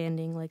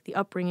understanding like the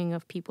upbringing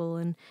of people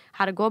and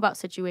how to go about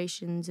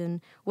situations and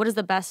what is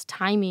the best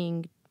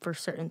timing for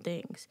certain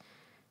things.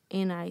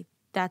 And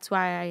that's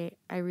why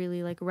I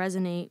really like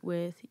resonate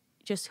with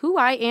just who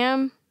I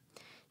am.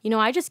 You know,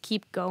 I just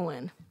keep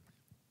going,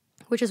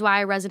 which is why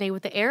I resonate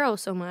with the arrow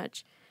so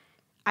much.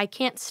 I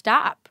can't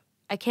stop.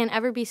 I can't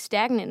ever be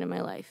stagnant in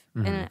my life.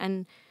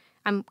 And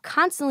I'm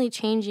constantly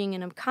changing,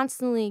 and I'm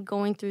constantly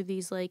going through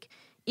these like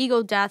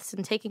ego deaths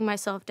and taking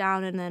myself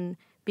down and then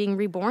being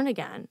reborn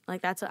again.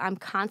 Like I'm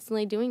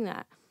constantly doing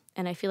that.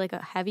 And I feel like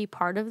a heavy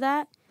part of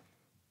that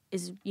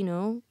is, you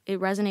know, it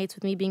resonates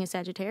with me being a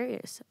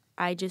Sagittarius.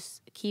 I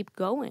just keep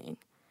going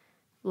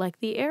like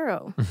the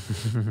arrow.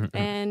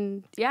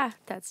 And yeah,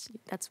 that's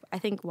I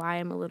think why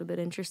I'm a little bit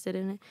interested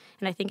in it.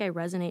 And I think I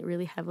resonate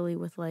really heavily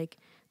with like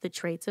the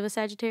traits of a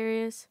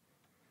Sagittarius.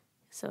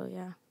 So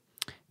yeah.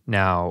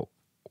 Now,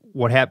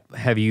 what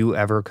have you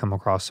ever come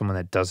across someone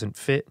that doesn't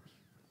fit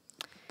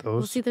those?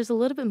 Well, see, there's a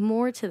little bit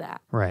more to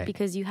that. Right.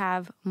 Because you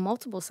have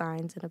multiple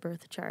signs in a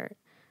birth chart.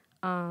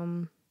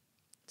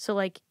 So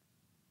like,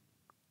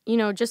 you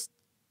know, just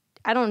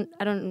I don't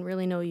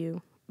really know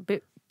you,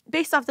 but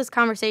based off this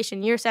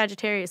conversation, you're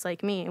Sagittarius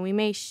like me, and we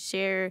may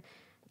share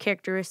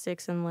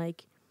characteristics, and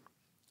like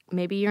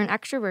maybe you're an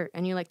extrovert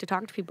and you like to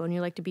talk to people and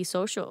you like to be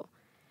social.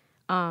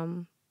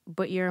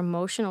 But your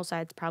emotional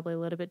side's probably a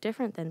little bit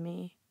different than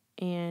me.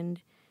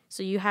 And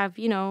so you have,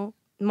 you know,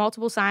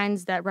 multiple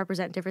signs that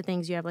represent different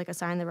things. You have like a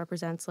sign that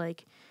represents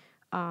like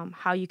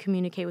how you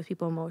communicate with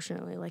people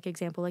emotionally, like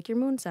example, like your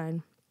moon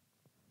sign.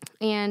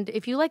 And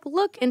if you like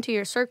look into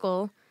your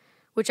circle,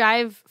 which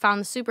I've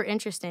found super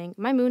interesting,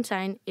 my moon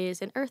sign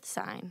is an earth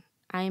sign.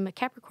 I am a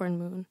Capricorn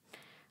moon.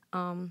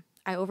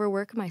 I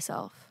overwork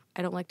myself.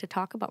 I don't like to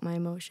talk about my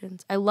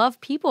emotions. I love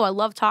people. I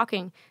love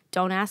talking.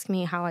 Don't ask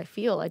me how I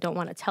feel. I don't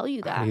want to tell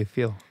you that. How do you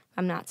feel?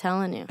 I'm not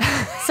telling you.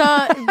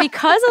 So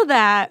because of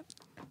that,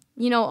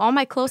 you know, all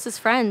my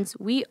closest friends,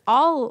 we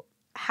all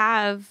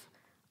have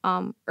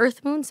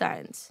earth moon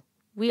signs.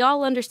 We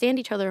all understand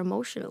each other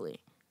emotionally.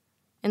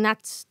 And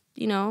that's,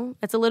 you know,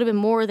 that's a little bit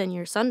more than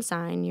your sun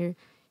sign.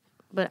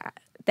 But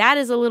that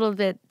is a little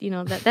bit, you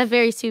know, that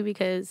varies too,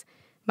 because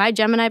my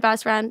Gemini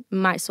best friend,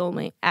 my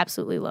soulmate,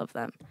 absolutely love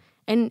them.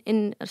 And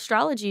in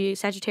astrology,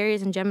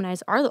 Sagittarius and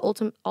Geminis are the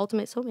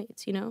ultimate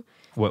soulmates, you know?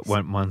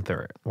 What month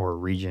or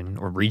region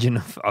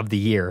of the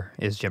year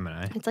is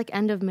Gemini? It's like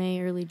end of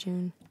May, early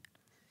June.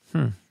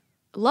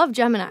 Love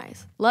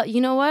Geminis. You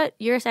know what?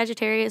 You're a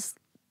Sagittarius.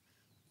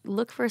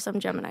 Look for some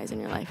Geminis in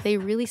your life. They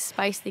really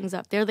spice things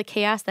up. They're the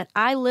chaos that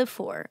I live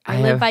for.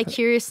 I live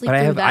vicariously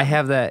through them. I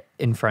have that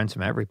in friends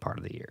from every part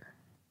of the year.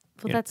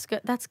 Well, that's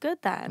good. That's good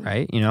then.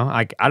 Right? You know,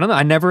 I don't know.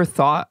 I never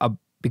thought,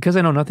 because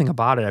I know nothing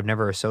about it, I've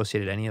never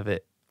associated any of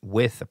it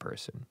with a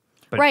person.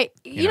 But, right.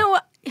 You know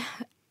what?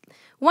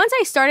 Once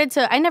I started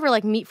I never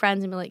like meet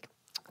friends and be like,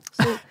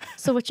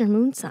 so what's your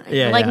moon sign?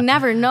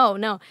 Never,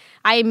 no.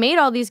 I made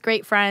all these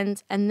great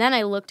friends, and then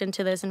I looked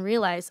into this and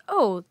realized,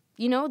 oh,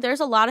 you know, there's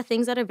a lot of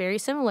things that are very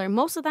similar.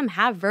 Most of them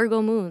have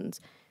Virgo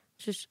moons,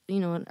 which is, you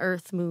know, an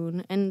earth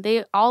moon, and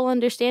they all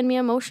understand me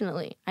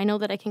emotionally. I know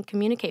that I can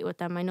communicate with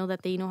them. I know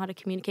that they know how to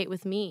communicate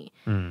with me.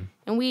 And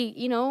we,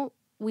 you know,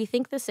 we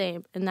think the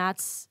same, and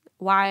that's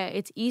why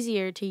it's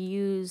easier to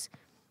use.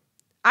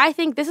 I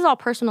think this is all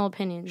personal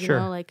opinions, you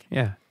know, like,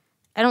 yeah.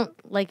 I don't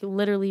like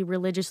literally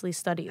religiously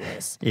study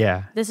this.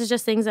 Yeah. This is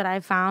just things that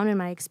I've found in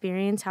my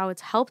experience, how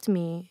it's helped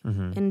me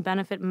and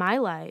benefit my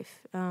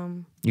life.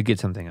 You get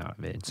something out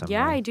of it in some way.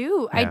 I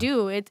do. Yeah. I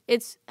do.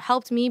 It's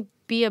helped me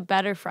be a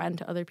better friend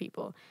to other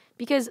people.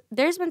 Because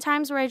there's been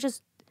times where I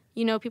just,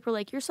 you know, people are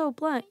like, you're so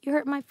blunt. You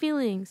hurt my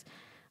feelings.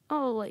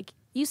 Oh, like,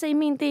 you say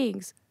mean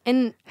things.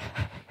 And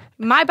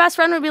my best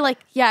friend would be like,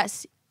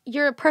 yes,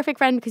 you're a perfect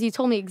friend because you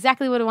told me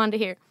exactly what I wanted to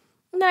hear.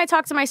 And then I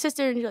talk to my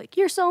sister and you're like,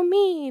 you're so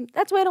mean.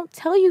 That's why I don't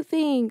tell you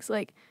things.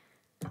 Like,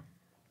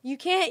 you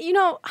can't, you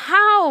know,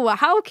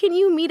 how can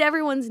you meet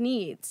everyone's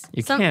needs?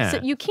 You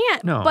can't. You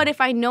can't. No. But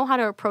if I know how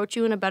to approach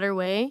you in a better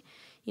way,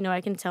 you know,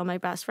 I can tell my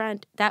best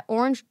friend, that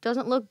orange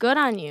doesn't look good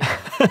on you.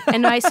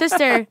 And my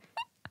sister,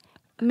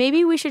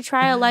 maybe we should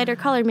try a lighter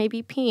color,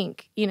 maybe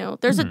pink. You know,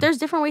 there's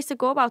different ways to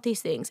go about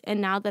these things.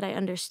 And now that I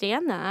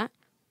understand that,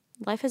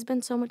 life has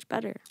been so much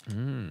better.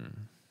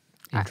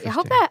 I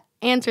hope that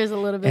answers a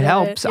little bit. It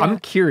helps. Yeah. I'm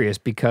curious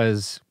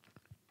because,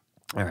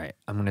 all right,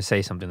 I'm going to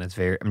say something that's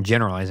I'm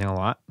generalizing a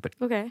lot, but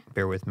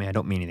bear with me. I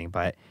don't mean anything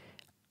by it.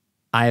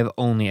 I've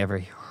only ever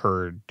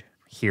heard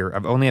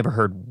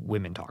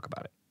women talk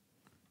about it.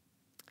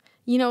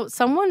 You know,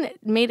 someone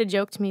made a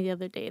joke to me the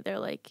other day. They're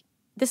like,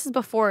 this is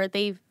before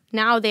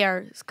now they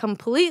are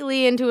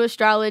completely into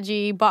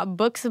astrology, bought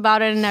books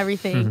about it and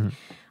everything.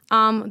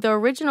 The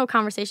original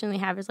conversation they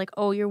have is like,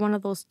 oh, you're one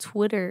of those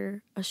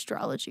Twitter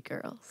astrology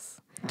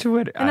girls.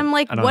 Twitter. And I'm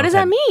like, what does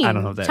that mean? I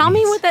don't know what that Tell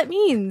means. me what that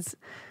means.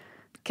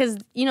 Because,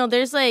 you know,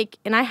 there's like,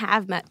 and I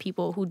have met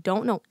people who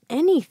don't know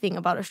anything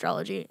about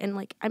astrology. And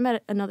like, I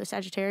met another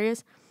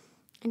Sagittarius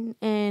and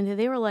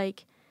they were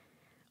like,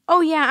 oh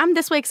yeah, I'm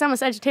this way because I'm a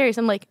Sagittarius.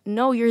 I'm like,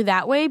 no, you're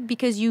that way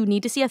because you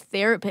need to see a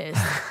therapist,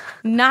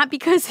 not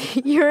because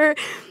you're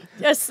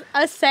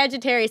a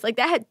Sagittarius. Like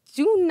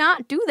do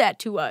not do that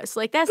to us.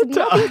 Like that's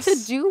nothing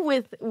to do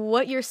with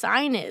what your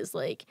sign is.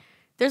 Like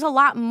there's a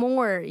lot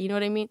more, you know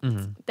what I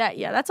mean?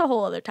 That's a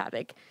whole other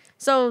topic.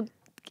 So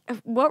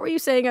what were you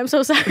saying? I'm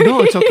so sorry.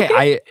 No, it's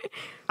okay.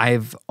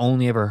 I've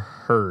only ever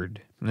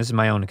heard, and this is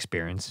my own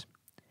experience,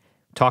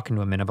 talking to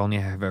women,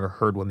 I've ever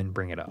heard women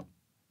bring it up.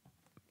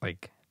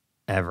 Like,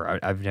 ever.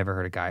 I've never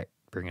heard a guy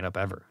bring it up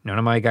ever. None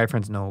of my guy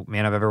friends know,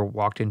 man, I've ever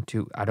walked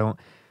into, do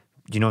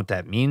you know what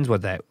that means? Where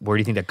do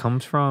you think that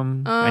comes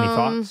from? Any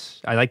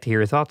thoughts? I'd like to hear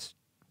your thoughts.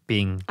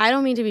 I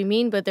don't mean to be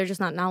mean, but they're just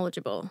not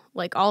knowledgeable.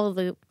 Like all of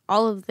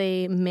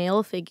the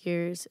male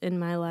figures in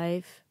my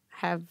life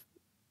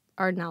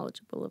are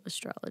knowledgeable of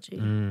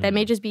astrology. That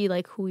may just be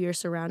like who you're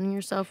surrounding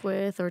yourself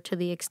with, or to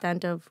the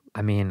extent of.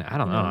 I mean, I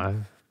don't know.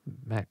 I've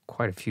met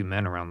quite a few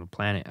men around the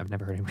planet. I've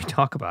never heard anybody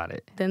talk about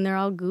it. Then they're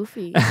all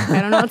goofy.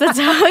 I don't know what to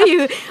tell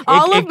you.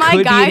 All of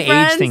my guy friends. It could be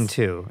an age thing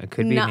too. It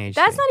could be an age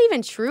thing. That's not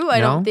even true. I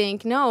don't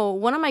think. No,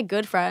 one of my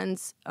good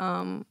friends.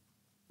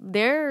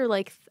 They're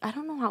like, I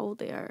don't know how old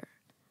they are.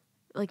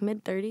 Like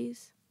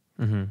mid-30s.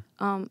 They're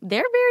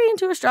very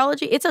into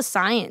astrology. It's a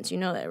science, you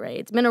know that, right?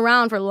 It's been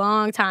around for a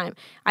long time.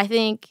 I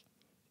think,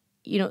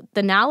 you know,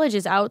 the knowledge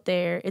is out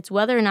there. It's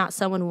whether or not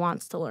someone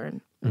wants to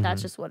learn.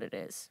 That's just what it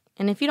is.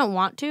 And if you don't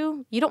want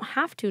to, you don't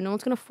have to. No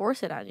one's going to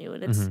force it on you.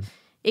 And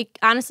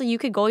honestly, you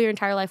could go your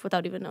entire life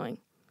without even knowing.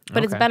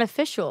 But it's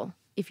beneficial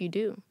if you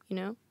do, you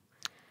know?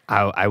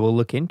 I will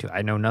look into it.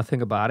 I know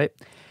nothing about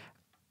it.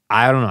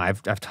 I don't know.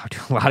 I've talked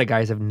to a lot of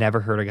guys. I've never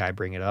heard a guy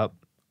bring it up.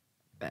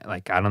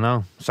 Like, I don't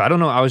know. So I don't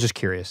know. I was just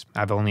curious.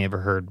 I've only ever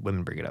heard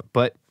women bring it up.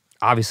 But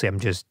obviously, I'm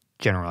just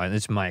generalizing.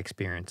 This is my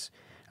experience.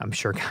 I'm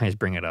sure guys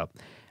bring it up.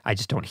 I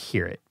just don't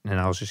hear it. And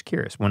I was just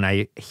curious. When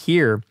I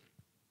hear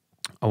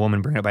a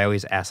woman bring it up, I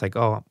always ask, like,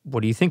 oh,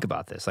 what do you think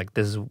about this? Like,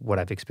 this is what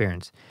I've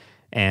experienced.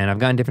 And I've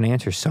gotten different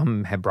answers.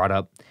 Some have brought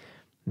up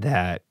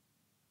that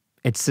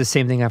it's the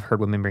same thing I've heard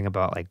women bring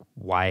about, like,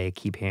 why I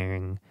keep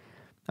hearing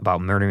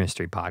about murder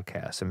mystery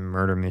podcasts and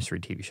murder mystery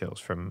TV shows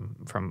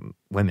from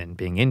women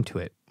being into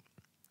it.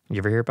 You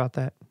ever hear about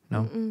that?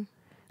 No?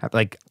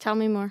 Like, tell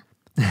me more.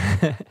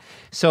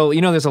 So,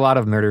 you know, there's a lot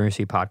of murder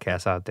mystery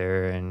podcasts out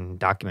there and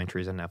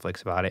documentaries on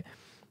Netflix about it.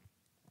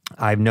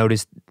 I've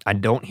noticed I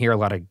don't hear a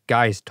lot of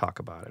guys talk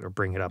about it or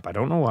bring it up. I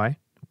don't know why,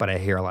 but I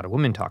hear a lot of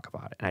women talk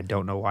about it, and I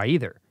don't know why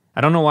either.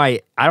 I don't know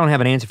why. I don't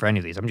have an answer for any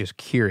of these. I'm just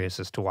curious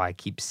as to why I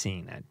keep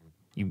seeing that.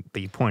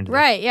 But you pointed to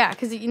right, yeah,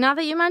 because now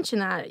that you mention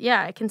that,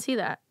 yeah, I can see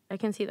that.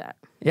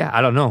 Yeah,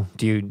 I don't know.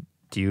 Do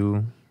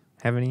you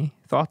have any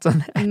thoughts on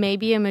that?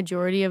 Maybe a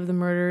majority of the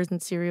murderers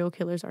and serial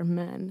killers are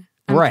men.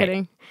 I'm right.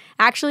 kidding.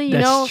 Actually,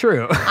 That's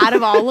true. Out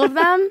of all of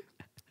them,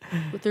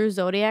 through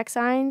zodiac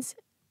signs,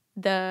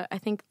 I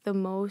think the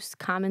most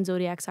common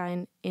zodiac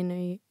sign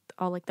in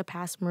all like the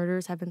past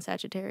murders have been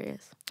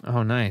Sagittarius.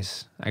 Oh,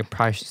 nice. I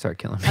probably should start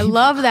killing people. I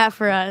love that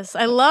for us.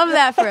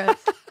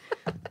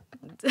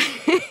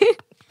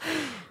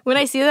 When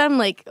I see that, I'm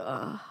like,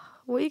 oh,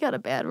 well, you got a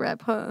bad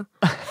rep, huh?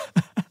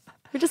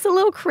 You're just a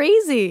little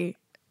crazy.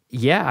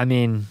 Yeah, I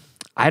mean,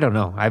 I don't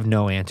know. I have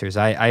no answers.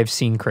 I've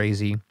seen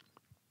crazy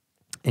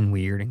and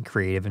weird and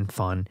creative and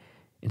fun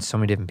in so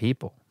many different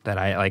people that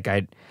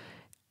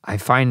I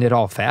find it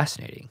all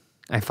fascinating.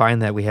 I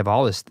find that we have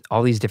all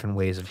these different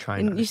ways of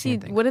trying to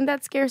understand things. Wouldn't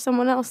that scare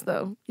someone else,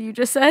 though? You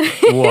just said.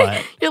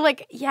 What? You're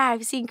like, yeah,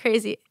 I've seen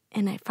crazy,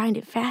 and I find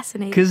it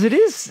fascinating. Because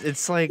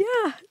it's like,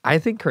 yeah. I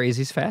think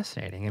crazy's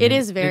fascinating. It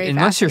is very fascinating.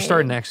 Unless you're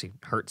starting to actually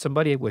hurt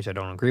somebody, which I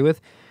don't agree with.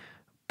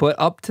 But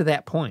up to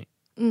that point,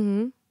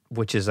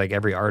 which is like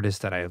every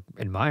artist that I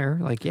admire,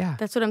 like, yeah.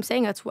 That's what I'm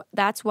saying.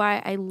 That's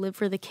why I live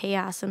for the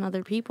chaos in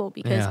other people,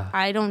 because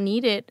I don't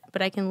need it,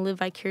 but I can live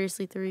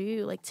vicariously through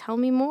you. Like, tell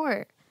me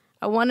more.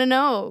 I want to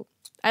know.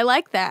 I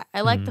like that.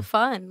 I like the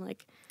fun.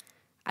 Like,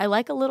 I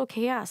like a little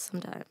chaos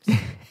sometimes.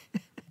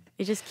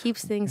 It just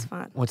keeps things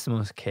fun. What's the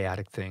most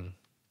chaotic thing?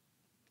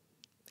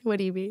 What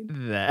do you mean?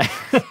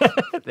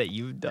 That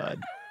you've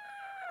done.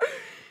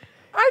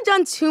 I'm I've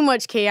done too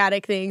much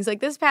chaotic things. Like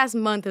this past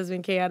month has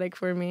been chaotic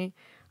for me.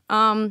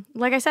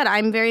 Like I said,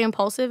 I'm very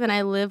impulsive and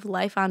I live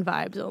life on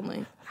vibes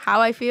only. How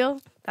I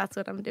feel, that's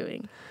what I'm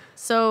doing.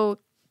 So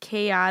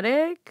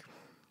chaotic,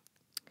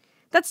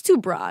 that's too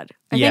broad.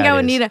 I think I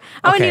would need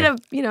a,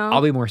 you know.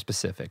 I'll be more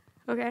specific.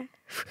 Okay.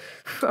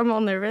 I'm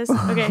all nervous.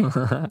 Okay.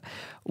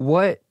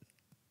 What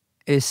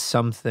is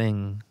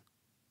something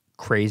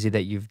crazy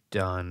that you've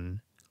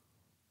done?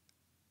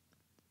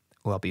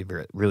 Well, I'll be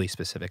really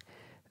specific.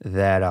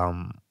 That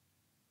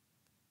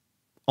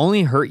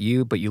only hurt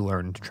you, but you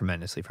learned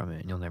tremendously from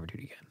it, and you'll never do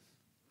it again.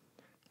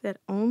 That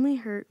only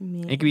hurt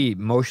me. It could be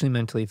emotionally,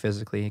 mentally,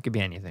 physically. It could be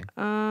anything.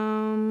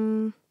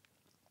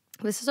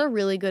 This is a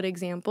really good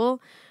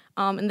example.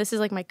 And this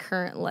is like my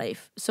current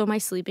life. So my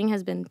sleeping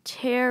has been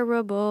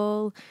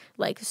terrible,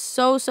 like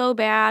so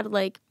bad,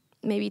 like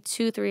maybe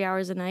 2-3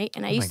 hours a night.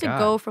 And I used to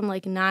go from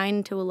like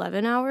 9 to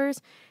 11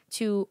 hours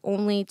to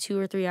only 2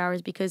 or 3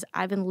 hours because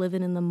I've been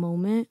living in the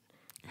moment.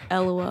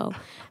 LOL.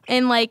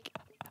 And like,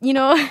 you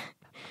know,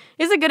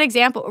 it's a good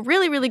example. A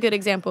really, really good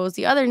example is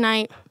the other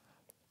night.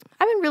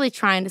 I've been really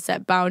trying to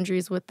set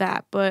boundaries with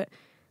that. But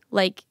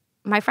like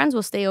my friends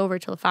will stay over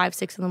till 5,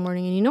 6 in the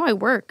morning. And you know I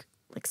work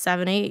like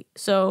 7, 8.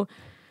 So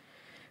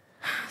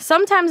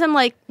sometimes I'm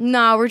like,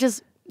 no, we're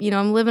just, you know,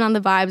 I'm living on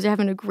the vibes. We're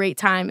having a great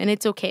time. And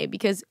it's okay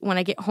because when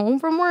I get home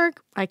from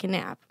work, I can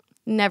nap.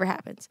 Never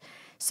happens.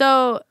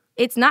 So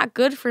it's not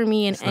good for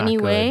me in any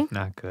way.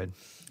 Not good.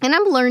 And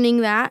I'm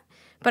learning that.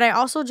 But I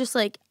also just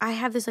like, I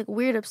have this like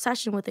weird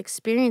obsession with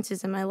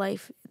experiences in my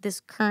life,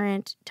 this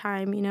current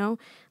time, you know?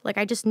 Like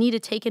I just need to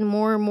take in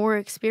more and more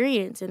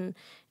experience and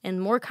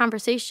more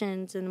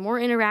conversations and more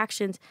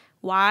interactions.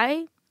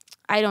 Why?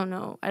 I don't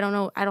know. I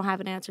don't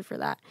have an answer for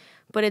that.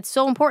 But it's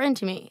so important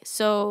to me.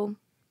 So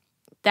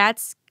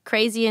that's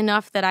crazy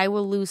enough that I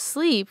will lose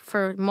sleep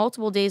for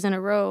multiple days in a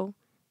row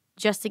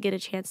just to get a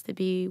chance to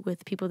be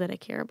with people that I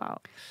care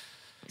about.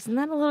 Isn't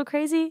that a little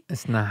crazy?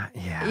 It's not,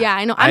 yeah. Yeah,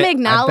 I know. I've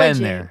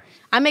been there.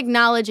 I'm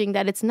acknowledging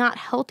that it's not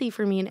healthy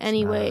for me in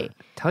any way.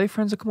 Tell your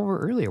friends to come over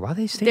earlier. Why are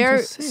they staying They're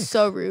till 6?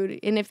 so rude.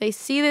 And if they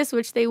see this,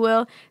 which they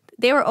will,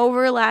 they were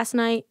over last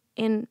night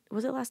in,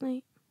 was it last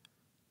night?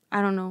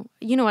 I don't know.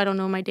 You know I don't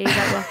know my days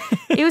that well.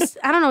 It was,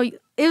 I don't know.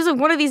 It was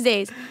one of these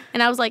days.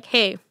 And I was like,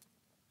 hey,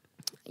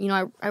 you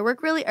know, I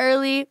work really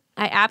early.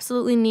 I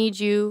absolutely need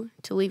you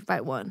to leave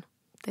by 1.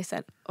 They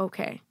said,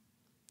 okay.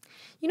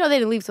 You know they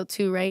didn't leave till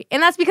 2, right?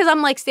 And that's because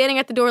I'm like standing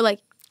at the door like,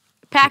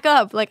 pack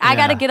up. Like, I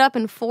got to get up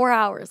in 4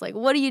 hours. Like,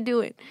 what are you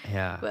doing?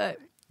 Yeah. But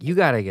you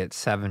got to get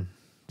 7,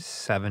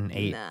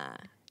 8. Nah.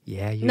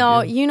 Yeah, you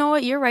No, do. you know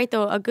what? You're right,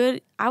 though.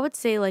 I would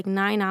say like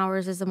 9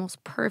 hours is the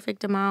most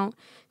perfect amount.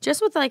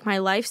 Just with like my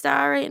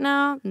lifestyle right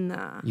now,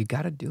 nah. You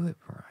got to do it,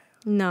 Mariah.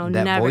 No,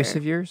 that never. Voice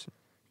of yours?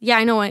 Yeah,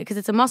 I know it because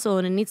it's a muscle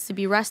and it needs to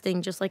be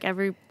resting just like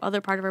every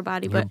other part of our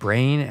body. Your But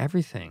brain,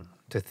 everything.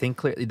 To think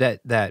clearly.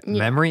 That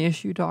memory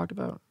issue you talked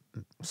about,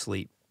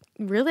 sleep.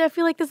 really, I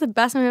feel like this is the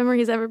best my memory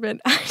has ever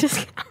been.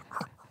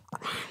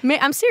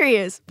 I'm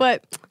serious,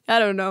 but I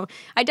don't know.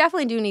 I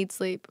definitely do need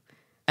sleep.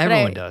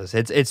 Everyone does.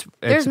 It's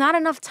there's not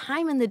enough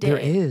time in the day. There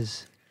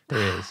is.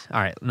 All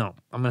right. No,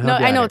 I'm gonna No, help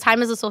you I out know here.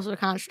 time is a social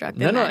construct.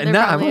 No,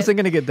 I wasn't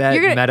gonna get that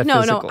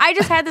metaphysical. No. I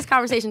just had this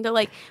conversation. They're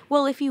like,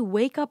 well, if you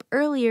wake up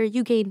earlier,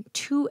 you gain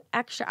 2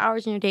 extra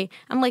hours in your day.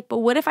 I'm like, but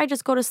what if I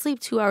just go to sleep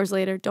 2 hours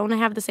later? Don't I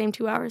have the same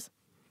 2 hours?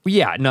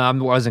 Yeah, no, I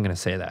wasn't gonna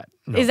say that.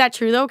 No. Is that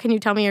true though? Can you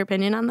tell me your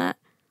opinion on that?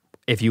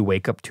 If you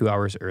wake up 2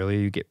 hours earlier,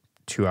 you get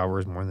 2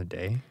 hours more in the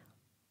day.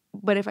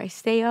 But if I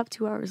stay up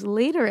 2 hours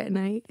later at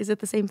night, is it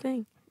the same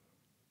thing?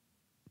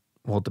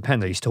 Well, it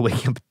depends. Are you still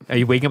waking up? Are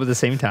you waking up at the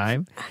same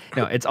time?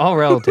 No, it's all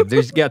relative.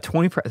 There's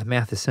 24. The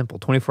math is simple.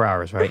 24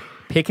 hours, right?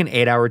 Pick an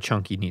 8-hour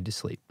chunk you need to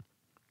sleep.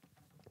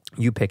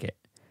 You pick it.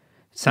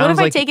 What if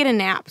I take it in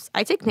naps?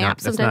 I take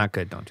naps that's sometimes. not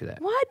good. Don't do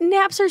that. What?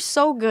 Naps are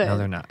so good. No,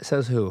 they're not.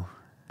 Says who?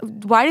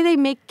 Why do they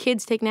make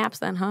kids take naps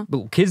then, huh?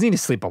 But kids need to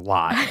sleep a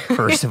lot,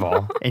 first of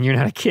all, and you're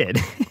not a kid.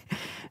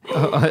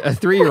 A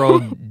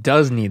 3-year-old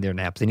does need their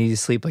naps. They need to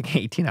sleep like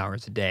 18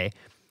 hours a day.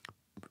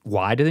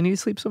 Why do they need to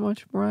sleep so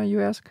much, Mariah, you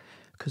ask?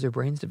 Because their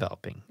brain's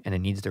developing, and it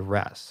needs to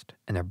rest,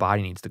 and their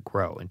body needs to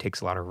grow, and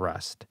takes a lot of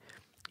rest.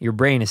 Your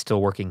brain is still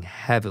working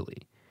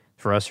heavily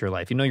for us, your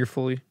life. You know you're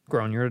fully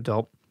grown, you're an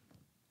adult.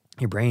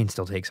 Your brain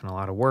still takes in a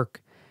lot of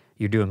work.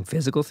 You're doing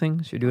physical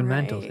things, you're doing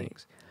mental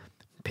things.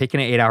 Pick an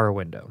 8-hour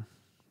window.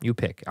 You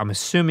pick. I'm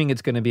assuming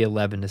it's going to be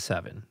 11 to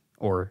 7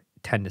 or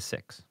 10 to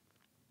 6.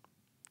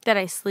 That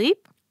I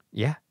sleep?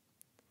 Yeah.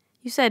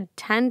 You said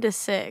 10 to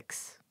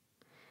 6.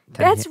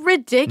 That's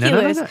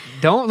ridiculous. No.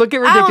 Don't look at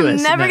ridiculous.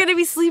 I'm never going to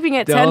be sleeping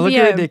at 10 Don't look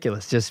p.m. at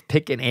ridiculous. Just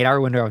pick an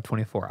 8-hour window of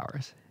 24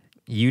 hours.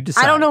 You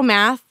decide. I don't know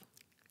math.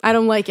 I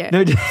don't like it.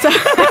 No,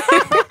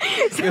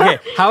 okay,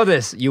 how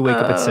this? You wake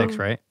up at 6,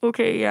 right?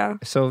 Okay, yeah.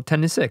 So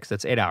 10 to 6,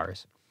 that's 8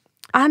 hours.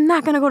 I'm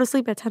not going to go to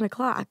sleep at 10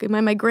 o'clock. Am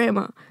I my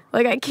grandma?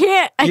 Like, I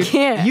can't.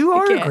 You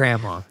are a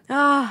grandma.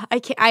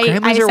 I can't.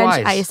 Grandmas are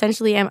wise. I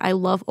essentially am. I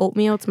love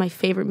oatmeal. It's my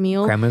favorite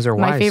meal. Grandmas are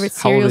wise. My favorite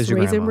How old cereal is is your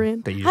Raisin grandma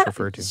Bran. that you just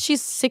referred to?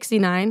 She's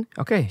 69.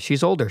 Okay,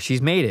 she's older.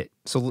 She's made it.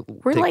 So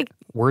We're like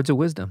words of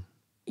wisdom.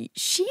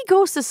 She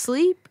goes to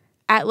sleep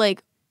at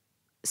like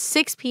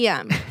 6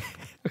 p.m.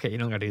 Okay, you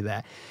don't gotta do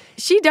that.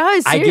 She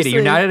does, seriously. I get it.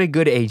 You're not at a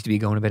good age to be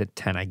going to bed at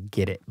 10. I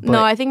get it. But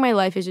No, I think my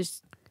life is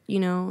just,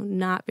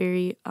 not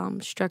very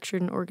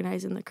structured and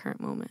organized in the current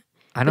moment.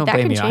 I don't that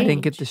blame can you. I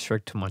didn't get change. this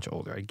strict too much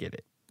older. I get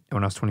it.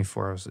 When I was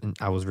 24,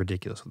 I was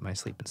ridiculous with my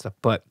sleep and stuff.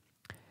 But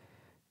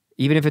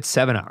even if it's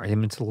 7 hours,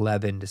 even if it's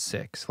 11 to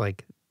 6,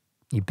 like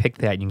you pick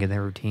that and you get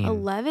that routine.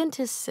 11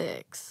 to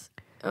 6.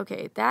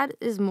 Okay, that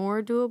is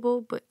more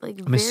doable, but like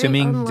I'm very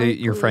assuming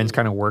your friends unlikely.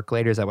 kind of work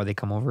later. Is that why they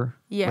come over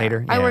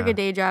later? I work Yeah. a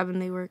day job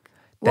and they work.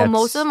 Well,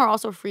 most of them are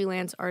also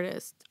freelance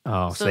artists.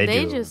 Oh, So they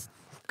they do just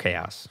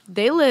chaos.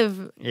 they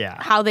live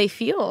Yeah. how they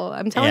feel.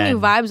 I'm telling you,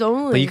 And- vibes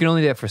only. But you can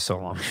only do that for so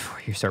long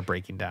before you start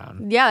breaking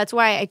down. Yeah, that's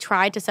why I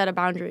tried to set a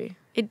boundary.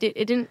 It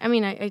didn't. I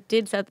mean, I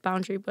did set the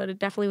boundary, but it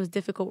definitely was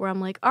difficult. Where I'm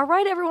like, all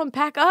right, everyone,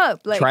 pack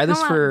up. Like, Try this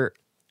come on. for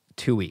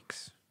 2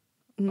 weeks.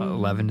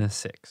 11 to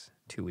 6.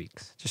 2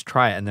 weeks. Just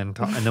try it and then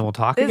we'll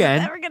talk This again.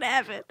 is never gonna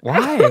happen.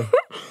 Why?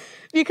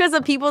 Because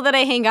the people that I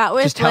hang out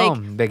with, Just tell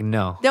like, them. Big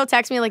no. they'll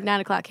text me at like 9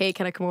 o'clock. Hey,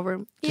 can I come over?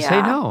 Just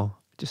say no.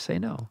 Just say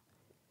no.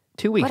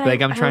 2 weeks. But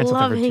Like I'm trying I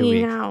love something for 2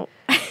 hanging weeks. out.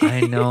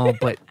 I know,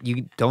 but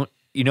you don't.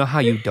 You know how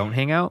you don't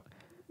hang out?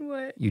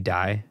 What? You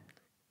die.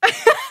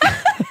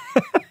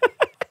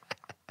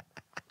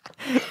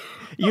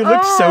 You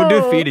look so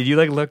defeated. You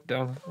like looked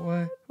down.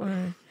 What?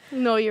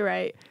 No, you're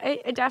right.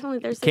 I definitely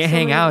there's like, Can't so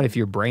hang many- out if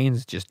your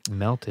brain's just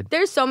melted.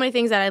 There's so many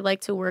things that I'd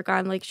like to work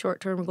on, like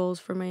short-term goals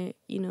for my,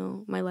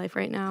 my life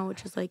right now,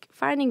 which is like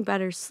finding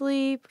better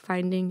sleep,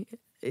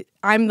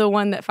 I'm the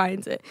one that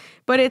finds it,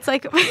 but it's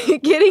like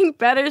getting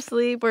better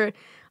sleep or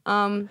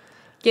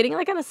getting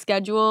like on a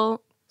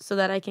schedule so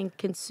that I can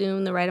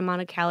consume the right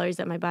amount of calories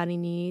that my body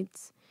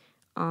needs.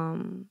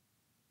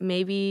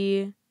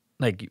 Maybe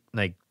Like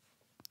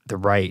the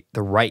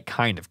right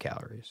kind of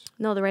calories.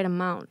 no, the right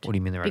amount. What do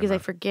you mean the right Because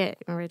amount? I forget.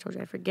 Remember I told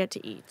you I forget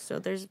to eat. So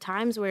there's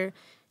times where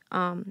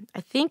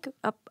I think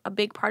a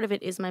big part of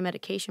it is my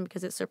medication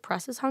because it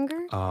suppresses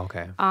hunger. Oh,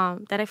 okay.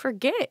 That I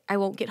forget. I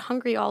won't get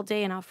hungry all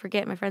day and I'll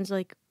forget. My friends are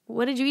like,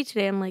 what did you eat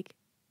today? I'm like,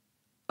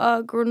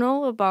 a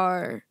granola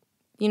bar.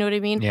 You know what I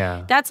mean?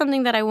 Yeah. That's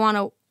something that I want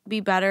to be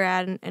better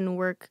at and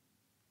work.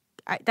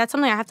 That's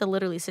something I have to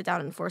literally sit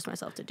down and force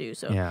myself to do.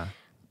 So, Yeah.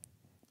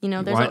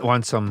 there's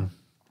Want some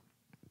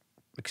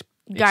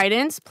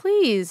guidance,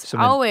 please.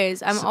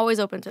 Always. I'm always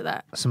open to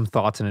that. some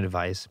thoughts and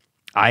advice.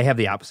 I have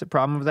the opposite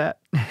problem of that.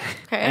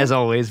 Okay. As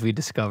always, we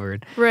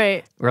discovered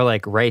Right. we're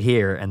like right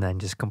here and then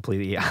just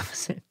completely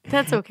opposite,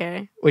 That's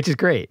okay. which is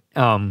great.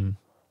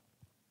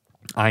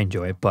 I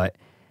enjoy it, but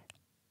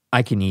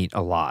I can eat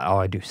a lot. All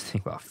I do is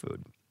think about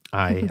food.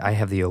 I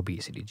have the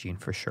obesity gene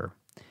for sure.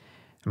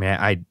 I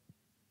mean,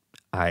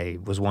 I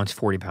was once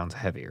 40 pounds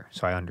heavier,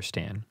 so I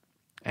understand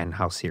and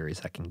how serious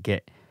that can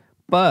get.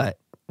 But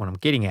what I'm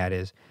getting at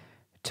is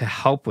to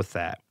help with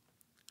that,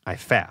 I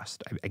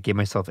fast. I give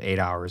myself 8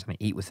 hours and I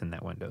eat within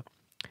that window.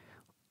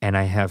 And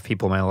I have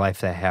people in my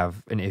life that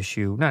have an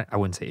issue. I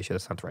wouldn't say issue.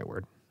 That's not the right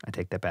word. I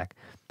take that back.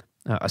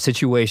 A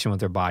situation with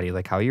their body,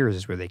 like how yours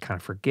is, where they kind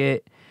of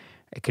forget.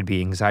 It could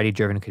be anxiety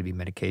driven. It could be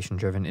medication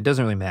driven. It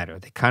doesn't really matter.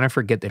 They kind of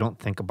forget. They don't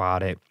think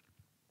about it.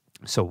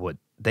 So what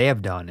they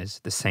have done is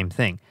the same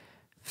thing.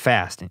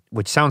 Fast,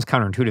 which sounds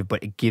counterintuitive,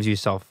 but it gives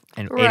yourself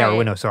an 8 hour Right.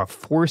 window. So it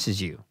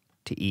forces you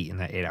to eat in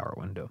that 8 hour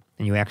window.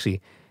 And you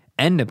actually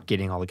end up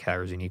getting all the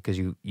calories you need because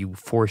you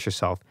force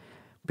yourself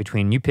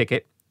between, you pick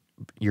it,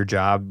 your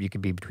job, you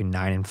could be between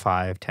 9 and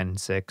 5, 10 and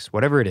 6,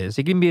 whatever it is.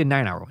 It can be a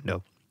 9 hour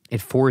window. It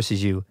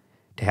forces you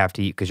to have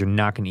to eat because you're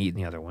not going to eat in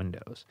the other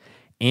windows.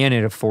 And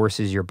it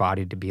forces your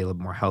body to be a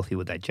little more healthy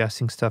with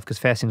digesting stuff because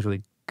fasting is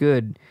really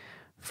good.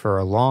 For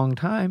a long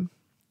time,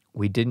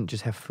 we didn't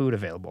just have food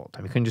available all the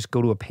time. You couldn't just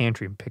go to a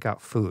pantry and pick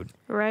out food.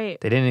 Right.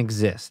 They didn't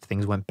exist.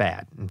 Things went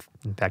bad.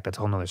 In fact, that's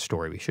a whole nother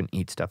story. We shouldn't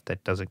eat stuff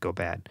that doesn't go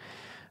bad,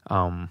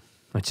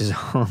 which is a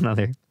whole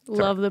nother.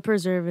 Love the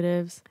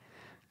preservatives.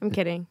 I'm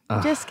kidding.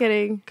 Just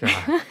kidding.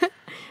 God.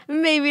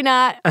 Maybe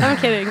not. I'm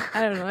kidding.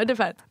 I don't know. It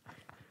depends.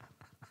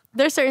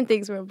 There's certain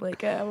things where I'm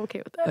like, I'm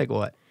okay with that. Like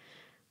what?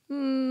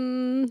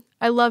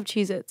 I love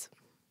Cheez-Its.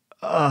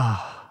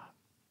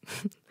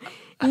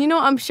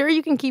 I'm sure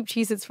you can keep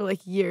Cheez-Its for like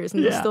years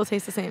and they'll still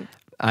taste the same.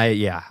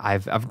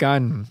 I've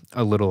gotten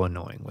a little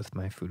annoying with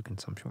my food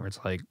consumption where it's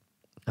like,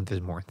 if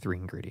there's more than 3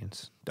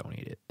 ingredients, don't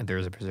eat it. If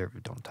there's a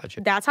preservative, don't touch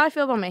it. That's how I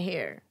feel about my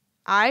hair.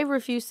 I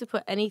refuse to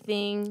put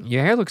anything.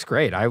 Your hair looks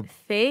great.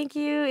 Thank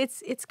you.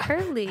 It's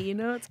curly,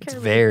 it's curly. It's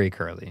very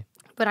curly.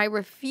 But I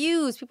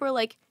refuse. People are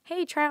like,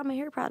 hey, try out my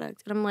hair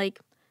product. And I'm like,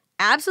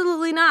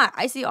 absolutely not.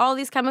 I see all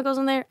these chemicals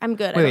in there. I'm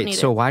good. I don't Wait, need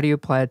so it. why do you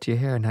apply it to your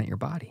hair and not your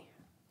body?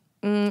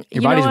 Your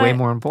You body's know way what?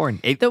 more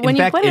important. When In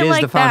you fact, put it it is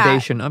like the that-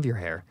 foundation of your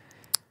hair.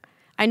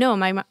 I know.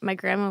 My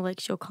grandma, like,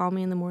 she'll call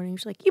me in the morning.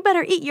 She's like, you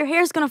better eat. Your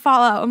hair's going to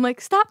fall out. I'm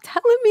like, stop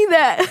telling me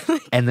that.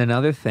 And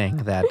another thing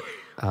that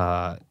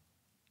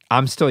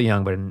I'm still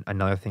young, but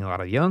another thing a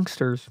lot of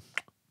youngsters,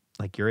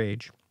 like your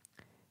age,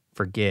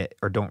 forget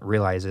or don't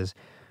realize is,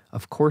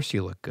 of course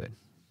you look good.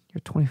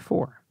 You're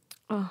 24.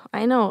 Oh,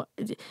 I know.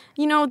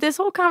 You know, this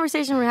whole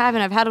conversation we're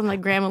having, I've had with my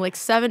grandma like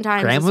 7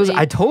 times. Grandma's,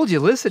 I told you,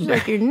 listen. She's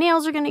like, your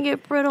nails are going to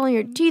get brittle and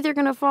your teeth are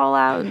going to fall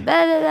out. And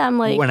blah, blah, blah. I'm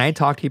like, when I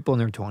talk to people in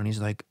their 20s,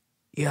 like,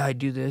 yeah, I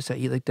do this, I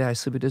eat like that, I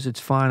sleep like this, it's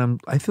fine,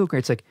 I feel great.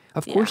 It's like,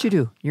 of course you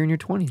do. You're in your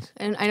 20s.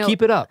 And I know.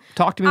 Keep it up.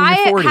 Talk to me when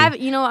you're 40.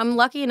 You know, I'm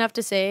lucky enough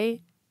to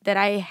say that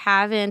I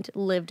haven't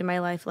lived my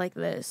life like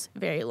this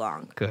very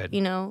long. Good.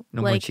 You know?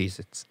 No like, more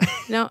Cheez-Its.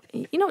 No,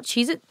 you know,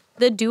 Cheez-It,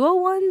 the duo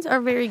ones are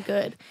very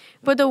good.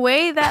 But the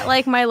way that,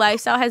 like, my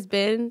lifestyle has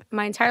been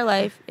my entire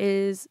life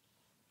is,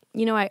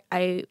 you know,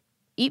 I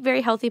eat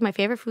very healthy. My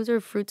favorite foods are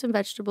fruits and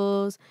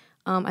vegetables.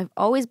 I've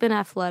always been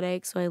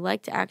athletic, so I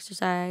like to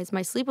exercise.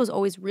 My sleep was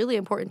always really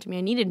important to me.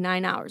 I needed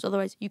 9 hours.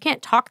 Otherwise, you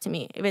can't talk to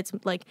me if it's,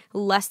 like,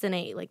 less than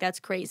 8. Like, that's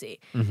crazy.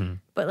 Mm-hmm.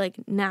 But, like,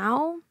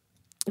 now,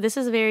 this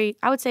is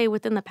I would say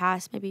within the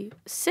past maybe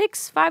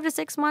 5 to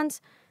 6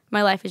 months,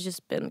 my life has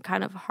just been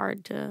kind of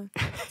hard to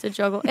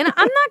juggle. And I'm not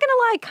going to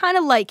lie, I kind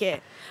of like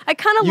it. I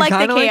kind of like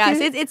the chaos.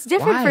 Like it's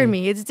different for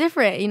me. It's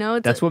different, you know?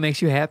 That's what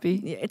makes you happy?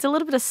 It's a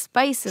little bit of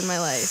spice in my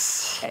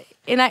life.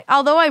 And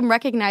although I'm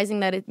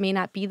recognizing that it may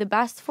not be the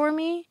best for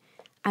me,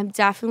 I'm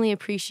definitely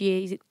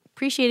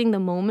appreciating the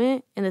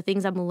moment and the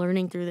things I'm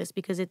learning through this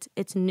because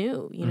it's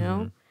new, you know?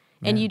 Mm-hmm.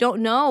 Yeah. And you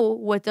don't know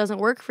what doesn't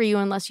work for you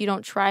unless you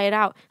don't try it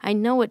out. I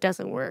know it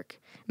doesn't work.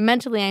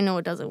 Mentally, I know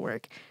it doesn't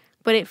work.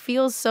 But it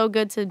feels so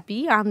good to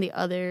be on the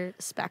other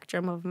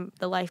spectrum of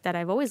the life that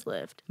I've always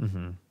lived.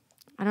 Mm-hmm.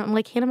 I'm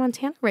like Hannah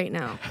Montana right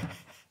now.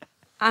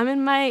 I'm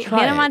in my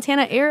Hannah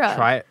Montana era.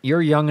 Try it.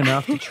 You're young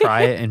enough to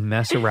try it and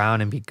mess around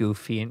and be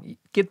goofy and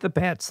get the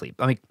bad sleep.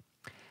 I mean,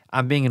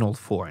 I'm being an old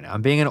fool right now.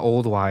 I'm being an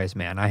old wise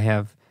man.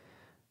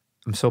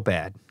 I'm so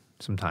bad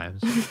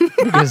sometimes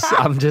because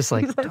I'm just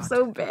like, that's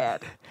so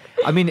bad.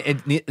 I mean,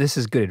 this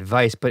is good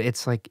advice, but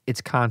it's like,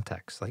 it's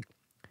context. Like,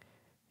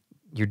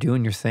 you're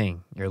doing your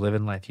thing. You're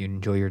living life. You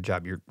enjoy your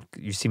job.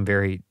 You seem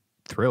very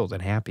thrilled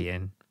and happy,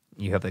 and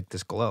you have like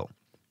this glow,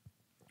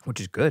 which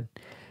is good.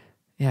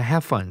 Yeah,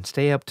 have fun.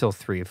 Stay up till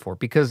 3 or 4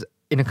 because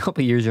in a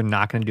couple of years you're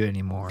not going to do it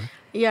anymore.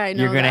 Yeah, I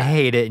know. You're going to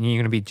hate it, and you're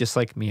going to be just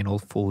like me, an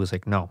old fool who's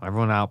like, no,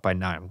 everyone out by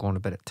 9. I'm going to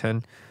bed at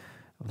 10.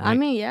 I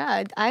mean,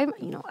 yeah,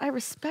 I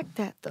respect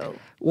that though.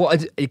 Well,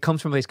 it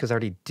comes from a place because I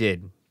already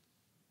did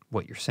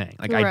what you're saying.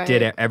 Like right. I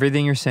did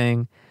everything you're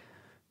saying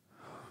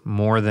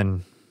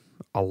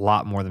a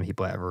lot more than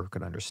people ever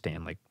could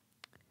understand. Like,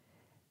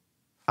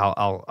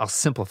 I'll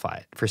simplify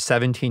it. For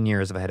 17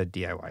 years, I've had a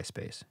DIY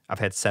space. I've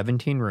had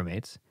 17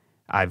 roommates.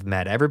 I've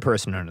met every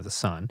person under the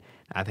sun.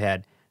 I've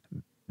had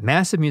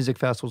massive music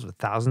festivals with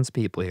thousands of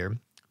people here,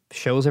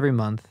 shows every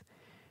month,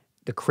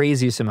 the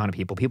craziest amount of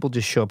people. People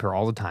just show up here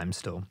all the time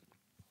still.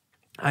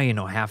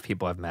 Half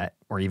people I've met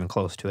or even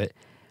close to it.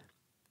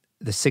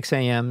 The 6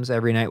 a.m.s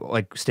every night,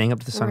 like staying up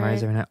to the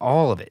sunrise every night,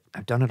 all of it.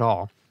 I've done it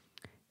all.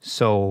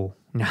 So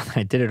now that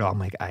I did it all, I'm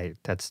like,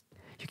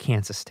 you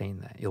can't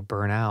sustain that. You'll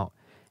burn out.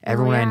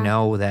 Everyone I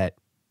know that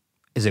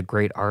is a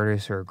great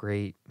artist or a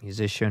great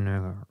musician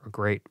or a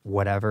great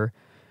whatever,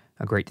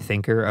 a great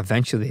thinker,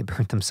 eventually they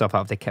burnt themselves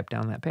out if they kept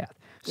down that path.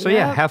 So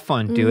yeah, have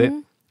fun, do it.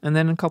 And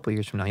then a couple of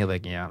years from now, you're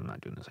like, yeah, I'm not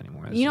doing this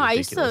anymore. This is ridiculous. I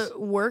used to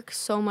work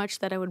so much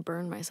that I would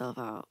burn myself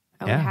out.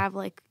 I would have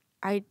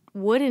I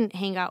wouldn't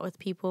hang out with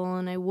people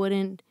and I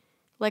wouldn't,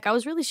 I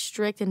was really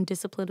strict and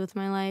disciplined with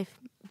my life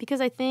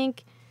because I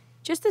think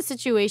just the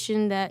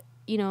situation that,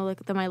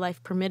 that my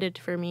life permitted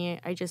for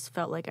me, I just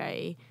felt like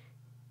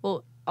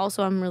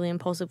also I'm really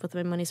impulsive with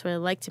my money, so I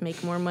like to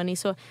make more money.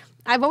 So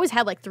I've always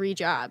had 3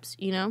 jobs,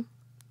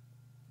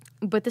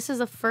 But this is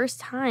the first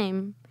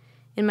time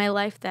in my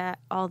life that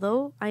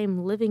although I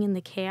am living in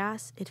the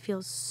chaos, it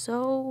feels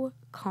so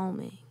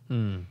calming.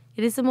 Mm.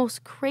 It is the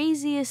most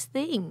craziest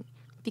thing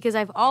because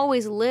I've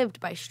always lived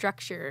by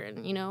structure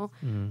and,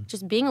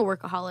 just being a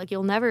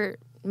workaholic,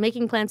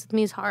 making plans with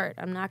me is hard.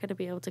 I'm not going to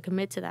be able to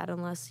commit to that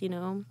unless,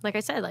 like I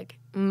said,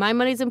 my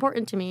money's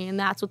important to me and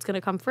that's what's going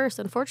to come first,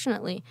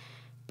 unfortunately.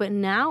 But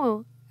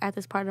now at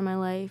this part of my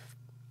life,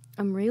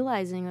 I'm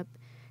realizing that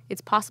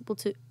it's possible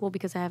to,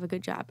 because I have a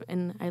good job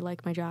and I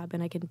like my job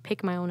and I can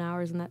pick my own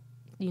hours in that,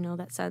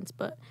 that sense,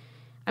 but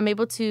I'm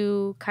able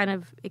to kind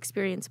of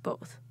experience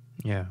both.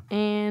 Yeah.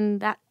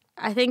 And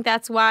I think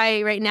that's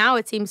why right now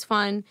it seems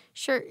fun.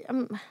 Sure,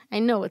 I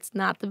know it's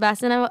not the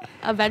best, and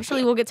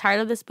eventually we'll get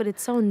tired of this, but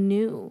it's so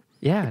new.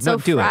 Yeah, it's so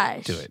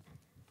fresh. Do it.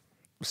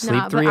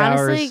 Sleep 3 hours.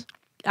 Honestly,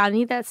 I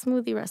need that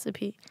smoothie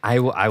recipe. I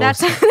will. That's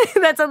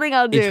something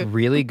I'll do. It's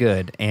really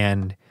good,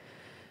 and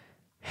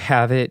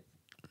have it.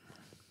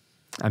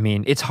 I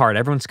mean, it's hard.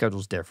 Everyone's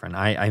schedule's different.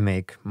 I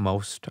make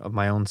most of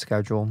my own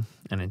schedule,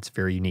 and it's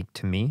very unique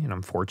to me, and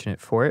I'm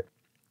fortunate for it.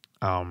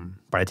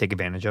 But I take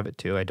advantage of it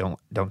too. I don't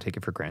take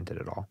it for granted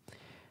at all.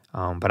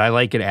 But I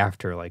like it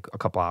after a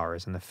couple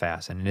hours in the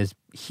fast, and it is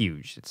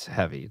huge. It's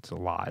heavy. It's a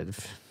lot.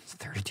 It's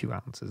 32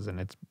 ounces, and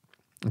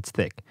it's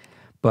thick.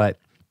 But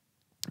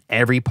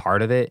every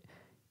part of it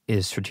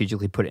is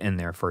strategically put in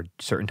there for a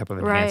certain type of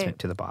enhancement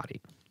to the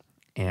body,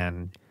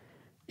 and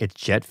it's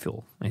jet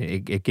fuel.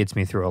 It gets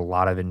me through a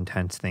lot of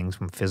intense things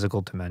from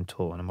physical to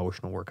mental and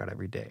emotional workout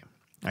every day.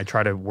 I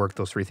try to work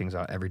those 3 things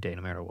out every day,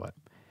 no matter what.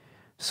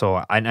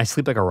 So I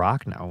sleep like a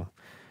rock now.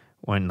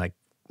 When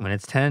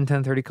it's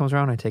 10:30 comes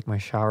around, I take my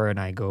shower and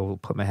I go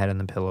put my head on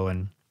the pillow,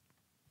 and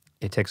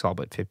it takes all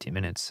but 15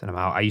 minutes, and I'm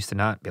out. I used to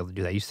not be able to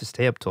do that. I used to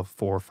stay up till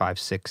 4, 5,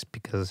 6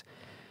 because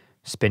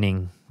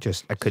spinning,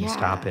 I couldn't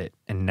stop it.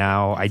 And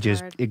now I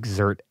just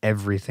exert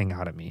everything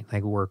out of me.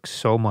 Like, work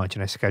so much,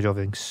 and I schedule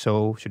everything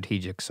so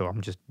strategic, so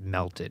I'm just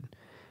melted,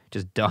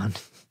 just done.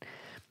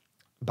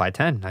 By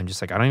 10, I'm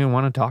just like, I don't even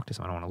want to talk to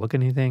someone. I don't want to look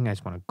at anything. I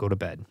just want to go to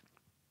bed.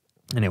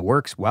 And it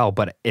works well,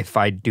 but if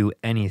I do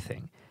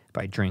anything, if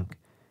I drink,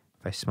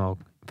 if I smoke,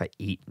 if I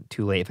eat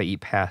too late, if I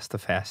eat past the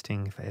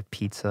fasting, if I have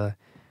pizza,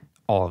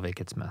 all of it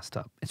gets messed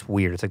up. It's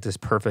weird. It's like this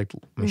perfect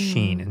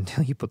machine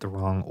until you put the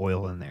wrong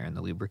oil in there and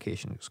the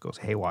lubrication just goes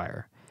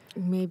haywire.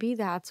 Maybe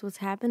that's what's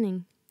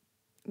happening.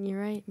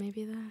 You're right.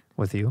 Maybe that.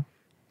 With you?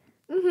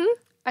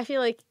 Mm-hmm. I feel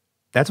like...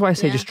 That's why I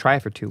say just try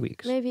it for 2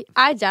 weeks. Maybe.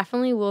 I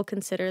definitely will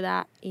consider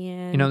that.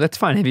 And that's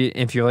fine.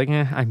 If you're like,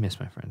 I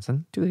miss my friends,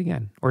 then do it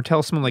again. Or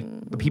tell someone,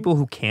 like, the people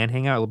who can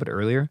hang out a little bit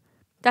earlier.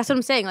 That's what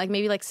I'm saying. Like,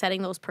 maybe, like,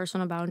 setting those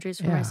personal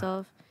boundaries for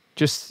myself.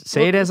 Just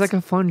say it as, like,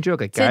 a fun joke.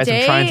 Like, guys,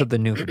 I'm trying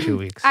something new for 2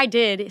 weeks. I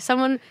did.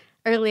 Someone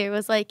earlier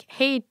was like,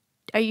 hey,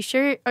 are you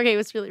sure? Okay, it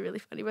was really, really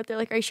funny. But they're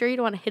like, are you sure you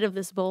don't want a hit of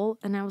this bowl?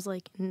 And I was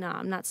like, nah,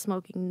 I'm not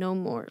smoking no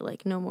more.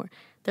 Like, no more.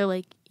 They're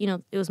like,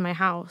 it was my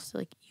house.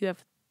 Like, you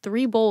have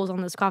 3 bowls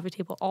on this coffee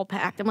table all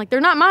packed. I'm like,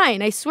 they're not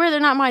mine. I swear they're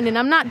not mine. And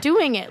I'm not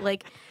doing it.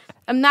 Like,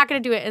 I'm not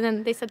going to do it. And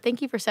then they said,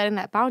 thank you for setting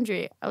that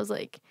boundary. I was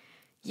like,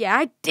 yeah,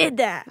 I did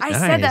that. I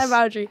set that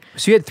boundary.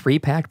 So you had 3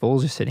 packed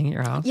bowls just sitting at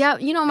your house? Yeah.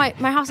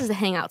 My house is a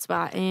hangout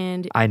spot.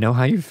 And I know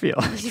how you feel.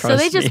 So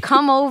they just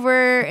come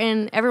over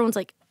and everyone's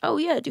like, oh,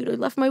 yeah, dude, I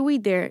left my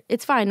weed there.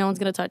 It's fine. No one's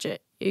going to touch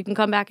it. You can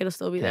come back. It'll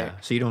still be there.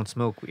 So you don't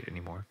smoke weed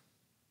anymore?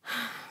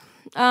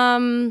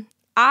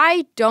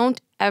 I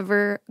don't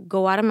ever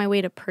go out of my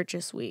way to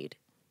purchase weed.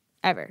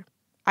 Ever.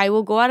 I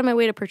will go out of my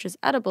way to purchase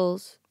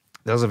edibles.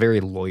 That was a very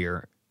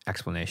lawyer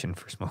explanation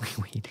for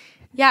smoking weed.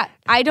 Yeah,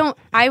 I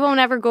won't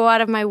ever go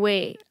out of my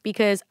way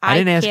because I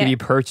didn't ask if you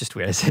purchased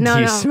weed. I said, do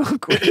you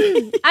smoke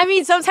weed? I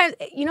mean, sometimes,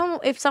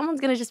 if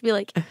someone's going to just be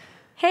like,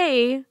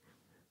 hey,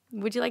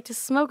 would you like to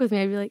smoke with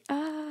me? I'd be like,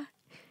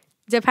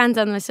 depends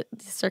on the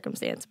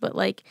circumstance. But,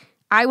 like,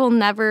 I will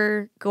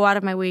never go out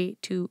of my way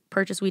to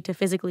purchase weed to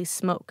physically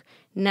smoke.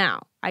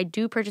 Now, I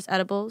do purchase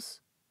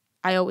edibles.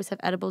 I always have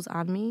edibles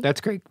on me.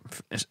 That's great.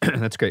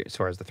 That's great as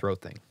far as the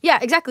throat thing. Yeah,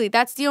 exactly.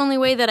 That's the only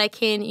way that I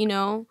can,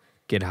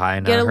 get high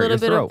and get not a hurt little your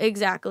bit throat. of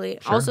exactly.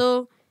 Sure.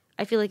 Also,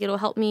 I feel like it'll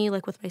help me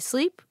like with my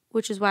sleep,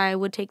 which is why I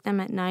would take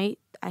them at night.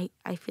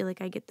 I feel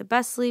like I get the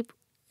best sleep.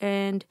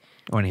 And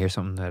want to hear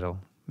something that'll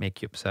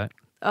make you upset?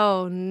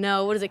 Oh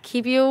no! What does it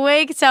keep you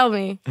awake? Tell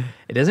me.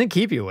 It doesn't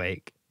keep you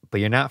awake, but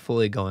you're not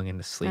fully going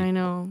into sleep. I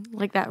know,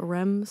 like that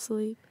REM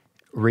sleep.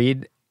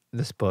 Read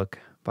this book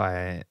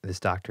by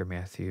this Dr.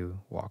 Matthew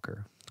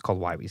Walker. It's called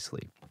Why We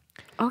Sleep.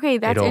 Okay,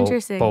 that's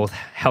interesting. It'll both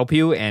help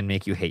you and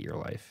make you hate your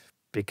life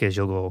because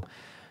you'll go,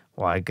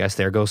 well, I guess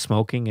there goes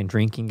smoking and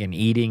drinking and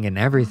eating and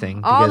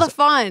everything. All the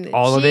fun.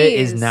 All of it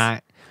is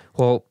not,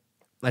 well,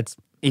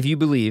 if you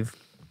believe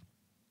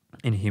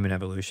in human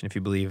evolution, if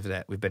you believe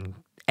that we've been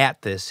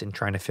at this and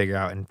trying to figure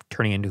out and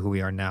turning into who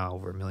we are now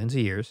over millions of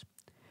years,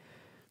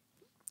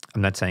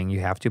 I'm not saying you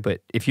have to,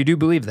 but if you do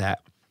believe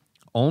that,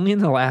 only in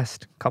the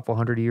last couple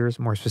hundred years,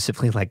 more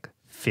specifically like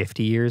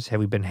 50 years, have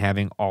we been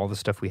having all the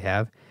stuff we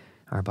have.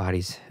 Our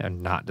bodies are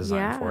not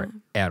designed for it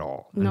at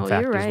all. No, in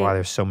fact, you're right. that's why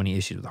there's so many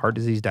issues with heart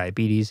disease,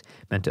 diabetes,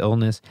 mental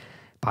illness,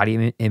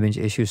 body image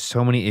issues,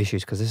 so many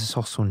issues because this is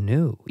all so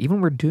new. Even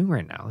what we're doing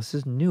right now, this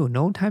is new.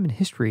 No time in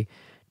history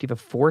do you have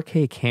a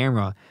 4K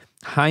camera,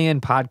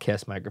 high-end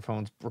podcast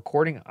microphones,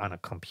 recording on a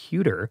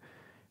computer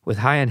with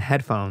high-end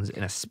headphones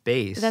in a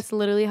space. That's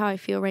literally how I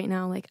feel right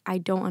now. Like, I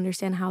don't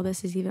understand how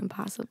this is even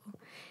possible.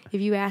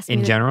 If you ask me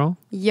in general?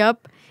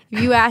 Yep. If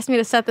you asked me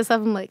to set this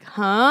up, I'm like,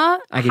 huh?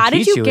 How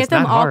did you get it's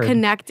them all hard.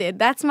 Connected?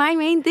 That's my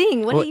main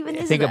thing. What even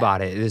is think that?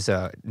 about it. It is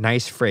a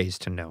nice phrase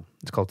to know.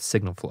 It's called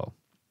signal flow.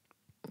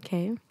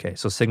 Okay. Okay,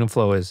 so signal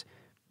flow is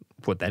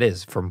what that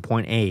is. From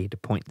point A to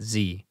point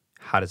Z,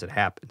 how does it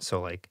happen?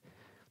 So, like,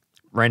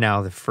 right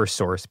now, the first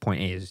source,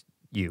 point A, is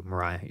you,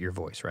 Mariah, your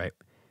voice, right?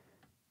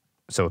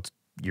 So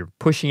you're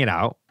pushing it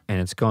out,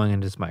 and it's going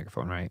into this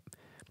microphone, right?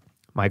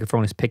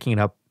 Microphone is picking it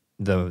up.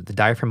 The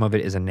diaphragm of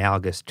it is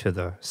analogous to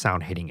the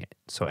sound hitting it.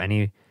 So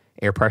any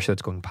air pressure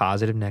that's going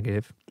positive,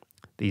 negative,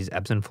 these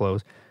ebbs and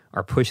flows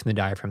are pushing the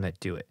diaphragm that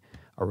do it.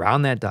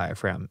 Around that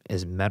diaphragm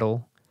is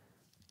metal.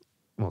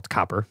 Well, it's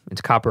copper.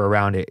 It's copper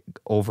around it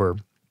over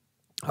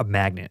a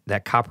magnet.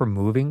 That copper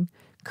moving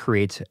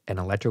creates an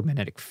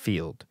electromagnetic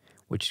field,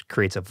 which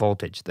creates a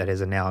voltage that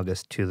is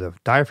analogous to the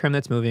diaphragm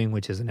that's moving,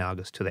 which is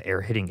analogous to the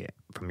air hitting it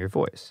from your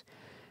voice.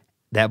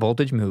 That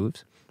voltage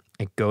moves.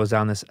 It goes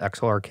down this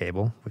XLR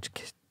cable, which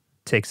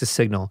takes the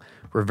signal,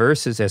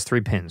 reverses as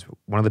 3 pins.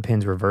 One of the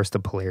pins reverses the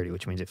polarity,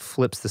 which means it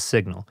flips the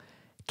signal,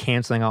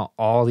 canceling out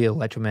all the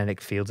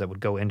electromagnetic fields that would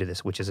go into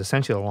this, which is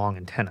essentially a long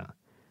antenna.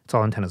 That's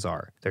all antennas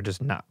are. They're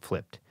just not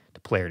flipped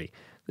to polarity.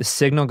 the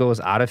signal goes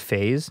out of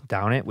phase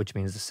down it, which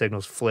means the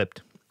signal's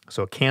flipped.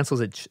 So it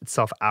cancels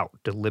itself out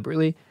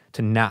deliberately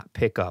to not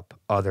pick up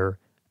other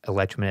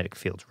electromagnetic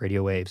fields,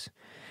 radio waves,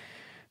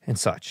 and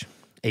such.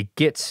 It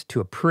gets to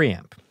a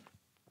preamp,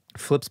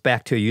 flips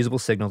back to a usable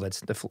signal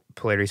that's the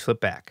polarities flip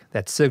back.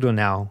 That signal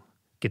now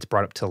gets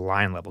brought up to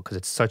line level because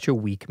it's such a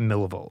weak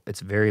millivolt.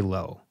 It's very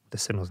low. The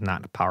signal is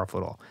not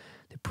powerful at all.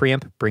 The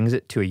preamp brings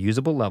it to a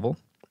usable level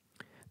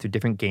through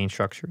different gain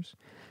structures.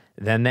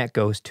 Then that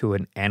goes to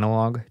an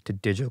analog to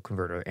digital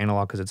converter.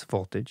 Analog because it's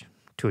voltage,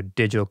 to a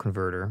digital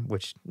converter,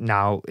 which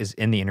now is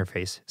in the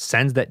interface,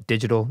 sends that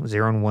digital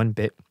 0 and 1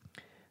 bit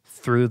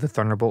through the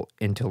Thunderbolt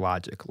into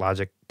Logic.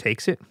 Logic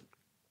takes it,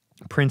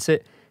 prints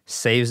it,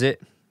 saves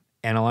it,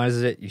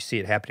 analyzes it. You see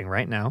it happening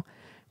right now.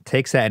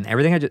 Takes that and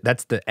everything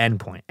that's the end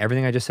point.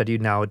 Everything I just said to you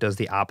now, it does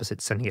the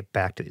opposite, sending it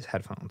back to these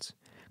headphones.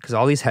 Because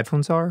all these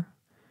headphones are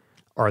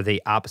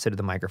the opposite of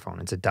the microphone.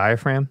 It's a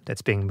diaphragm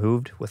that's being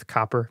moved with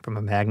copper from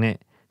a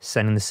magnet,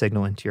 sending the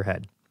signal into your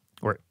head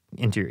or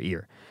into your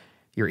ear.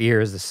 Your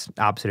ear is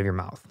the opposite of your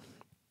mouth.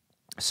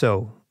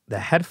 So the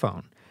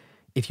headphone,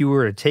 if you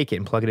were to take it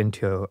and plug it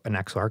into an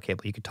XLR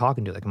cable, you could talk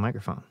into it like a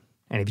microphone.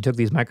 And if you took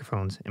these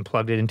microphones and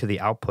plugged it into the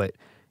output,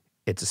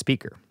 it's a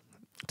speaker.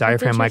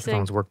 Diaphragm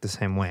microphones work the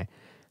same way.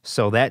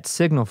 So that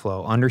signal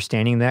flow,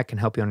 understanding that can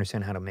help you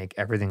understand how to make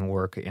everything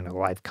work in a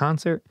live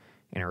concert,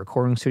 in a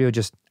recording studio.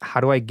 Just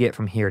how do I get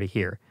from here to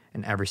here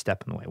and every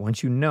step in the way?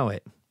 Once you know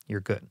it, you're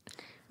good.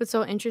 What's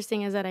so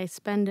interesting is that I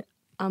spend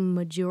a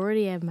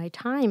majority of my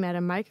time at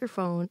a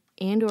microphone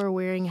and or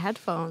wearing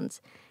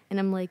headphones. And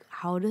I'm like,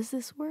 how does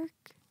this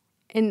work?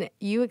 And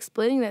you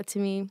explaining that to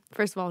me,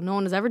 first of all, no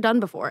one has ever done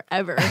before,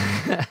 ever,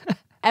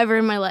 ever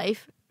in my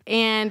life.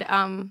 And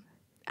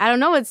I don't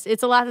know, it's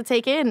a lot to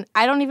take in.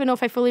 I don't even know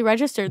if I fully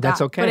registered that.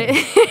 That's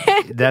okay.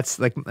 That's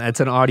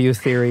an audio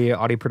theory,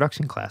 audio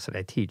production class that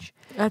I teach.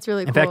 That's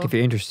really cool. In fact, if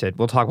you're interested,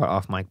 we'll talk about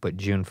off mic, but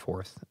June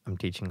 4th, I'm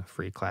teaching a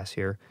free class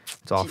here.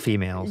 It's all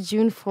females.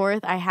 June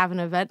 4th, I have an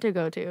event to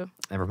go to.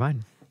 Never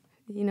mind.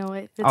 You know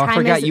what? I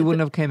forgot you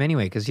wouldn't have come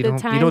anyway because you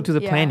don't do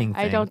the planning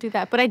thing. I don't do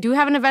that. But I do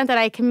have an event that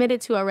I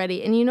committed to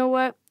already. And you know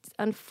what?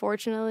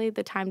 Unfortunately,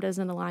 the time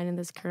doesn't align in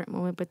this current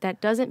moment, but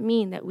that doesn't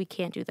mean that we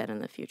can't do that in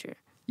the future.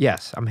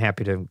 Yes, I'm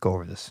happy to go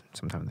over this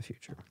sometime in the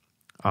future.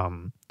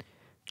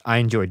 I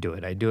enjoy doing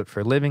it. I do it for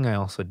a living. I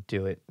also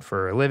do it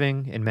for a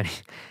living in many...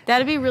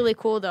 That'd be really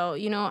cool, though.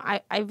 You know,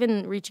 I've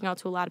been reaching out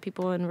to a lot of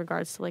people in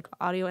regards to, like,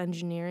 audio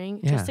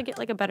engineering just to get,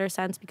 like, a better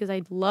sense because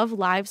I love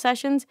live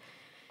sessions,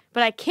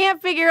 but I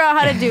can't figure out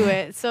how to do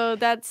it. So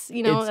that's,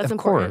 that's important. Of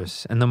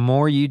course. And the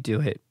more you do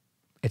it,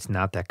 it's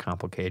not that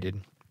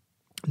complicated.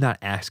 I'm not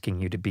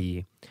asking you to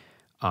be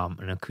an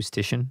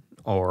acoustician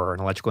or an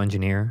electrical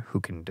engineer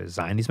who can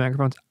design these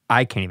microphones.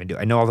 I can't even do it.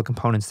 I know all the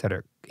components that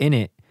are in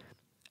it.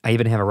 I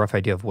even have a rough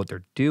idea of what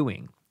they're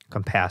doing.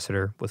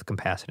 Capacitor with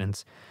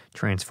capacitance,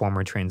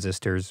 transformer,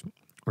 transistors,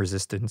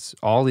 resistance,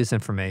 all this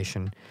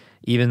information,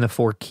 even the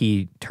 4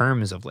 key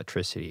terms of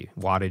electricity,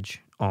 wattage,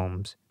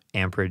 ohms,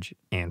 amperage,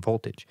 and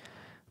voltage.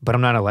 But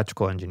I'm not an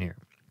electrical engineer.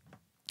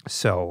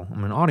 So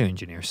I'm an audio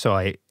engineer. So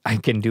I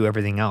can do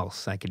everything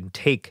else. I can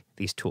take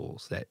these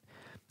tools that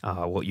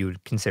what you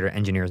would consider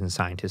engineers and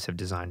scientists have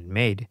designed and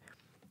made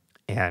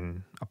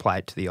and apply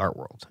it to the art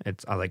world.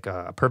 It's like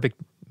a perfect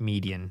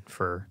median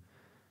for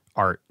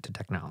art to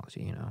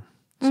technology,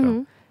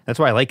 So that's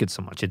why I like it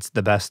so much. It's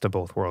the best of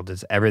both worlds.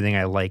 It's everything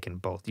I like in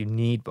both. You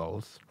need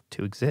both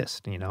to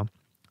exist, in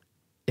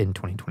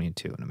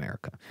 2022 in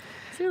America.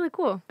 It's really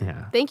cool.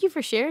 Yeah. Thank you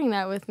for sharing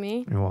that with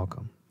me. You're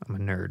welcome. I'm a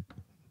nerd,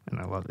 and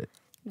I love it.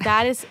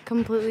 That is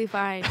completely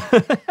fine.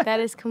 That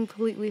is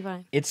completely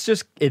fine.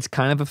 It's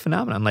kind of a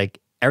phenomenon.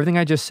 Like, everything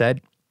I just said,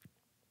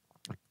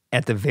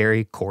 at the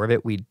very core of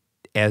it, we,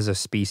 as a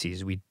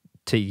species,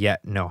 to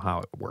yet know how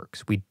it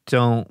works. We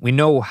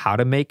know how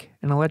to make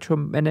an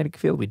electromagnetic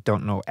field. We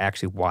don't know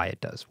actually why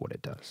it does what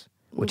it does,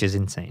 which is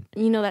insane.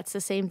 That's the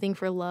same thing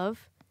for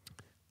love.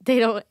 They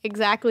don't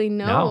exactly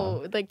know.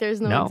 No. Like, there's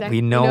no exact...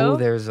 We know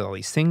there's all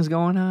these things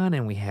going on,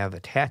 and we have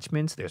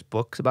attachments. There's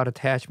books about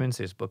attachments.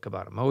 There's books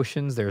about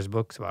emotions. There's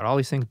books about all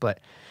these things, but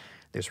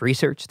there's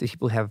research. These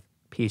people have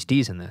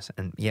PhDs in this,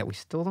 and yet we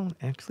still don't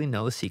actually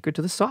know the secret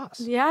to the sauce.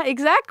 Yeah,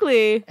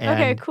 exactly. And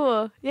okay,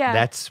 cool. Yeah.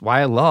 That's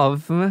why I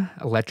love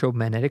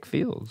electromagnetic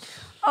fields.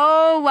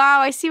 Oh, wow.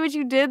 I see what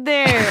you did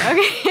there.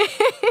 Okay.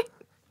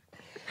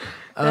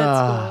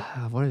 That's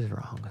cool. What is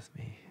wrong with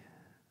me?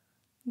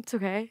 It's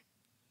okay.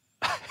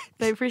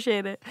 I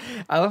appreciate it.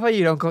 I love how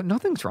you don't go,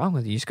 nothing's wrong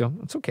with you. You just go,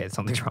 it's okay,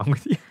 something's wrong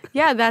with you.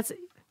 Yeah,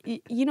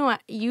 you know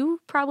what? You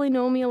probably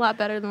know me a lot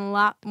better than a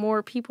lot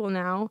more people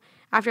now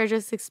after I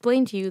just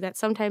explained to you that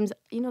sometimes,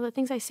 the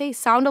things I say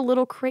sound a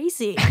little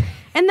crazy.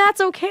 And that's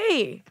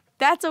okay.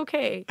 That's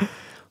okay.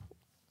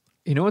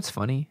 You know what's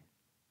funny?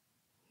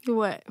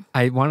 What?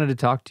 I wanted to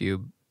talk to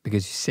you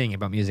because you sing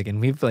about music,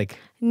 and we've we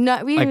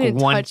haven't even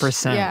 1%.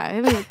 Touched, yeah, I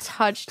haven't even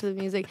touched the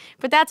music.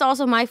 But that's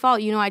also my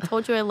fault. I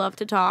told you I love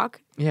to talk.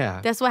 Yeah.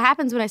 That's what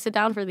happens when I sit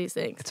down for these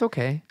things. It's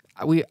okay.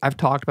 I've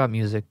talked about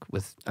music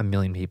with a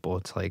million people.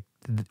 It's like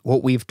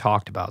what we've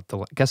talked about.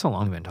 Guess how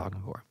long we've been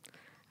talking for?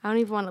 I don't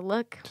even want to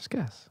look. Just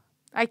guess.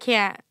 I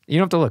can't. You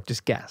don't have to look.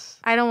 Just guess.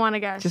 I don't want to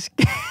guess. Just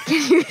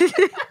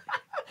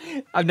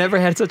I've never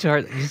had such a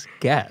hard. Just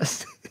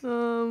guess.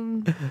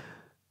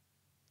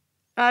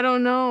 I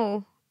don't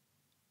know.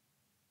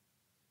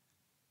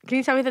 Can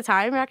you tell me the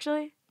time,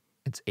 actually?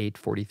 It's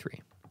 8:43.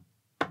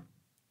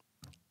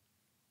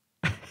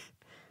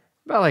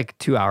 About like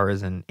 2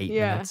 hours and 8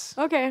 minutes.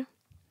 Okay.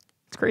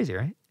 It's crazy,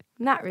 right?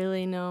 Not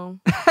really, no.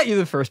 You're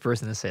the first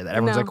person to say that.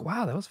 Everyone's No. like,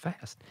 wow, that was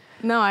fast.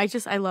 No, I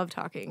love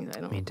talking. I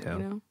don't, Me too. You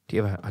know? Do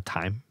you have a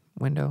time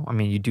window? I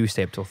mean, you do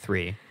stay up till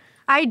 3.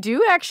 I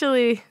do,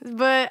 actually,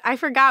 but I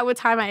forgot what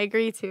time I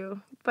agreed to.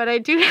 But I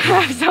do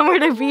have somewhere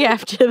to be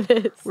after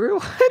this.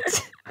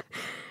 What?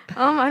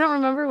 I don't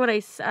remember what I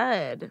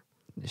said.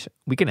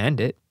 We can end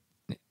it.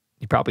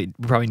 We probably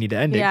need to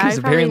end it Yeah, because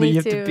I probably apparently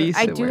you need have to be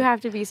I somewhere. do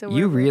have to be somewhere.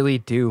 You really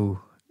do.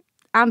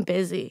 I'm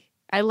busy.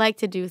 I like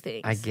to do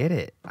things. I get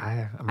it.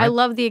 I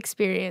love the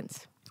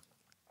experience.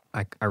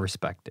 I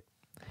respect it.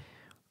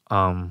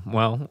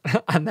 Well,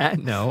 on that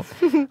note,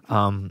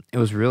 it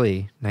was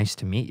really nice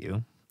to meet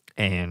you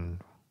and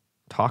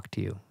talk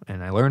to you,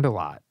 and I learned a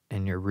lot.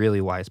 And you're a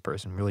really wise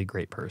person, really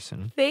great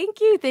person. Thank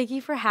you. Thank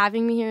you for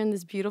having me here in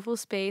this beautiful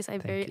space.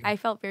 you. I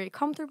felt very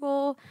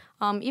comfortable.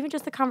 Even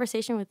just the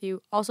conversation with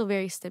you, also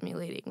very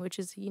stimulating, which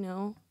is,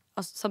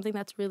 something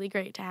that's really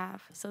great to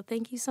have. So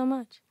thank you so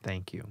much.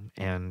 Thank you.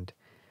 And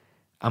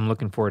I'm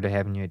looking forward to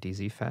having you at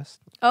DZ Fest,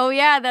 Oh,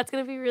 yeah, that's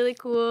going to be really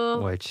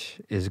cool. which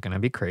is going to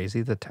be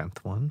crazy, the 10th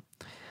one,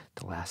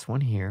 the last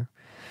one here.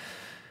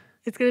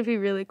 It's going to be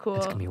really cool.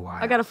 It's going to be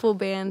wild. I got a full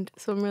band,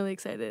 so I'm really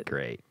excited.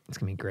 Great. It's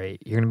going to be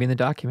great. You're going to be in the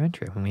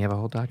documentary when we have a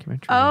whole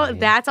documentary. Oh, made.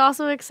 that's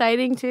also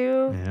exciting,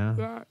 too.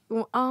 Yeah.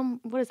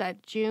 What is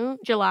that, June?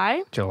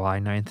 July? July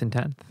 9th and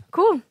 10th.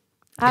 Cool.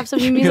 I have some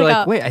new music You're like,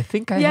 out. wait, I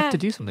think I Yeah. have to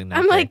do something that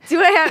I'm day. like, do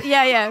I have?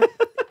 Yeah.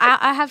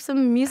 I have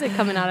some music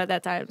coming out at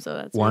that time, so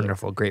that's really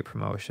Wonderful. Great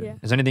promotion. Yeah.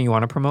 Is there anything you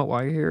want to promote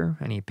while you're here?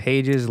 Any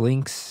pages,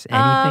 links,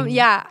 anything?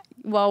 Yeah,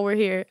 while we're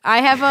here. I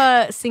have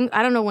a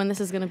I don't know when this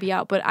is going to be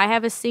out, but I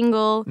have a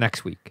single.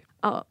 Next week.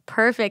 Oh,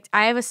 perfect.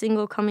 I have a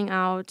single coming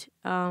out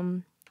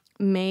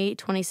May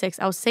 26th.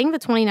 I was saying the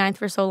 29th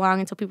for so long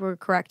until people were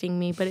correcting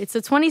me, but it's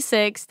the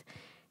 26th.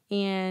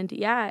 And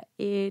yeah,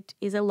 it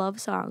is a love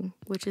song,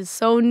 which is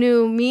so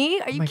new. Me?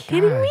 Are you my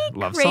kidding God. me?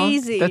 Love song?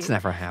 Crazy. That's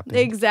never happened.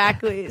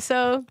 Exactly.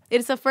 So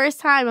it's the first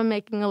time I'm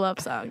making a love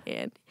song,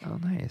 and Oh,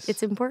 nice.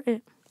 it's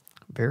important.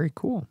 Very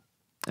cool.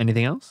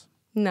 Anything else?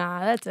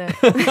 Nah, that's it.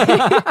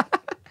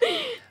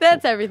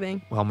 That's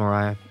everything. Well,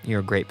 Mariah,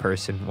 you're a great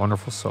person,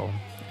 wonderful soul.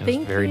 It was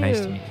Thank very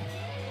nice to you. meet you.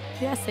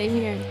 Yeah, same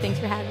here. Thanks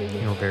for having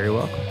me. You're very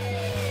welcome.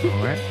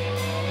 All right.